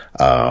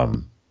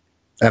 And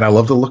I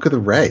love the look of the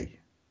Ray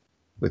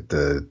with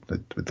the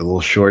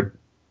little short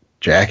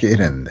jacket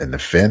and the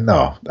fin.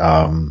 Oh,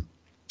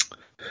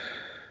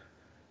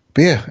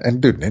 but yeah, and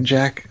dude,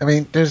 Ninjak. I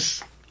mean,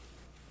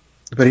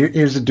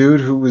 here's a dude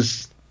who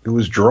was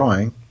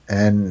drawing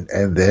and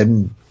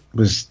then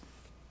was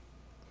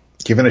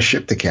given a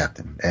ship to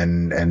captain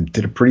and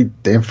did a pretty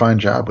damn fine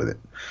job with it.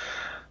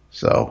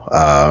 So,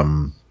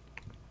 I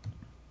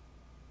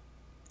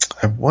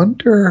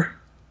wonder,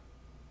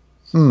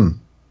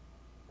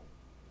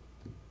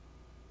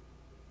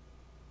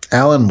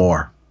 Alan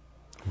Moore.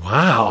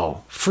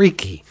 Wow,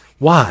 freaky.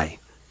 Why?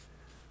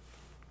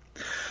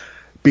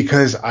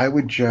 Because I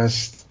would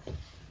just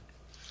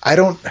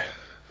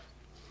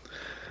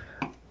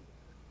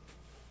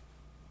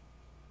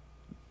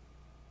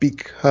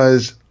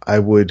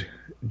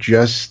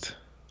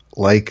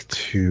like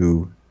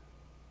to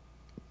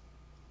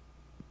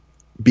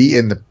be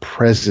in the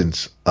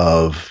presence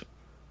of,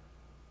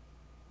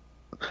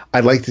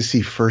 I'd like to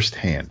see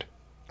firsthand.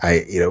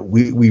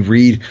 We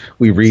read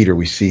or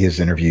we see his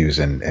interviews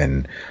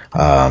and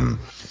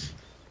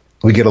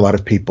we get a lot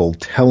of people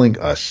telling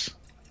us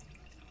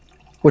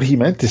what he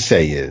meant to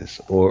say is,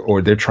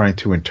 or they're trying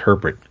to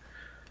interpret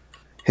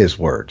his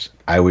words.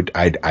 I want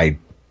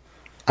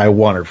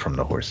it from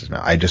the horse's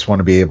mouth. I just want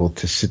to be able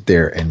to sit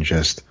there and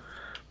just,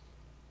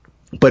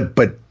 but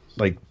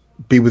like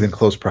be within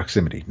close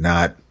proximity,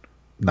 not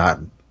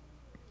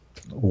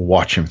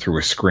watch him through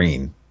a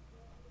screen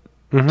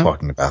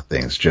talking about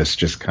things.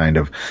 Just kind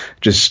of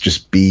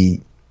just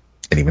be.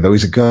 And even though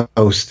he's a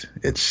ghost,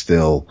 it's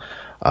still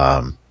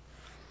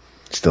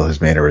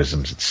his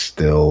mannerisms.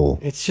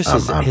 It's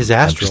just his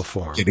astral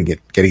form. Getting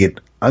it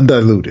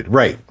undiluted.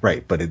 Right.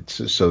 But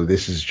this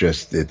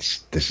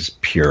is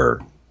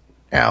pure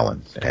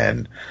Alan,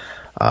 and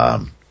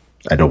I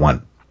don't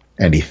want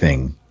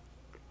anything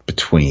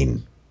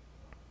between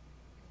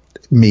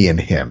me and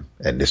him.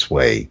 And this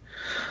way,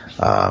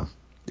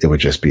 it would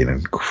just be an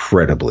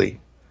incredibly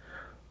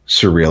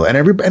surreal.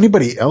 And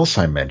anybody else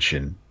I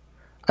mention,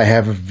 I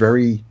have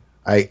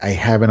I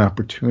have an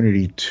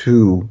opportunity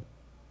to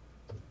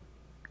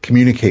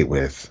communicate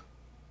with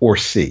or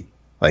see.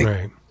 Like,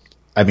 right.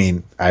 I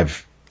mean,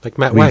 like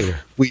Matt Wagner.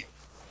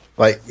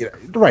 Like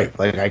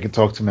I could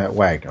talk to Matt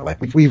Wagner. Like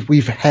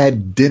we've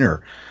had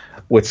dinner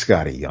with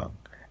Scotty Young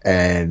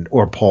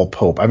or Paul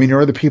Pope. I mean, there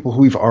are other people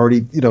who we've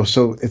already,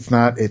 so it's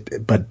not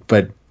it,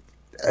 but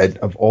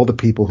of all the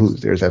people who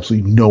there's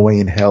absolutely no way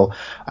in hell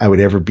I would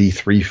ever be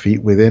 3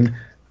 feet within.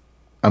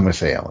 I'm going to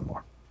say Alan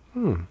Moore.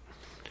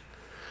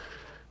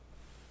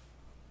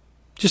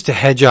 Just to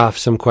hedge off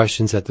some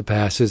questions at the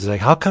pass is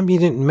like, how come you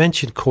didn't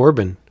mention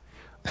Corbin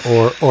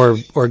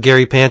or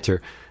Gary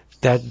Panter?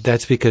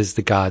 That's because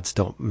the gods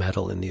don't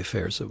meddle in the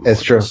affairs of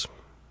mortals. That's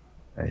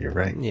true. You're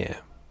right. Yeah.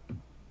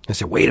 I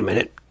said, wait a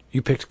minute.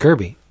 You picked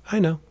Kirby. I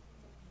know.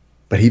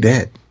 But he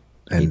did.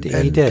 And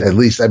he did. At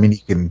least, I mean,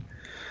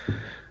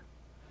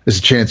 there's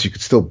a chance you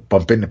could still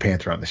bump into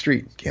Panther on the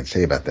street. Can't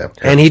say about that.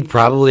 And he'd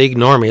probably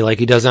ignore me like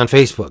he does on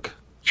Facebook.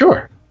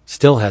 Sure.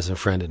 Still hasn't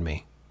friended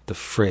me. The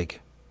frig.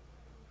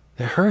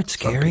 It hurts,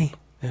 Gary.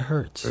 It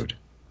hurts. Rude.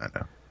 I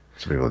know.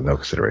 Some people have no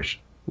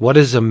consideration. What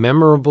is a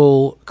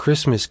memorable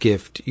Christmas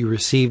gift you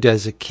received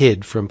as a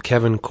kid from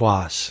Kevin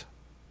Quass?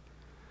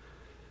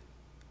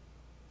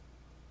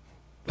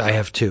 I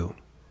have two.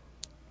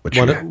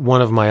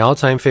 One of my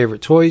all-time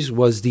favorite toys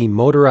was the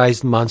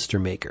motorized Monster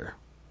Maker.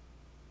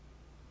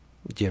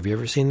 Have you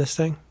ever seen this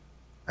thing?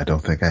 I don't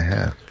think I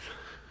have.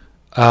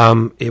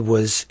 It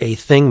was a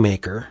thing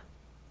maker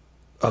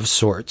of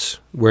sorts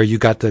where you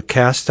got the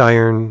cast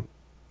iron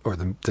or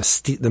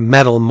the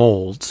metal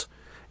molds,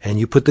 and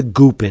you put the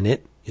goop in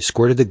it. You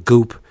squirted the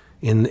goop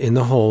in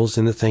the holes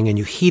in the thing, and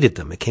you heated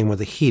them. It came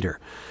with a heater.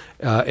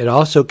 It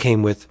also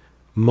came with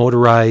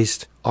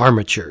motorized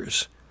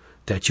armatures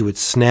that you would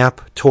snap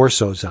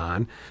torsos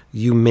on.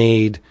 You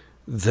made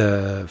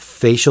the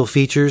facial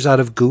features out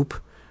of goop,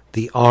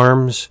 the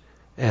arms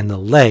and the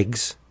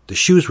legs. The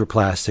shoes were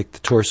plastic. The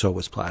torso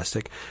was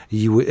plastic.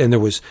 And there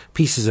was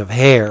pieces of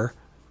hair.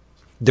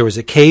 There was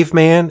a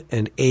caveman,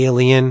 an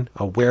alien,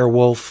 a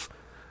werewolf,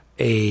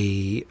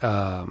 a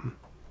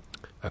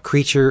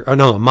creature, a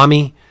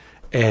mummy,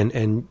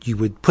 and you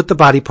would put the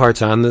body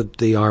parts on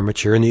the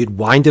armature, and you'd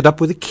wind it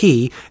up with a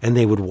key, and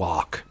they would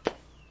walk.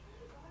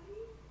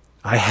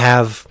 I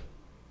have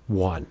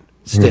one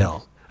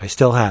still. I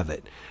still have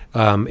it.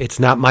 It's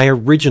not my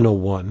original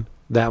one.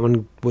 That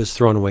one was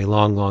thrown away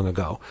long, long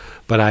ago.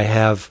 But I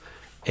have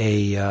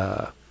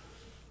a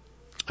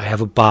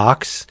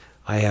box.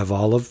 I have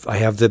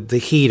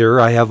the heater.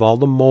 I have all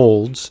the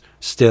molds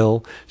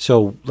still.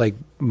 So, like,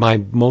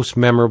 my most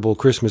memorable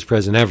Christmas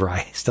present ever,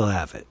 I still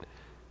have it.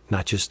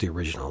 Not just the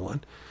original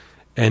one.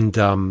 And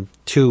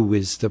 2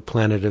 is the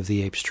Planet of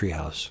the Apes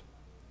treehouse.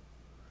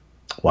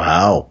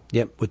 Wow.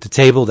 Yep, with the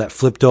table that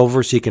flipped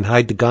over so you can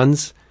hide the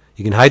guns.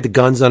 You can hide the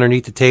guns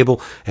underneath the table,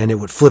 and it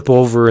would flip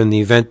over in the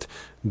event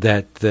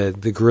that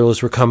the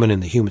gorillas were coming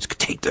and the humans could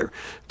take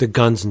the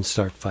guns and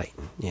start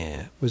fighting.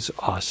 Yeah, it was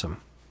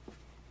awesome.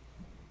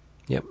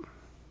 Yep.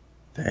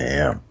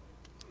 Damn.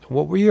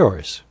 What were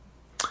yours?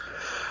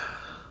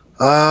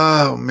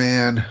 Oh,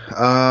 man.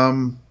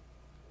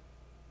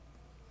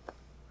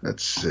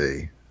 Let's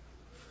see.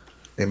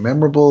 A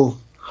memorable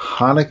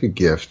Hanukkah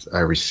gift I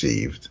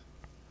received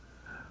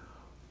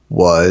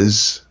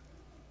was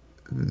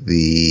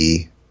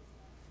I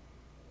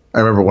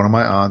remember one of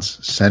my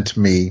aunts sent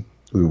me,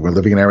 we were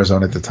living in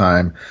Arizona at the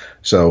time,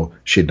 so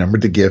she had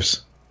numbered the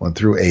gifts 1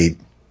 through 8.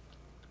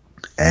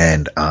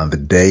 And on the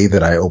day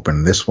that I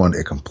opened this one,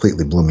 it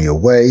completely blew me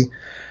away.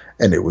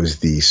 And it was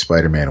the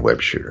Spider-Man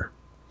web shooter.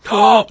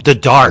 Oh, the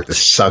dart. The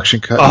suction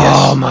cup.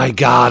 Oh, yes. my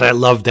God. I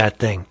loved that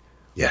thing.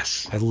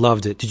 Yes. I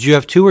loved it. Did you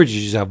have 2 or did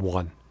you just have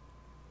 1?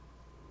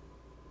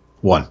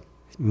 1.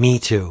 Me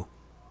too.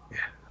 Yeah.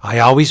 I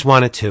always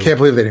wanted 2. Can't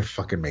believe they didn't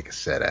fucking make a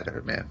set out of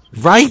it, man.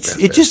 Right?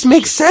 It just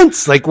makes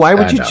sense. Like, why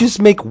would you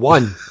just make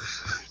 1?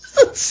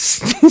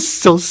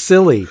 So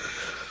silly.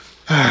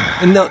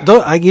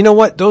 And you know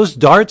what? Those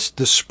darts,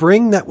 the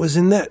spring that was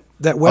in that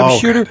web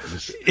shooter,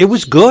 God, it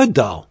was good,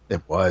 though.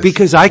 It was.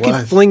 Because I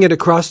could fling it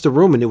across the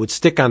room and it would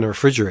stick on the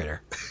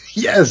refrigerator.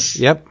 Yes.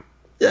 Yep.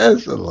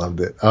 Yes, I loved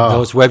it. Oh.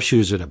 Those web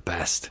shooters are the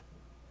best.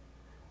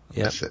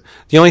 Yep.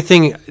 The only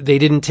thing they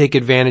didn't take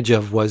advantage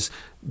of was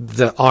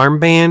the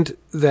armband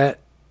that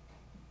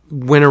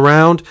went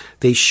around.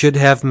 They should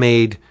have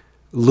made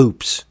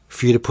loops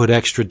for you to put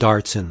extra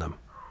darts in them.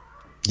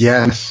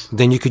 Yes.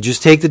 Then you could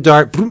just take the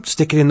dart, boom,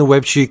 stick it in the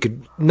web sheet. You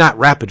could not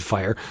rapid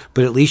fire,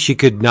 but at least you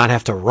could not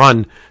have to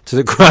run to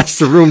across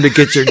the room to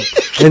get your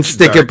and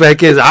stick it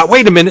back in.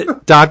 Wait a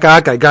minute, Doc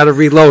Ock, I got to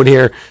reload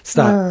here.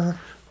 Stop.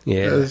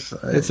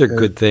 Those are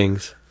good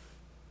things.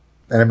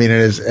 And I mean,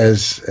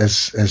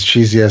 as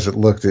cheesy as it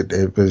looked, I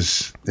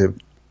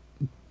think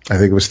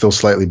it was still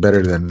slightly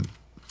better than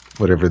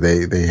whatever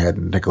they had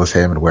Nicholas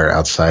Hammond wear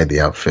outside the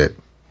outfit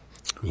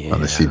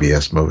on the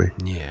CBS movie.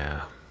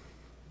 Yeah.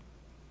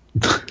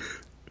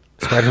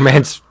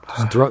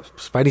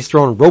 Spidey's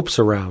throwing ropes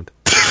around.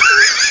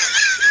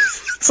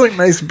 It's like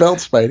nice belt,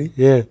 Spidey.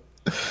 Yeah.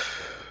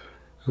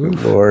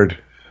 Good Lord.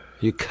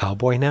 You a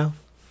cowboy now?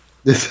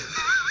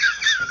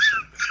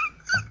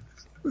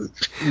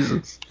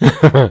 Jesus.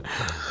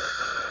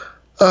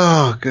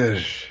 Oh,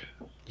 gosh.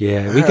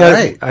 Yeah, we got.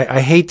 Right. I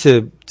hate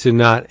to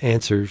not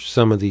answer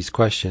some of these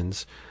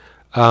questions.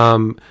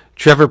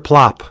 Trevor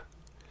Plop,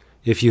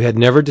 if you had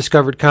never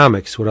discovered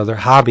comics, what other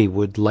hobby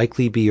would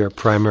likely be your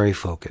primary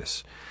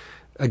focus?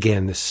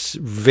 Again, this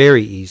is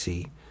very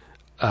easy.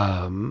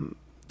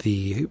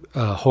 The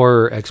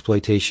horror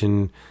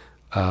exploitation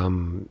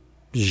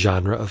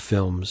genre of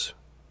films.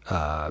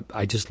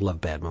 I just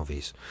love bad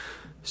movies.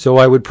 So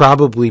I would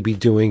probably be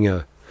doing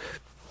a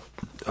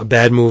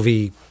bad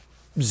movie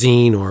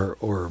zine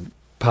or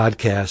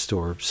podcast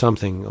or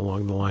something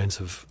along the lines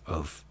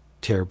of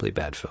terribly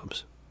bad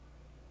films.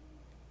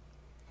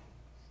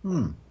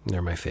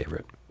 They're my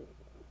favorite.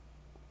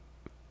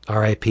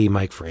 R.I.P.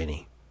 Mike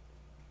Franey.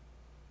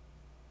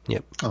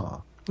 Yep.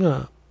 Oh.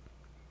 What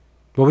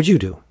would you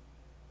do?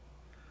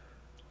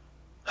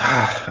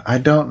 I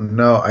don't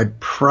know. I'd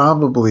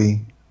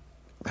probably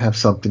have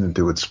something to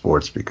do with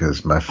sports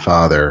because my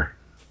father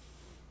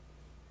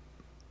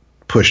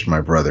pushed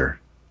my brother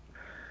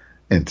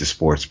into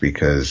sports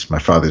because my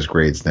father's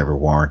grades never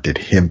warranted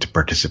him to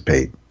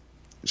participate.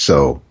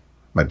 So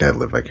my dad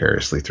lived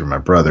vicariously through my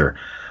brother.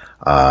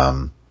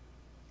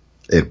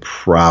 It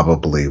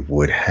probably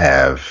would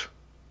have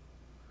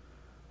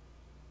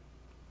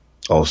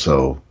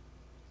also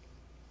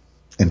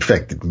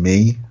infected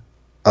me.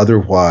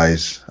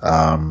 Otherwise,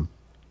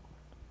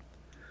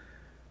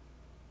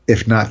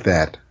 if not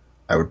that,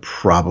 I would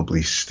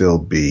probably still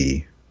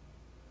be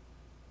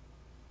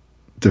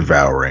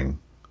devouring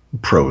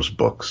prose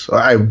books.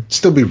 I would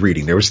still be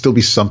reading. There would still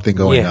be something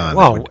going on.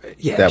 Well,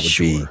 that would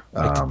be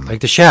like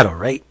The Shadow,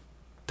 right?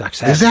 Doc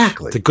Savage.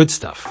 Exactly. The good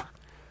stuff.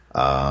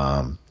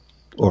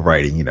 Or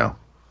writing,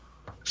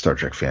 Star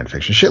Trek fan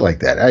fiction, shit like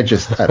that. I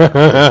don't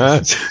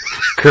know.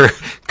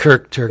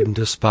 Kirk turned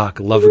to Spock,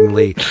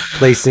 lovingly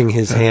placing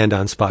his hand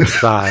on Spock's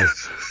thigh.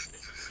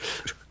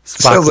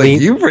 Sounds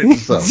like you've written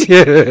something.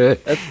 Yeah.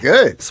 That's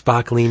good.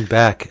 Spock leaned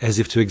back as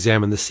if to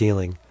examine the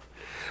ceiling.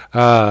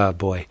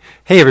 Boy.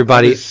 Hey,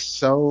 everybody. I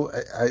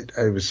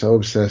was so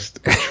obsessed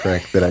with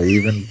Trek that I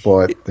even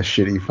bought the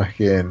shitty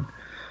fucking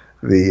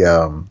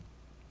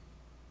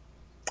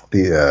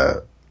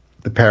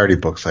the parody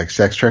books like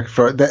Sex Trek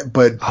for that,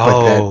 but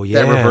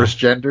that reverse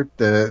gendered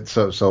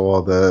so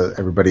all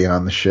everybody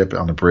on the ship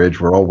on the bridge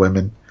were all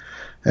women,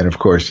 and of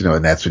course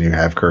and that's when you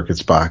have Kirk and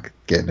Spock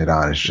getting it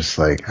on. It's just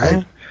like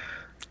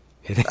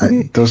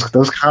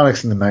those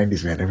comics in the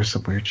 90s, man, there was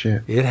some weird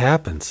shit. It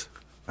happens.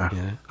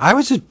 Yeah. I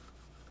was a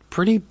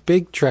pretty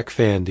big Trek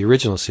fan, the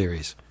original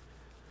series.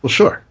 Well,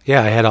 sure.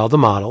 Yeah, I had all the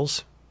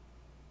models.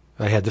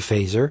 I had the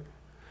phaser.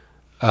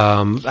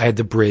 I had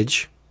the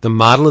bridge. The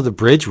model of the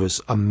bridge was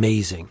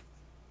amazing.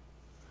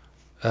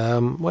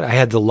 I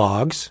had the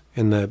logs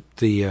and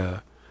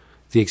the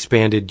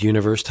expanded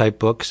universe type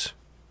books.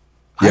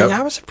 Yep.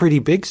 I was a pretty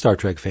big Star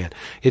Trek fan.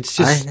 It's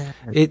just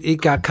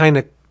it got kind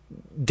of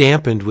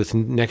dampened with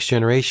Next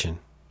Generation.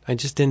 I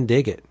just didn't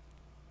dig it.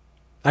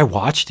 I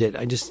watched it.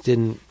 I just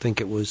didn't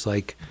think it was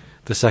like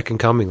the second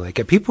coming.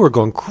 Like people were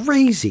going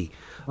crazy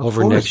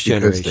over Next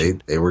Generation because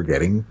they were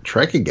getting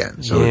Trek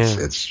again. So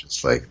it's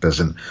just like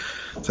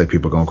it's like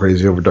people going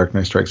crazy over Dark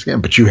Knight Strikes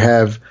Again. But you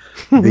have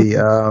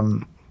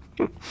the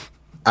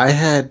I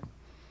had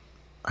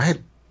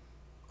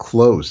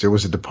clothes. There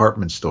was a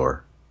department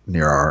store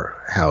near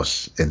our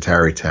house in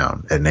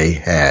Tarrytown, and they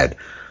had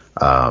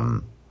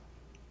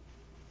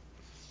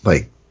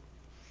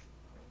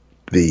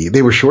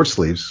they were short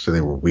sleeves, so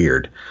they were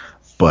weird,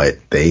 but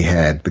they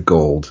had the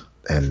gold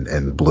and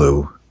the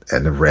blue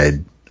and the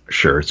red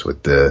shirts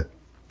with the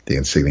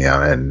insignia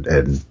on,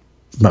 and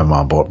my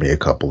mom bought me a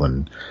couple.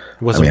 And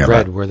it wasn't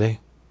red, were they?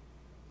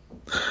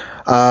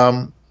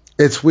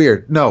 It's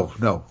weird. No.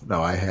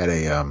 I had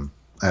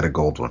a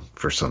gold one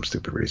for some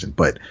stupid reason,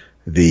 but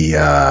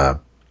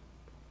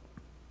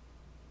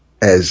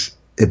as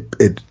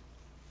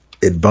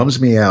it bums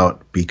me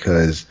out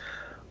because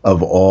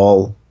of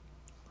all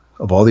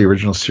the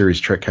original series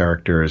Trek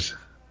characters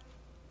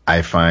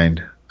I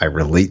find I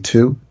relate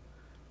to,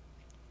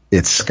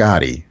 it's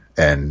Scotty,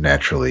 and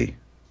naturally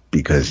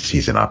because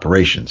he's in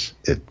operations,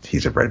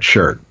 he's a red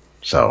shirt,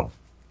 so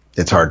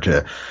it's hard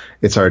to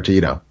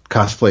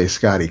cosplay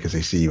Scotty because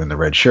they see you in the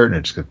red shirt and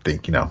they're just gonna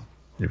think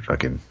you're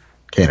fucking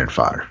cannon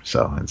fodder.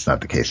 So it's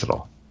not the case at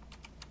all.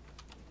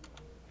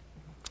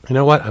 You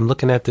know what? I'm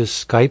looking at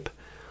this Skype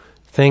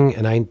thing,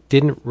 and I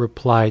didn't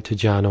reply to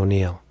John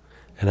O'Neill,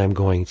 and I'm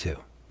going to.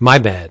 My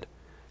bad,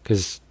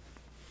 because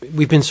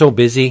we've been so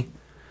busy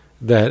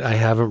that I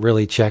haven't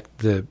really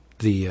checked a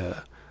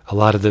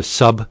lot of the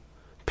sub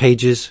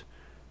pages,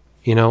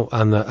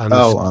 on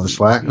the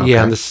Slack. Okay.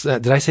 Yeah,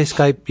 did I say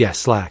Skype? Yeah,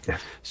 Slack. Yeah.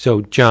 So,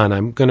 John,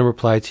 I'm going to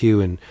reply to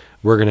you, and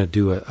we're going to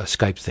do a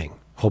Skype thing.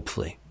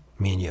 Hopefully,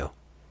 me and you.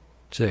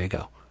 So there you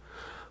go.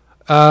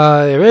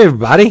 Hey,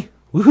 everybody.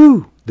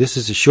 Woohoo. This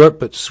is a short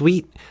but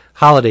sweet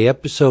holiday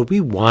episode. We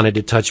wanted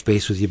to touch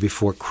base with you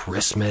before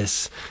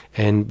Christmas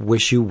and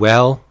wish you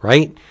well,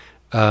 right?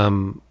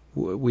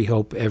 We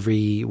hope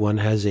everyone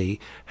has a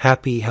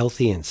happy,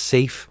 healthy, and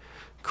safe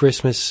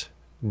Christmas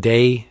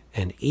day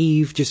and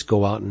eve. Just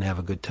go out and have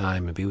a good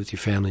time and be with your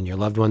family and your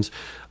loved ones.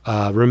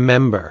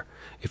 Remember,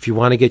 if you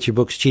want to get your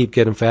books cheap,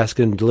 get them fast,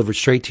 get them delivered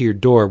straight to your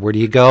door. Where do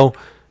you go?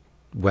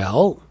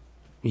 Well,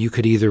 you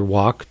could either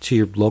walk to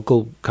your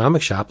local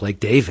comic shop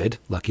like David,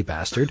 lucky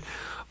bastard,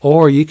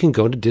 or you can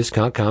go to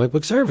Discount Comic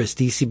Book Service,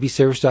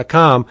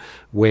 dcbservice.com,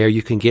 where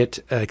you can get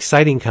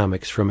exciting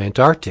comics from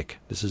Antarctic.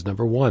 This is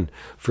number 1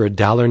 for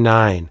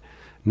 $1.09.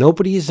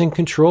 Nobody is in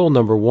Control,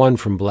 number 1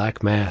 from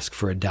Black Mask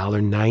for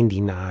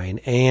 $1.99.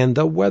 And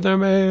The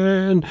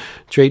Weatherman,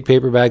 trade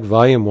paperback,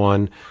 volume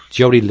 1,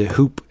 Jody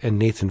LeHoop and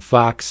Nathan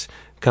Fox,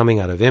 coming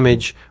out of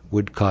Image,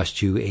 would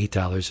cost you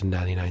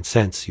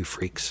 $8.99, you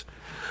freaks.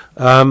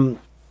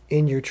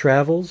 In your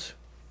travels,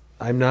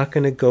 I'm not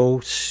going to go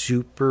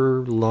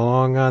super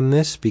long on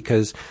this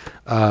because,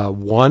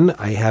 1,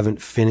 I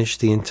haven't finished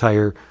the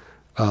entire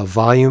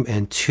volume,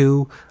 and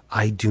 2,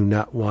 I do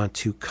not want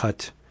to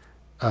cut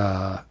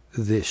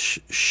this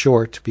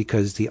short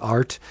because the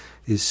art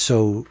is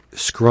so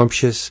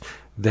scrumptious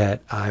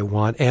that I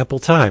want ample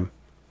time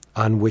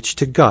on which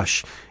to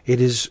gush. It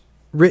is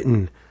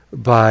written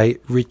by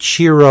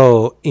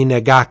Richiro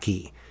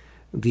Inagaki.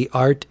 The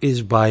art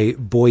is by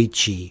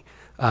Boichi.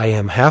 I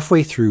am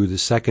halfway through the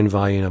second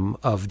volume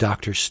of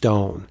Dr.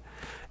 Stone,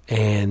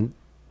 and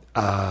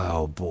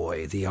oh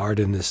boy, the art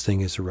in this thing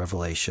is a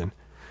revelation.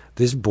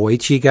 This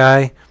Boichi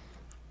guy,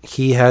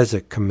 he has a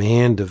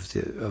command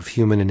of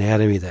human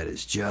anatomy that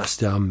is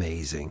just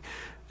amazing.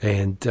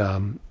 And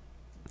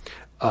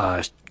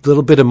a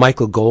little bit of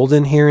Michael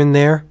Golden here and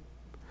there.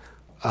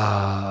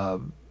 Now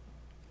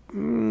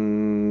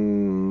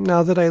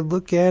that I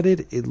look at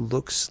it, it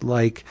looks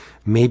like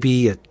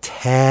maybe a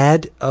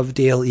tad of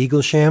Dale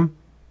Eaglesham.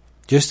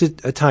 Just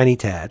a tiny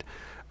tad.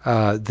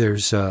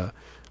 There's a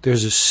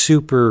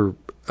super,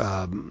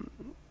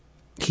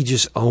 he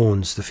just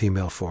owns the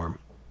female form.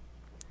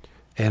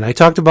 And I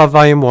talked about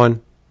volume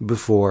 1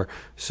 before,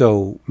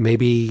 so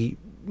maybe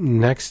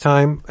next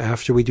time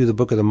after we do the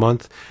book of the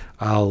month,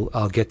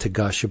 I'll get to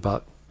gush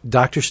about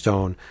Dr.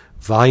 Stone,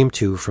 volume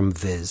 2 from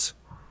Viz.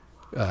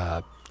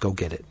 Go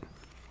get it.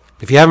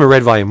 If you haven't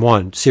read volume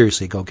 1,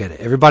 seriously, go get it.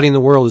 Everybody in the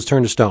world is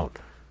turned to stone.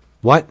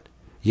 What?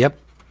 Yep,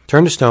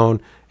 turned to stone.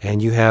 And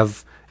you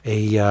have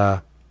a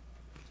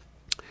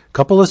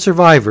couple of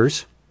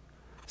survivors,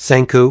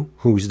 Senku,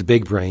 who's the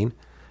big brain,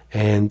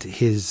 and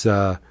his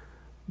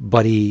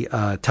buddy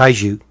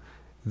Taiju.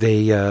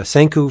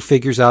 Senku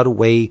figures out a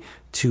way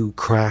to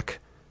crack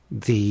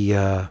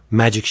the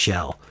magic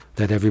shell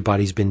that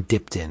everybody's been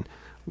dipped in,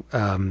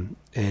 and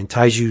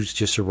Taiju's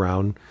just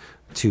around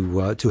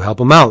to help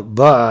him out.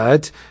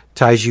 But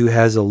Taiju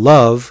has a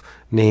love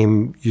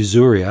named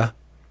Yuzuria,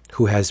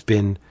 who has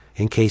been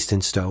encased in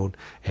stone,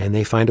 and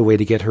they find a way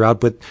to get her out,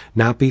 but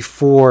not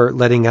before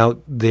letting out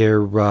their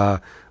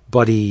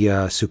buddy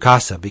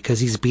Tsukasa, because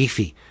he's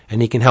beefy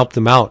and he can help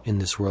them out in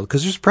this world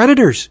because there's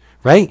predators,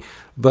 right?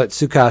 But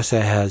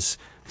Tsukasa has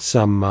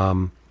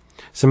some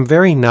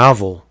very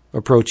novel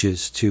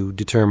approaches to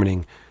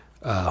determining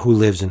who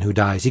lives and who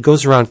dies. He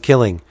goes around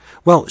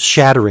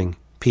shattering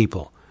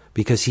people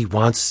because he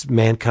wants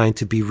mankind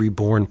to be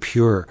reborn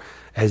pure,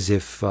 as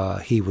if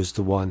he was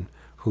the one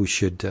who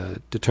should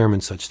determine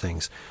such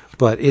things.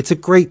 But it's a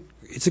great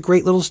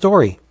little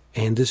story,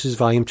 and this is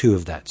volume 2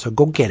 of that. So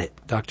go get it,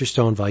 Dr.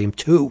 Stone, volume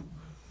 2.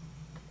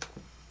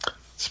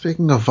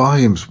 Speaking of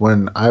volumes,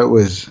 when I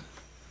was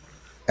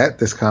at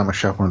this comic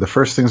shop, one of the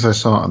first things I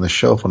saw on the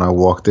shelf when I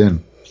walked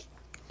in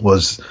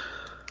was,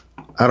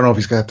 I don't know if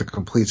he's got the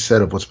complete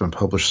set of what's been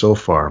published so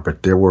far,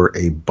 but there were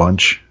a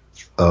bunch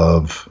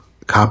of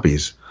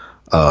copies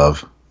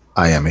of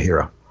I Am a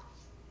Hero.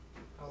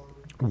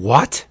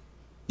 What?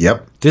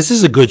 Yep. This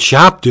is a good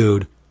shop,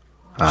 dude.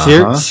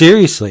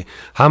 Seriously.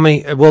 How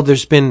many? Well,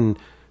 there's been,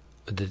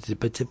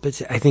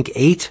 I think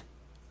 8.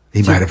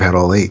 He might have had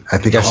all 8. I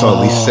think I saw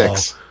at least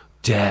 6.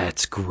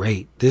 That's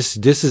great. This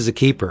is a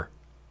keeper.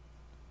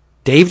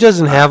 Dave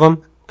doesn't have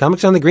them.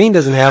 Comics on the Green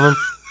doesn't have them.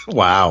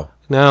 Wow.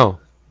 No.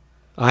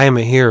 I Am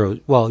a Hero.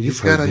 Well, he's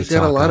got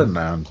a lot of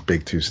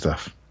non-Big 2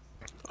 stuff.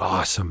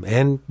 Awesome.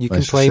 And you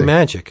can play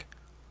Magic.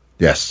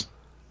 Yes.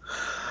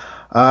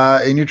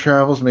 In your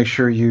travels, make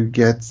sure you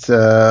get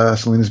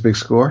Selena's Big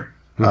Score.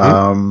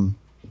 Mm-hmm.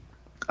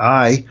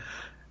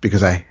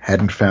 Because I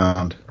hadn't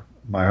found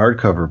my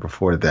hardcover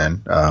before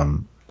then,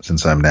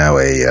 since I'm now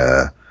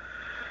a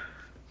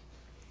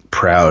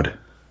proud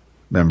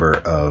member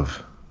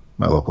of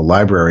my local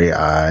library,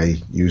 I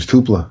used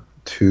Hoopla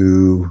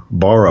to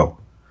borrow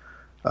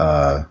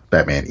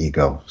Batman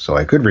Ego so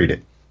I could read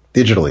it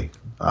digitally.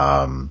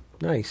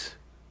 Nice.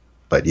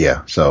 But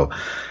yeah, so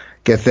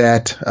get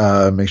that.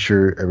 Make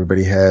sure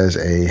everybody has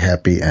a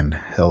happy and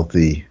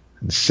healthy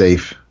and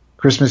safe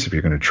Christmas if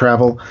you're going to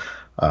travel.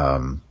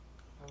 Travel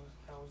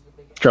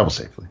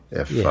safely.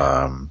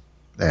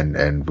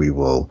 And we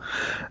will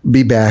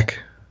be back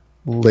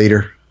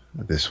later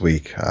this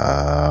week.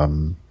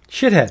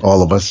 Shithead.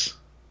 All of us.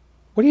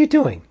 What are you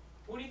doing?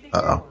 What do you think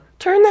you're doing?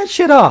 Turn that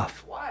shit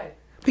off. Why?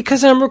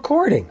 Because I'm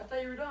recording. I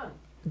thought you were done.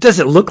 Does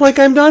it look like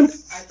I'm done? I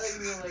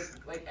thought you were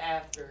like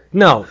after.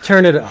 No,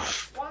 turn it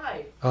off.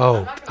 Why? Oh,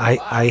 I'm not gonna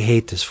lie. I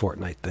hate this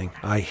Fortnite thing.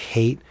 I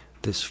hate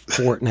this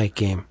Fortnite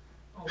game.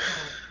 Oh, come on.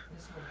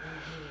 This one,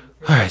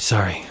 really, All right,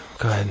 sorry.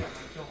 Go ahead.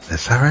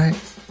 That's all right.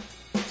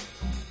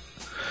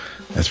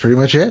 That's pretty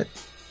much it.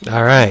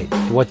 All right,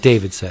 what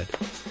David said.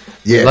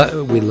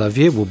 Yeah. We love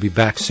you. We'll be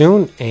back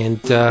soon,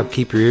 and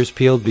keep your ears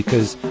peeled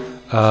because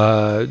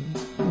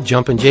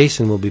Jumpin'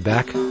 Jason will be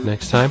back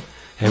next time,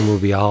 and we'll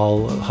be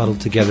all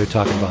huddled together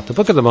talking about the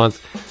book of the month,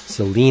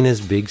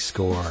 Selena's Big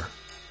Score.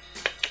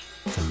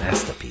 It's a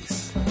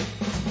masterpiece.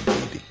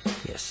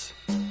 Yes.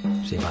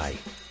 Say bye.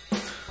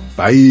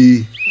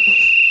 Bye.